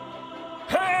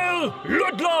 Hail,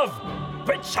 Ludlov,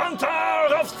 witch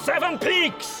hunter of Seven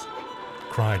Peaks!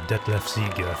 Cried Detlef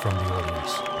Sieger from the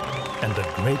audience, and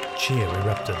a great cheer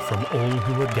erupted from all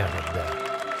who were gathered there.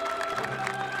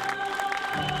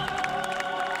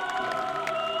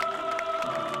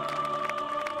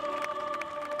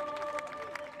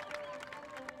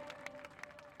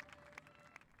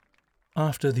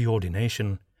 After the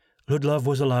ordination, Ludlov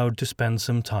was allowed to spend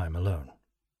some time alone.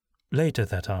 Later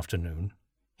that afternoon,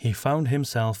 he found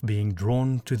himself being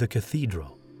drawn to the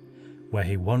cathedral, where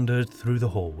he wandered through the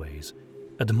hallways,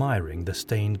 admiring the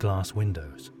stained glass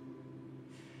windows.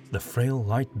 The frail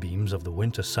light beams of the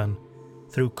winter sun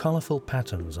threw colorful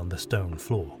patterns on the stone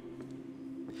floor.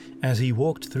 As he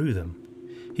walked through them,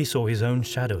 he saw his own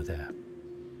shadow there.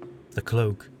 The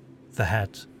cloak, the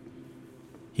hat.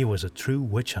 He was a true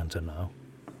witch hunter now.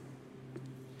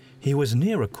 He was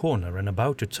near a corner and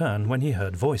about to turn when he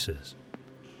heard voices.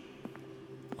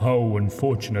 How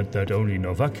unfortunate that only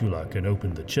Novacula can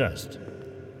open the chest,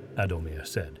 Adomir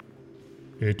said.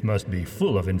 It must be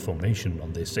full of information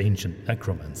on this ancient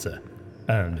necromancer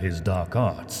and his dark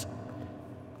arts.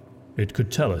 It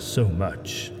could tell us so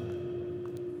much.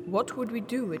 What would we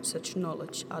do with such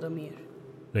knowledge, Adomir?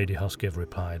 Lady Hoskiv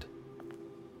replied.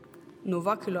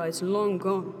 Novacula is long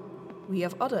gone. We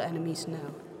have other enemies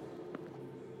now.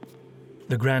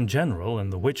 The Grand General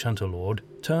and the Witch Hunter Lord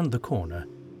turned the corner,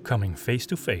 coming face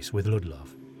to face with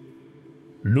Ludlov.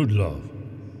 Ludlov,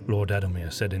 Lord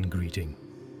Adomir said in greeting.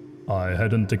 I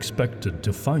hadn't expected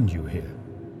to find you here.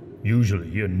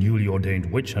 Usually a newly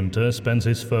ordained witch hunter spends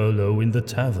his furlough in the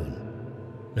tavern.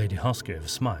 Lady Hoskiv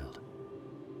smiled.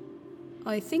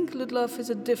 I think Ludlov is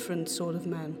a different sort of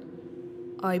man.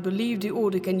 I believe the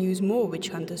Order can use more witch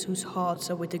hunters whose hearts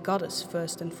are with the goddess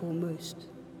first and foremost.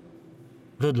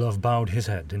 Ludlov bowed his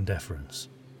head in deference.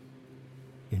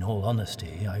 In all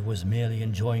honesty, I was merely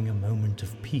enjoying a moment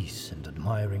of peace and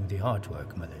admiring the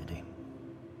artwork, my lady.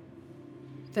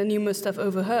 Then you must have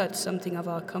overheard something of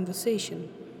our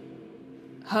conversation.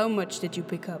 How much did you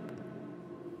pick up?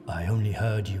 I only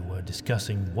heard you were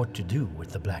discussing what to do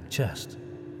with the black chest.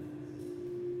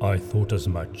 I thought as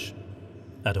much,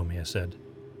 Adomir said.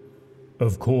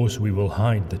 Of course we will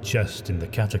hide the chest in the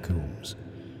catacombs,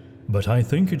 but I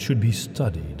think it should be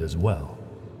studied as well,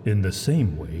 in the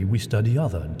same way we study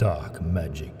other dark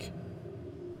magic.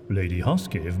 Lady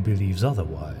Hoskiv believes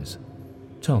otherwise.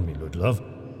 Tell me, Ludlov,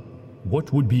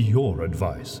 what would be your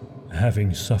advice,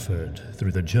 having suffered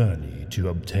through the journey to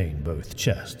obtain both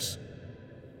chests?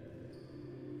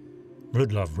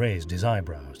 Ludlov raised his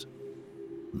eyebrows.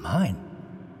 Mine?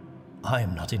 I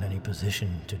am not in any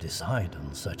position to decide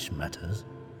on such matters.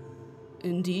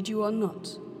 Indeed you are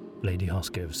not. Lady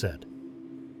Hoskiv said.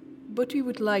 But we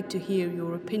would like to hear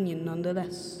your opinion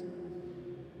nonetheless.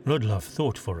 Ludlov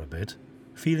thought for a bit,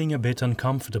 feeling a bit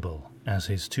uncomfortable as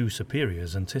his two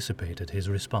superiors anticipated his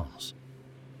response.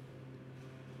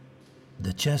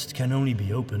 The chest can only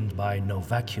be opened by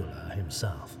Novacula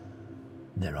himself.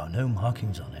 There are no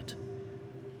markings on it.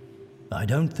 I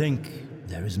don't think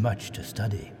there is much to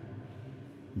study.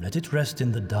 Let it rest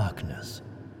in the darkness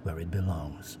where it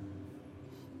belongs.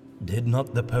 Did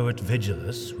not the poet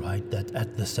Vigilus write that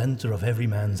at the center of every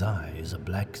man's eye is a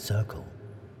black circle?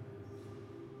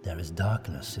 There is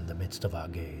darkness in the midst of our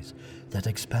gaze that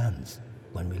expands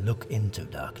when we look into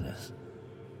darkness.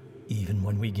 Even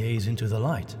when we gaze into the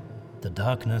light, the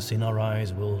darkness in our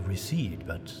eyes will recede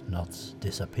but not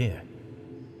disappear.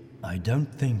 I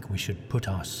don't think we should put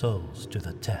our souls to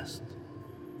the test.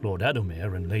 Lord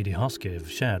Adomir and Lady Hoskiv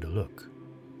shared a look.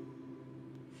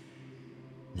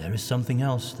 There is something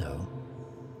else, though,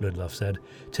 Ludlov said,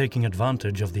 taking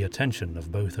advantage of the attention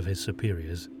of both of his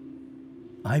superiors.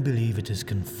 I believe it is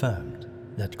confirmed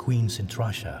that Queen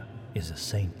Sintrasha is a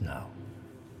saint now.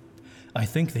 I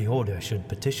think the Order should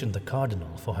petition the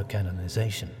Cardinal for her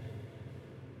canonization.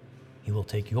 He will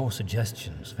take your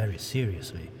suggestions very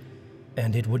seriously,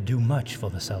 and it would do much for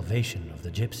the salvation of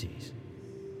the gypsies.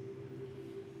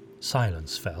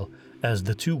 Silence fell as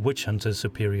the two witch hunters'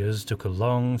 superiors took a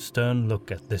long, stern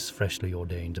look at this freshly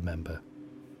ordained member.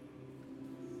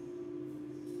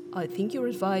 I think your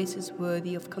advice is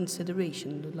worthy of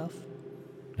consideration, Ludlov,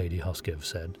 Lady Hoskiv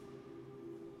said.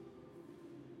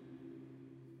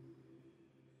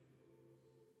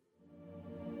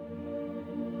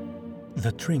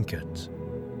 The Trinket.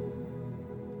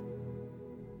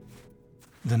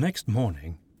 The next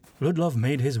morning, Ludlov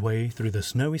made his way through the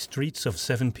snowy streets of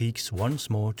Seven Peaks once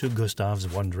more to Gustav's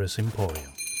wondrous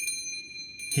emporium.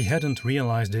 He hadn't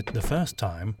realized it the first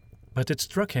time, but it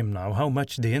struck him now how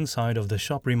much the inside of the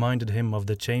shop reminded him of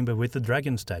the chamber with the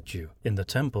dragon statue in the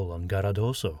temple on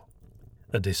Garadoso.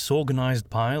 A disorganized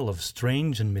pile of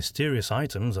strange and mysterious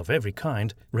items of every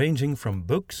kind, ranging from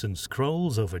books and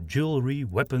scrolls over jewelry,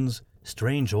 weapons,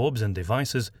 strange orbs and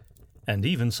devices, and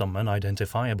even some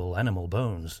unidentifiable animal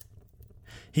bones.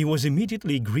 He was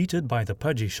immediately greeted by the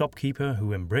pudgy shopkeeper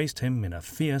who embraced him in a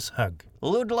fierce hug.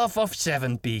 Ludlov of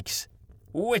Seven Peaks,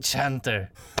 witch hunter.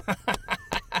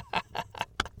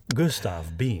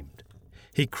 Gustav beamed.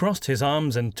 He crossed his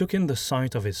arms and took in the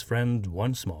sight of his friend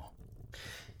once more.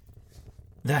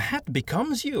 The hat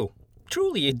becomes you.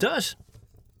 Truly it does.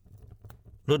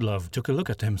 Ludlov took a look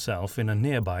at himself in a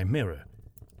nearby mirror.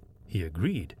 He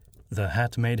agreed. The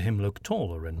hat made him look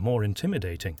taller and more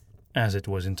intimidating, as it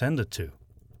was intended to.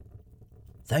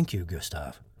 Thank you,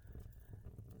 Gustav.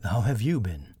 How have you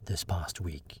been this past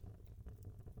week?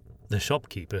 The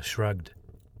shopkeeper shrugged.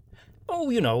 Oh,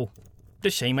 you know,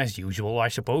 the same as usual, I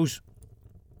suppose.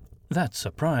 That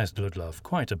surprised Ludlov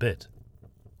quite a bit.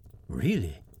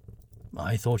 Really?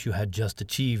 I thought you had just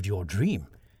achieved your dream.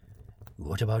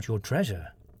 What about your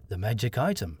treasure, the magic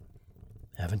item?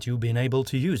 Haven't you been able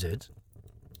to use it?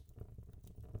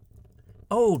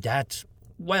 Oh, that...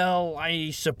 Well, I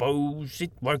suppose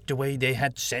it worked the way they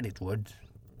had said it would.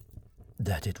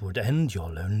 That it would end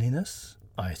your loneliness?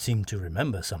 I seem to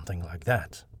remember something like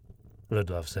that,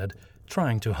 Ludlov said,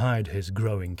 trying to hide his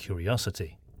growing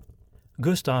curiosity.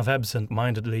 Gustav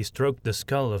absent-mindedly stroked the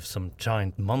skull of some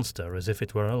giant monster as if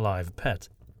it were a live pet.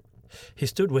 He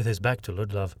stood with his back to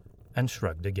Ludlov and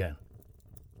shrugged again.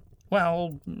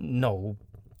 Well, no.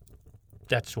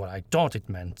 That's what I thought it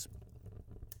meant.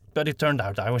 But it turned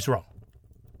out I was wrong.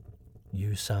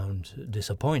 You sound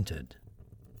disappointed,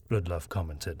 Ludlov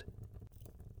commented.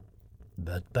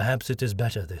 But perhaps it is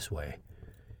better this way.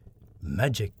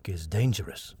 Magic is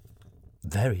dangerous.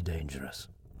 Very dangerous.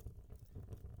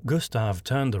 Gustav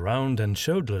turned around and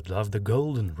showed Ludlov the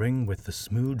golden ring with the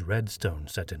smooth red stone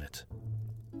set in it.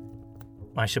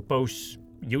 I suppose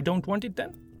you don't want it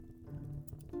then?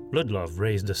 Ludlov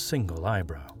raised a single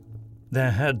eyebrow.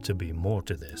 There had to be more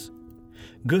to this.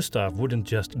 Gustav wouldn't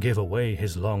just give away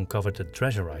his long-coveted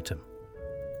treasure item.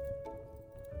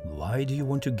 Why do you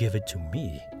want to give it to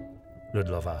me?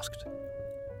 Ludlov asked.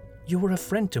 You were a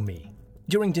friend to me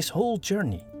during this whole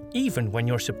journey, even when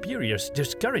your superiors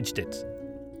discouraged it.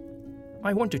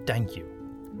 I want to thank you.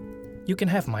 You can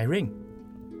have my ring.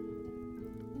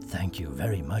 Thank you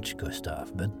very much,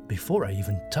 Gustav, but before I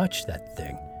even touch that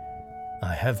thing,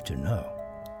 I have to know.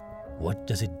 What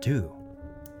does it do?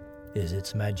 Is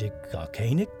its magic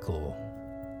arcanic or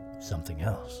something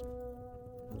else?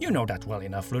 You know that well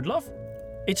enough, Ludlov.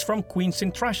 It's from Queen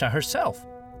Sintrasha herself.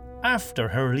 after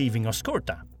her leaving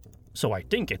Oscorta. So I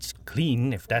think it's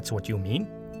clean, if that's what you mean,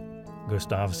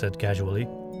 Gustav said casually.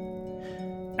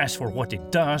 As for what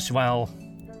it does, well,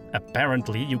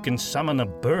 apparently you can summon a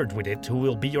bird with it who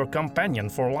will be your companion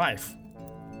for life.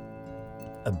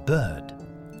 A bird?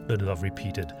 Ludlov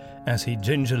repeated, as he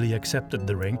gingerly accepted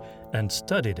the ring and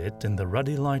studied it in the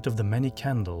ruddy light of the many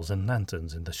candles and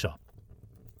lanterns in the shop.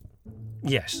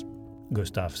 Yes,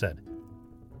 Gustav said.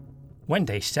 When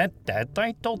they said that,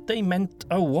 I thought they meant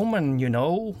a woman, you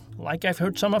know, like I've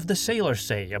heard some of the sailors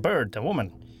say, a bird, a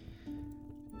woman.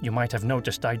 You might have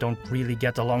noticed I don't really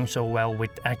get along so well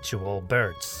with actual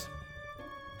birds.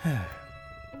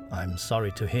 I'm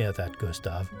sorry to hear that,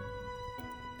 Gustav.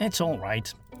 It's all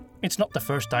right. It's not the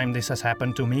first time this has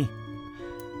happened to me.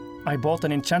 I bought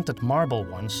an enchanted marble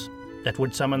once that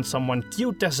would summon someone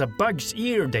cute as a bug's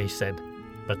ear, they said.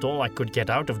 But all I could get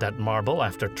out of that marble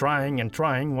after trying and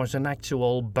trying was an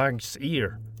actual bug's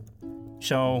ear.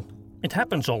 So, it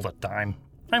happens all the time.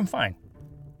 I'm fine.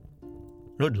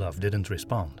 Ludlov didn't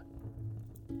respond.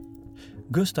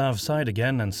 Gustav sighed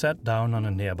again and sat down on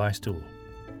a nearby stool.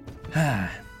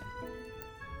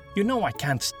 You know I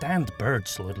can't stand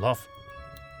birds, Ludlov.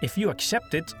 If you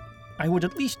accept it, I would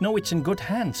at least know it's in good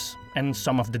hands, and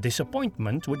some of the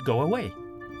disappointment would go away.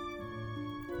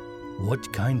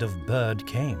 What kind of bird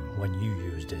came when you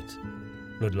used it?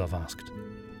 Ludlov asked.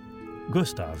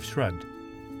 Gustav shrugged.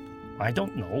 I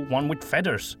don't know, one with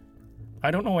feathers. I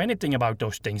don't know anything about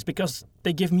those things because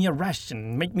they give me a rash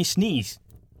and make me sneeze.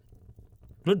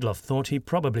 Ludlov thought he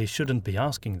probably shouldn't be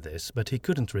asking this, but he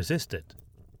couldn't resist it.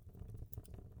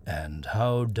 And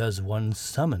how does one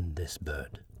summon this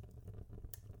bird?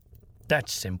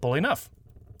 That's simple enough.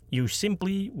 You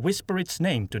simply whisper its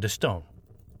name to the stone.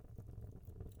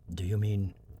 Do you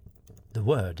mean the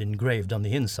word engraved on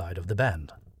the inside of the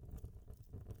band?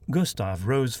 Gustav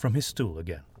rose from his stool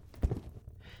again.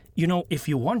 You know, if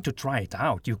you want to try it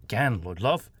out, you can,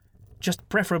 Ludlov. Just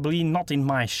preferably not in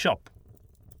my shop.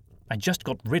 I just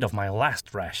got rid of my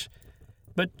last rash.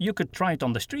 But you could try it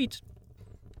on the street.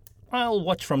 I'll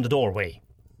watch from the doorway.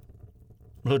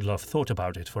 Ludlov thought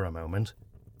about it for a moment.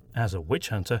 As a witch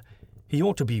hunter, he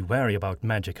ought to be wary about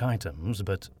magic items,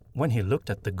 but when he looked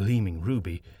at the gleaming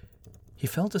ruby, he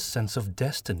felt a sense of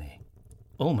destiny,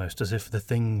 almost as if the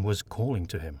thing was calling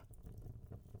to him.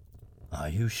 Are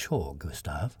you sure,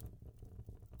 Gustav?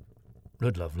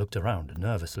 Ludlov looked around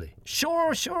nervously.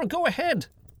 Sure, go ahead,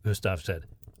 Gustav said.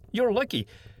 You're lucky.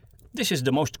 This is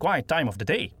the most quiet time of the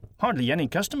day. Hardly any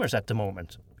customers at the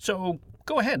moment. So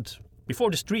go ahead, before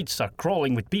the streets are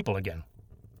crawling with people again.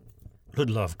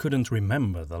 Ludlov couldn't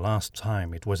remember the last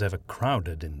time it was ever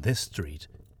crowded in this street.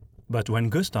 But when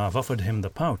Gustav offered him the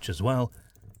pouch as well,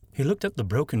 he looked at the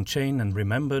broken chain and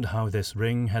remembered how this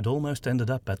ring had almost ended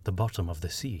up at the bottom of the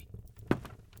sea.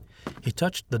 He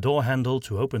touched the door handle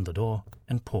to open the door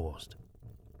and paused.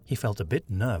 He felt a bit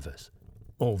nervous.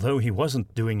 Although he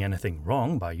wasn't doing anything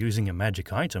wrong by using a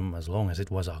magic item as long as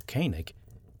it was arcanic,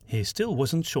 he still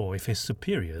wasn't sure if his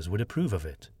superiors would approve of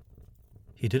it.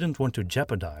 He didn't want to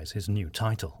jeopardize his new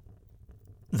title.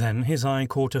 Then his eye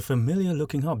caught a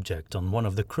familiar-looking object on one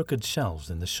of the crooked shelves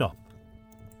in the shop.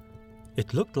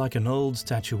 It looked like an old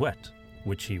statuette,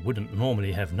 which he wouldn't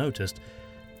normally have noticed,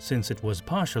 since it was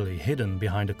partially hidden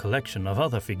behind a collection of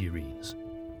other figurines.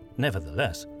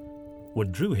 Nevertheless,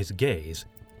 what drew his gaze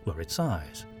were its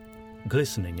eyes,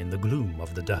 glistening in the gloom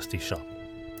of the dusty shop.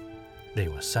 They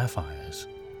were sapphires.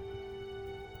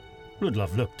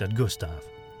 Ludlov looked at Gustav.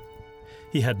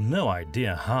 He had no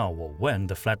idea how or when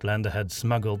the Flatlander had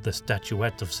smuggled the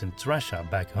statuette of Sintrasha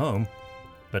back home,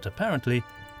 but apparently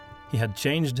he had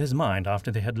changed his mind after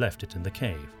they had left it in the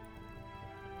cave.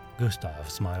 Gustav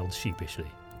smiled sheepishly.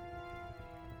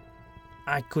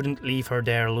 I couldn't leave her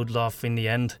there, Ludlov, in the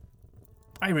end.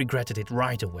 I regretted it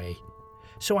right away.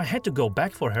 So I had to go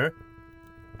back for her.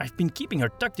 I've been keeping her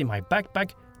tucked in my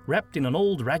backpack, wrapped in an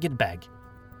old ragged bag.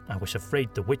 I was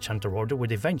afraid the Witch Hunter Order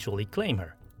would eventually claim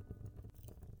her.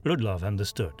 Ludlov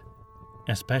understood,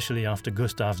 especially after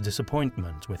Gustav's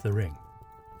disappointment with the ring.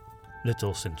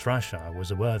 Little Sintrasha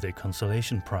was a worthy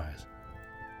consolation prize.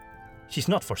 She's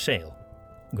not for sale,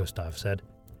 Gustav said.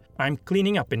 I'm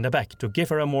cleaning up in the back to give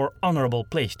her a more honorable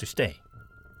place to stay.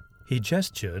 He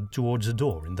gestured towards a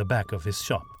door in the back of his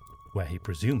shop, where he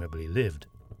presumably lived.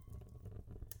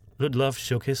 Ludlov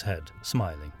shook his head,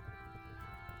 smiling.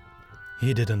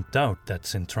 He didn't doubt that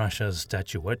Sintrasha's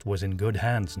statuette was in good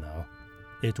hands now.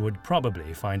 It would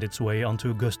probably find its way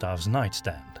onto Gustav's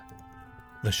nightstand.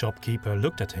 The shopkeeper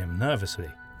looked at him nervously,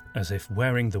 as if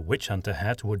wearing the witch hunter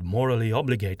hat would morally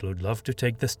obligate Ludlov to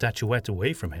take the statuette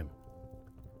away from him.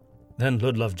 Then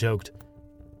Ludlov joked,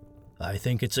 I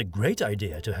think it's a great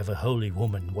idea to have a holy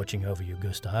woman watching over you,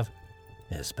 Gustav,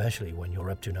 especially when you're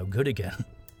up to no good again.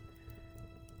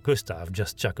 Gustav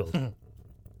just chuckled.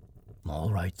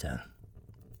 All right then,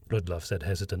 Ludlov said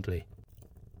hesitantly.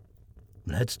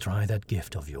 Let's try that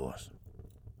gift of yours.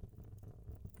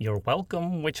 You're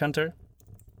welcome, witch hunter,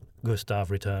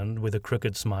 Gustav returned with a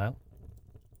crooked smile.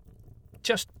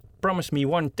 Just promise me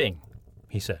one thing,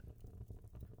 he said.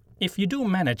 If you do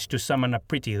manage to summon a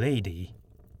pretty lady,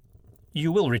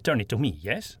 you will return it to me,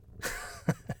 yes?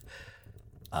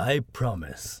 I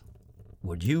promise.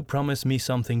 Would you promise me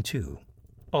something too?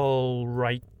 All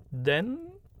right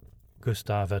then,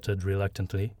 Gustav uttered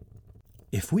reluctantly.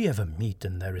 If we ever meet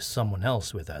and there is someone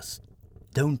else with us,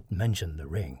 don't mention the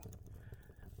ring.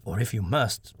 Or if you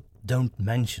must, don't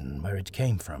mention where it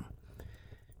came from.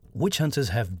 Witch hunters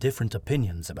have different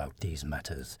opinions about these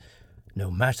matters,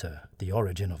 no matter the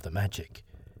origin of the magic.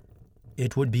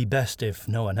 It would be best if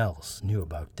no one else knew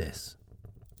about this.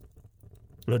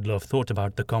 Ludlov thought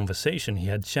about the conversation he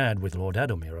had shared with Lord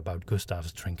Adomir about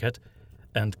Gustav's trinket,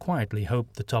 and quietly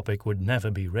hoped the topic would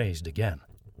never be raised again.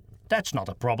 That's not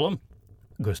a problem,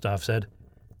 Gustav said.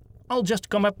 I'll just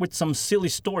come up with some silly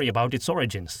story about its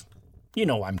origins. You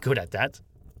know I'm good at that.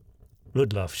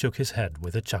 Ludlov shook his head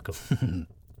with a chuckle.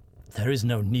 There is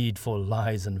no need for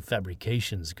lies and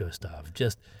fabrications, Gustav.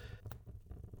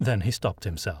 Then he stopped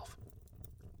himself.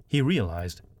 He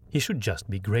realized he should just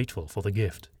be grateful for the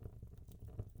gift.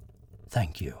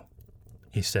 Thank you,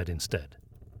 he said instead.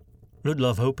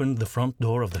 Ludlov opened the front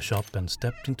door of the shop and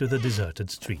stepped into the deserted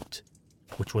street,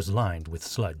 which was lined with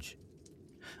sludge.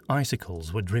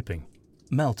 Icicles were dripping,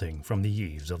 melting from the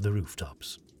eaves of the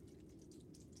rooftops.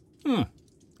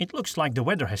 It looks like the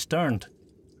weather has turned,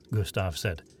 Gustav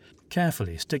said,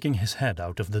 carefully sticking his head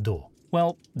out of the door.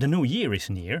 Well, the new year is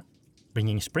near,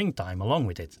 bringing springtime along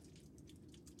with it.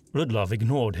 Ludlov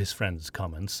ignored his friend's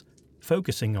comments,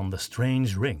 focusing on the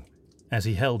strange ring as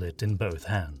he held it in both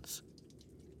hands.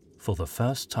 For the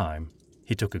first time,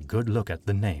 he took a good look at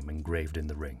the name engraved in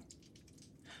the ring.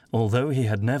 Although he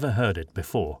had never heard it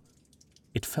before,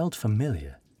 it felt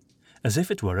familiar, as if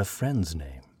it were a friend's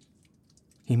name.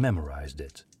 He memorized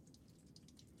it.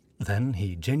 Then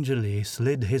he gingerly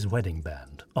slid his wedding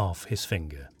band off his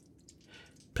finger,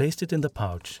 placed it in the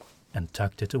pouch, and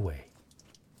tucked it away.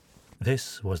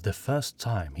 This was the first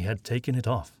time he had taken it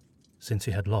off since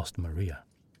he had lost Maria.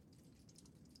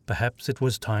 Perhaps it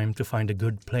was time to find a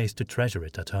good place to treasure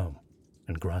it at home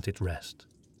and grant it rest.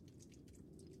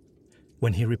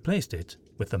 When he replaced it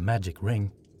with the magic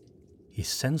ring, he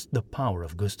sensed the power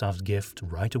of Gustav's gift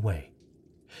right away.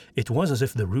 It was as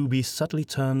if the ruby subtly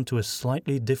turned to a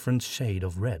slightly different shade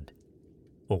of red.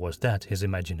 Or was that his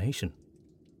imagination?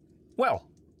 Well,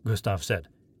 Gustav said,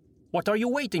 what are you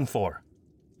waiting for?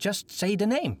 Just say the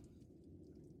name.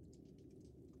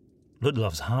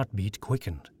 Ludlov's heartbeat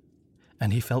quickened,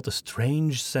 and he felt a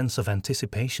strange sense of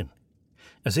anticipation,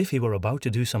 as if he were about to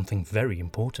do something very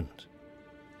important.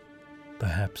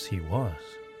 Perhaps he was.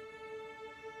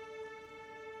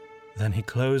 Then he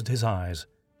closed his eyes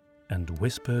and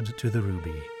whispered to the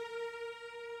ruby,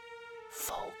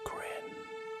 "Falkrin."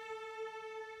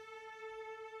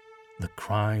 The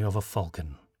cry of a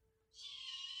falcon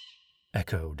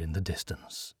echoed in the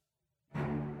distance.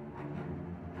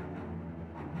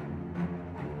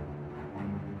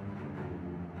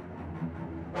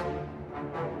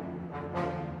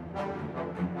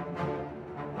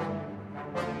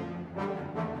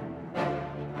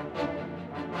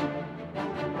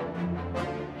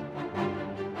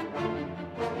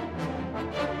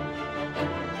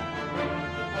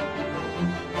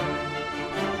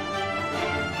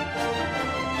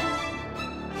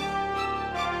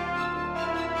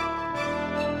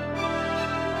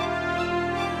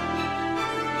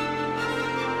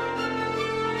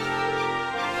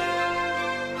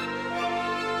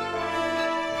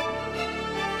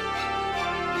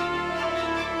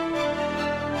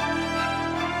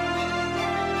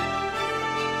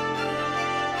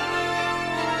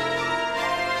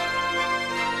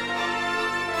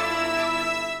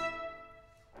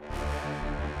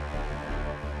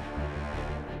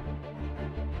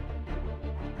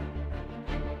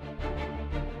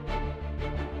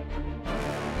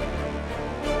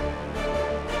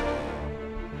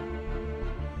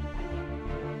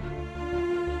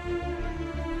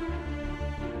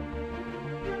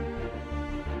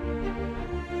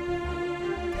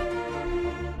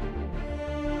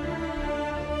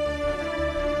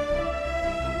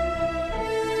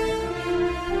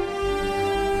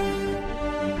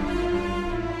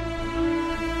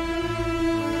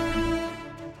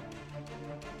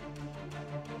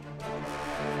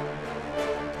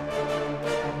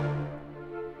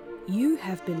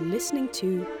 have been listening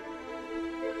to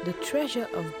The Treasure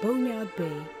of Boneyard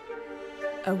Bay,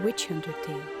 a witch hunter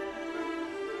tale.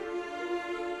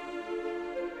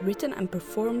 Written and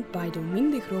performed by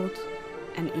Domien de Groot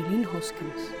and Eline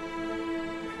Hoskins.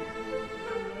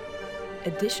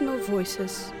 Additional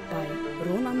voices by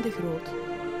Ronan de Groot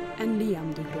and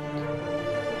Liam de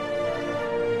Groot.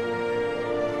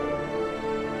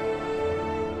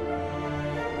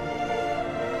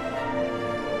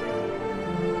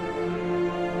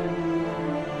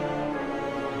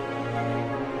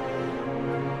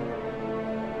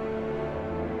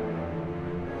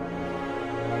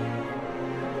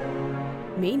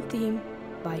 Main theme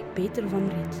by Peter van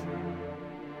Riet.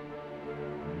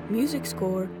 Music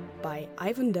score by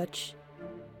Ivan Dutch,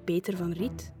 Peter van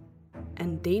Riet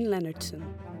and Dane Leonardson.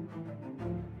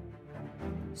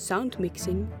 Sound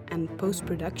mixing and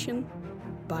post-production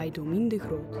by Domien de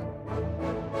Groot.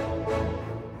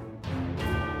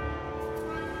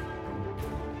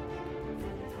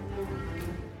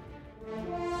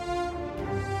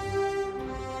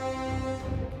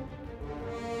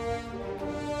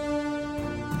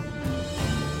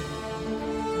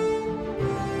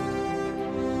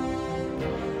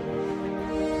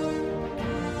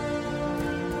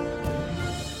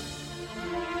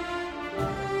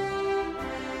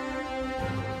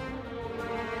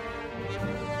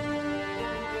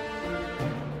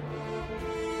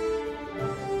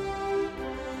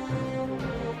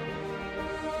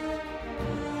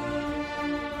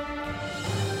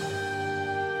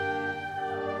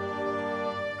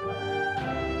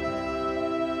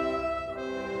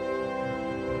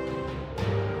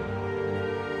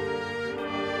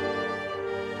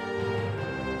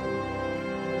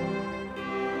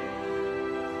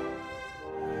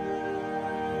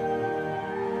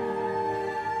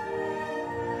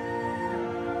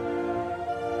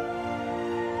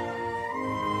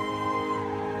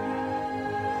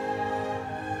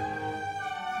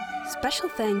 Special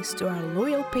thanks to our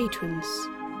loyal patrons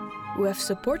who have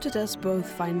supported us both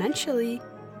financially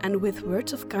and with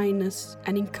words of kindness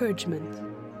and encouragement.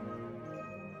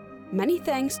 Many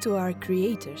thanks to our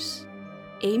creators,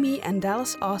 Amy and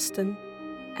Dallas Austin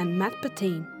and Matt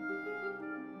Patain.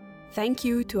 Thank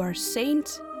you to our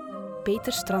saint,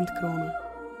 Peter Strandkrone.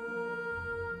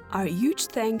 Our huge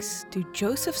thanks to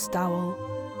Joseph Stowell,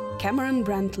 Cameron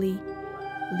Brantley,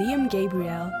 Liam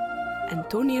Gabriel and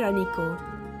Tony Ranico,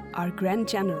 our Grand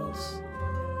Generals.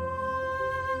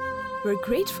 We're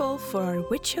grateful for our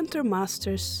Witch Hunter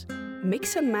Masters,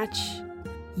 Mix and Match,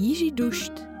 Yiji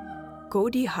Dusht,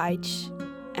 Cody Haich,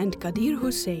 and Kadir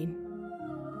Hussein.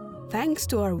 Thanks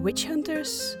to our Witch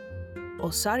Hunters,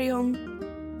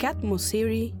 Osarion, Kat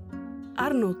Mosseri,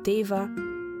 Arno Teva,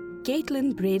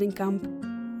 Caitlin Bredenkamp,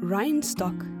 Ryan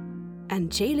Stock, and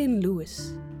Jaylin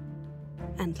Lewis.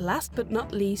 And last but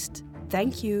not least,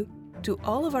 thank you to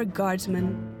all of our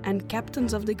guardsmen and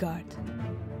captains of the guard.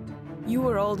 You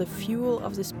are all the fuel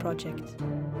of this project.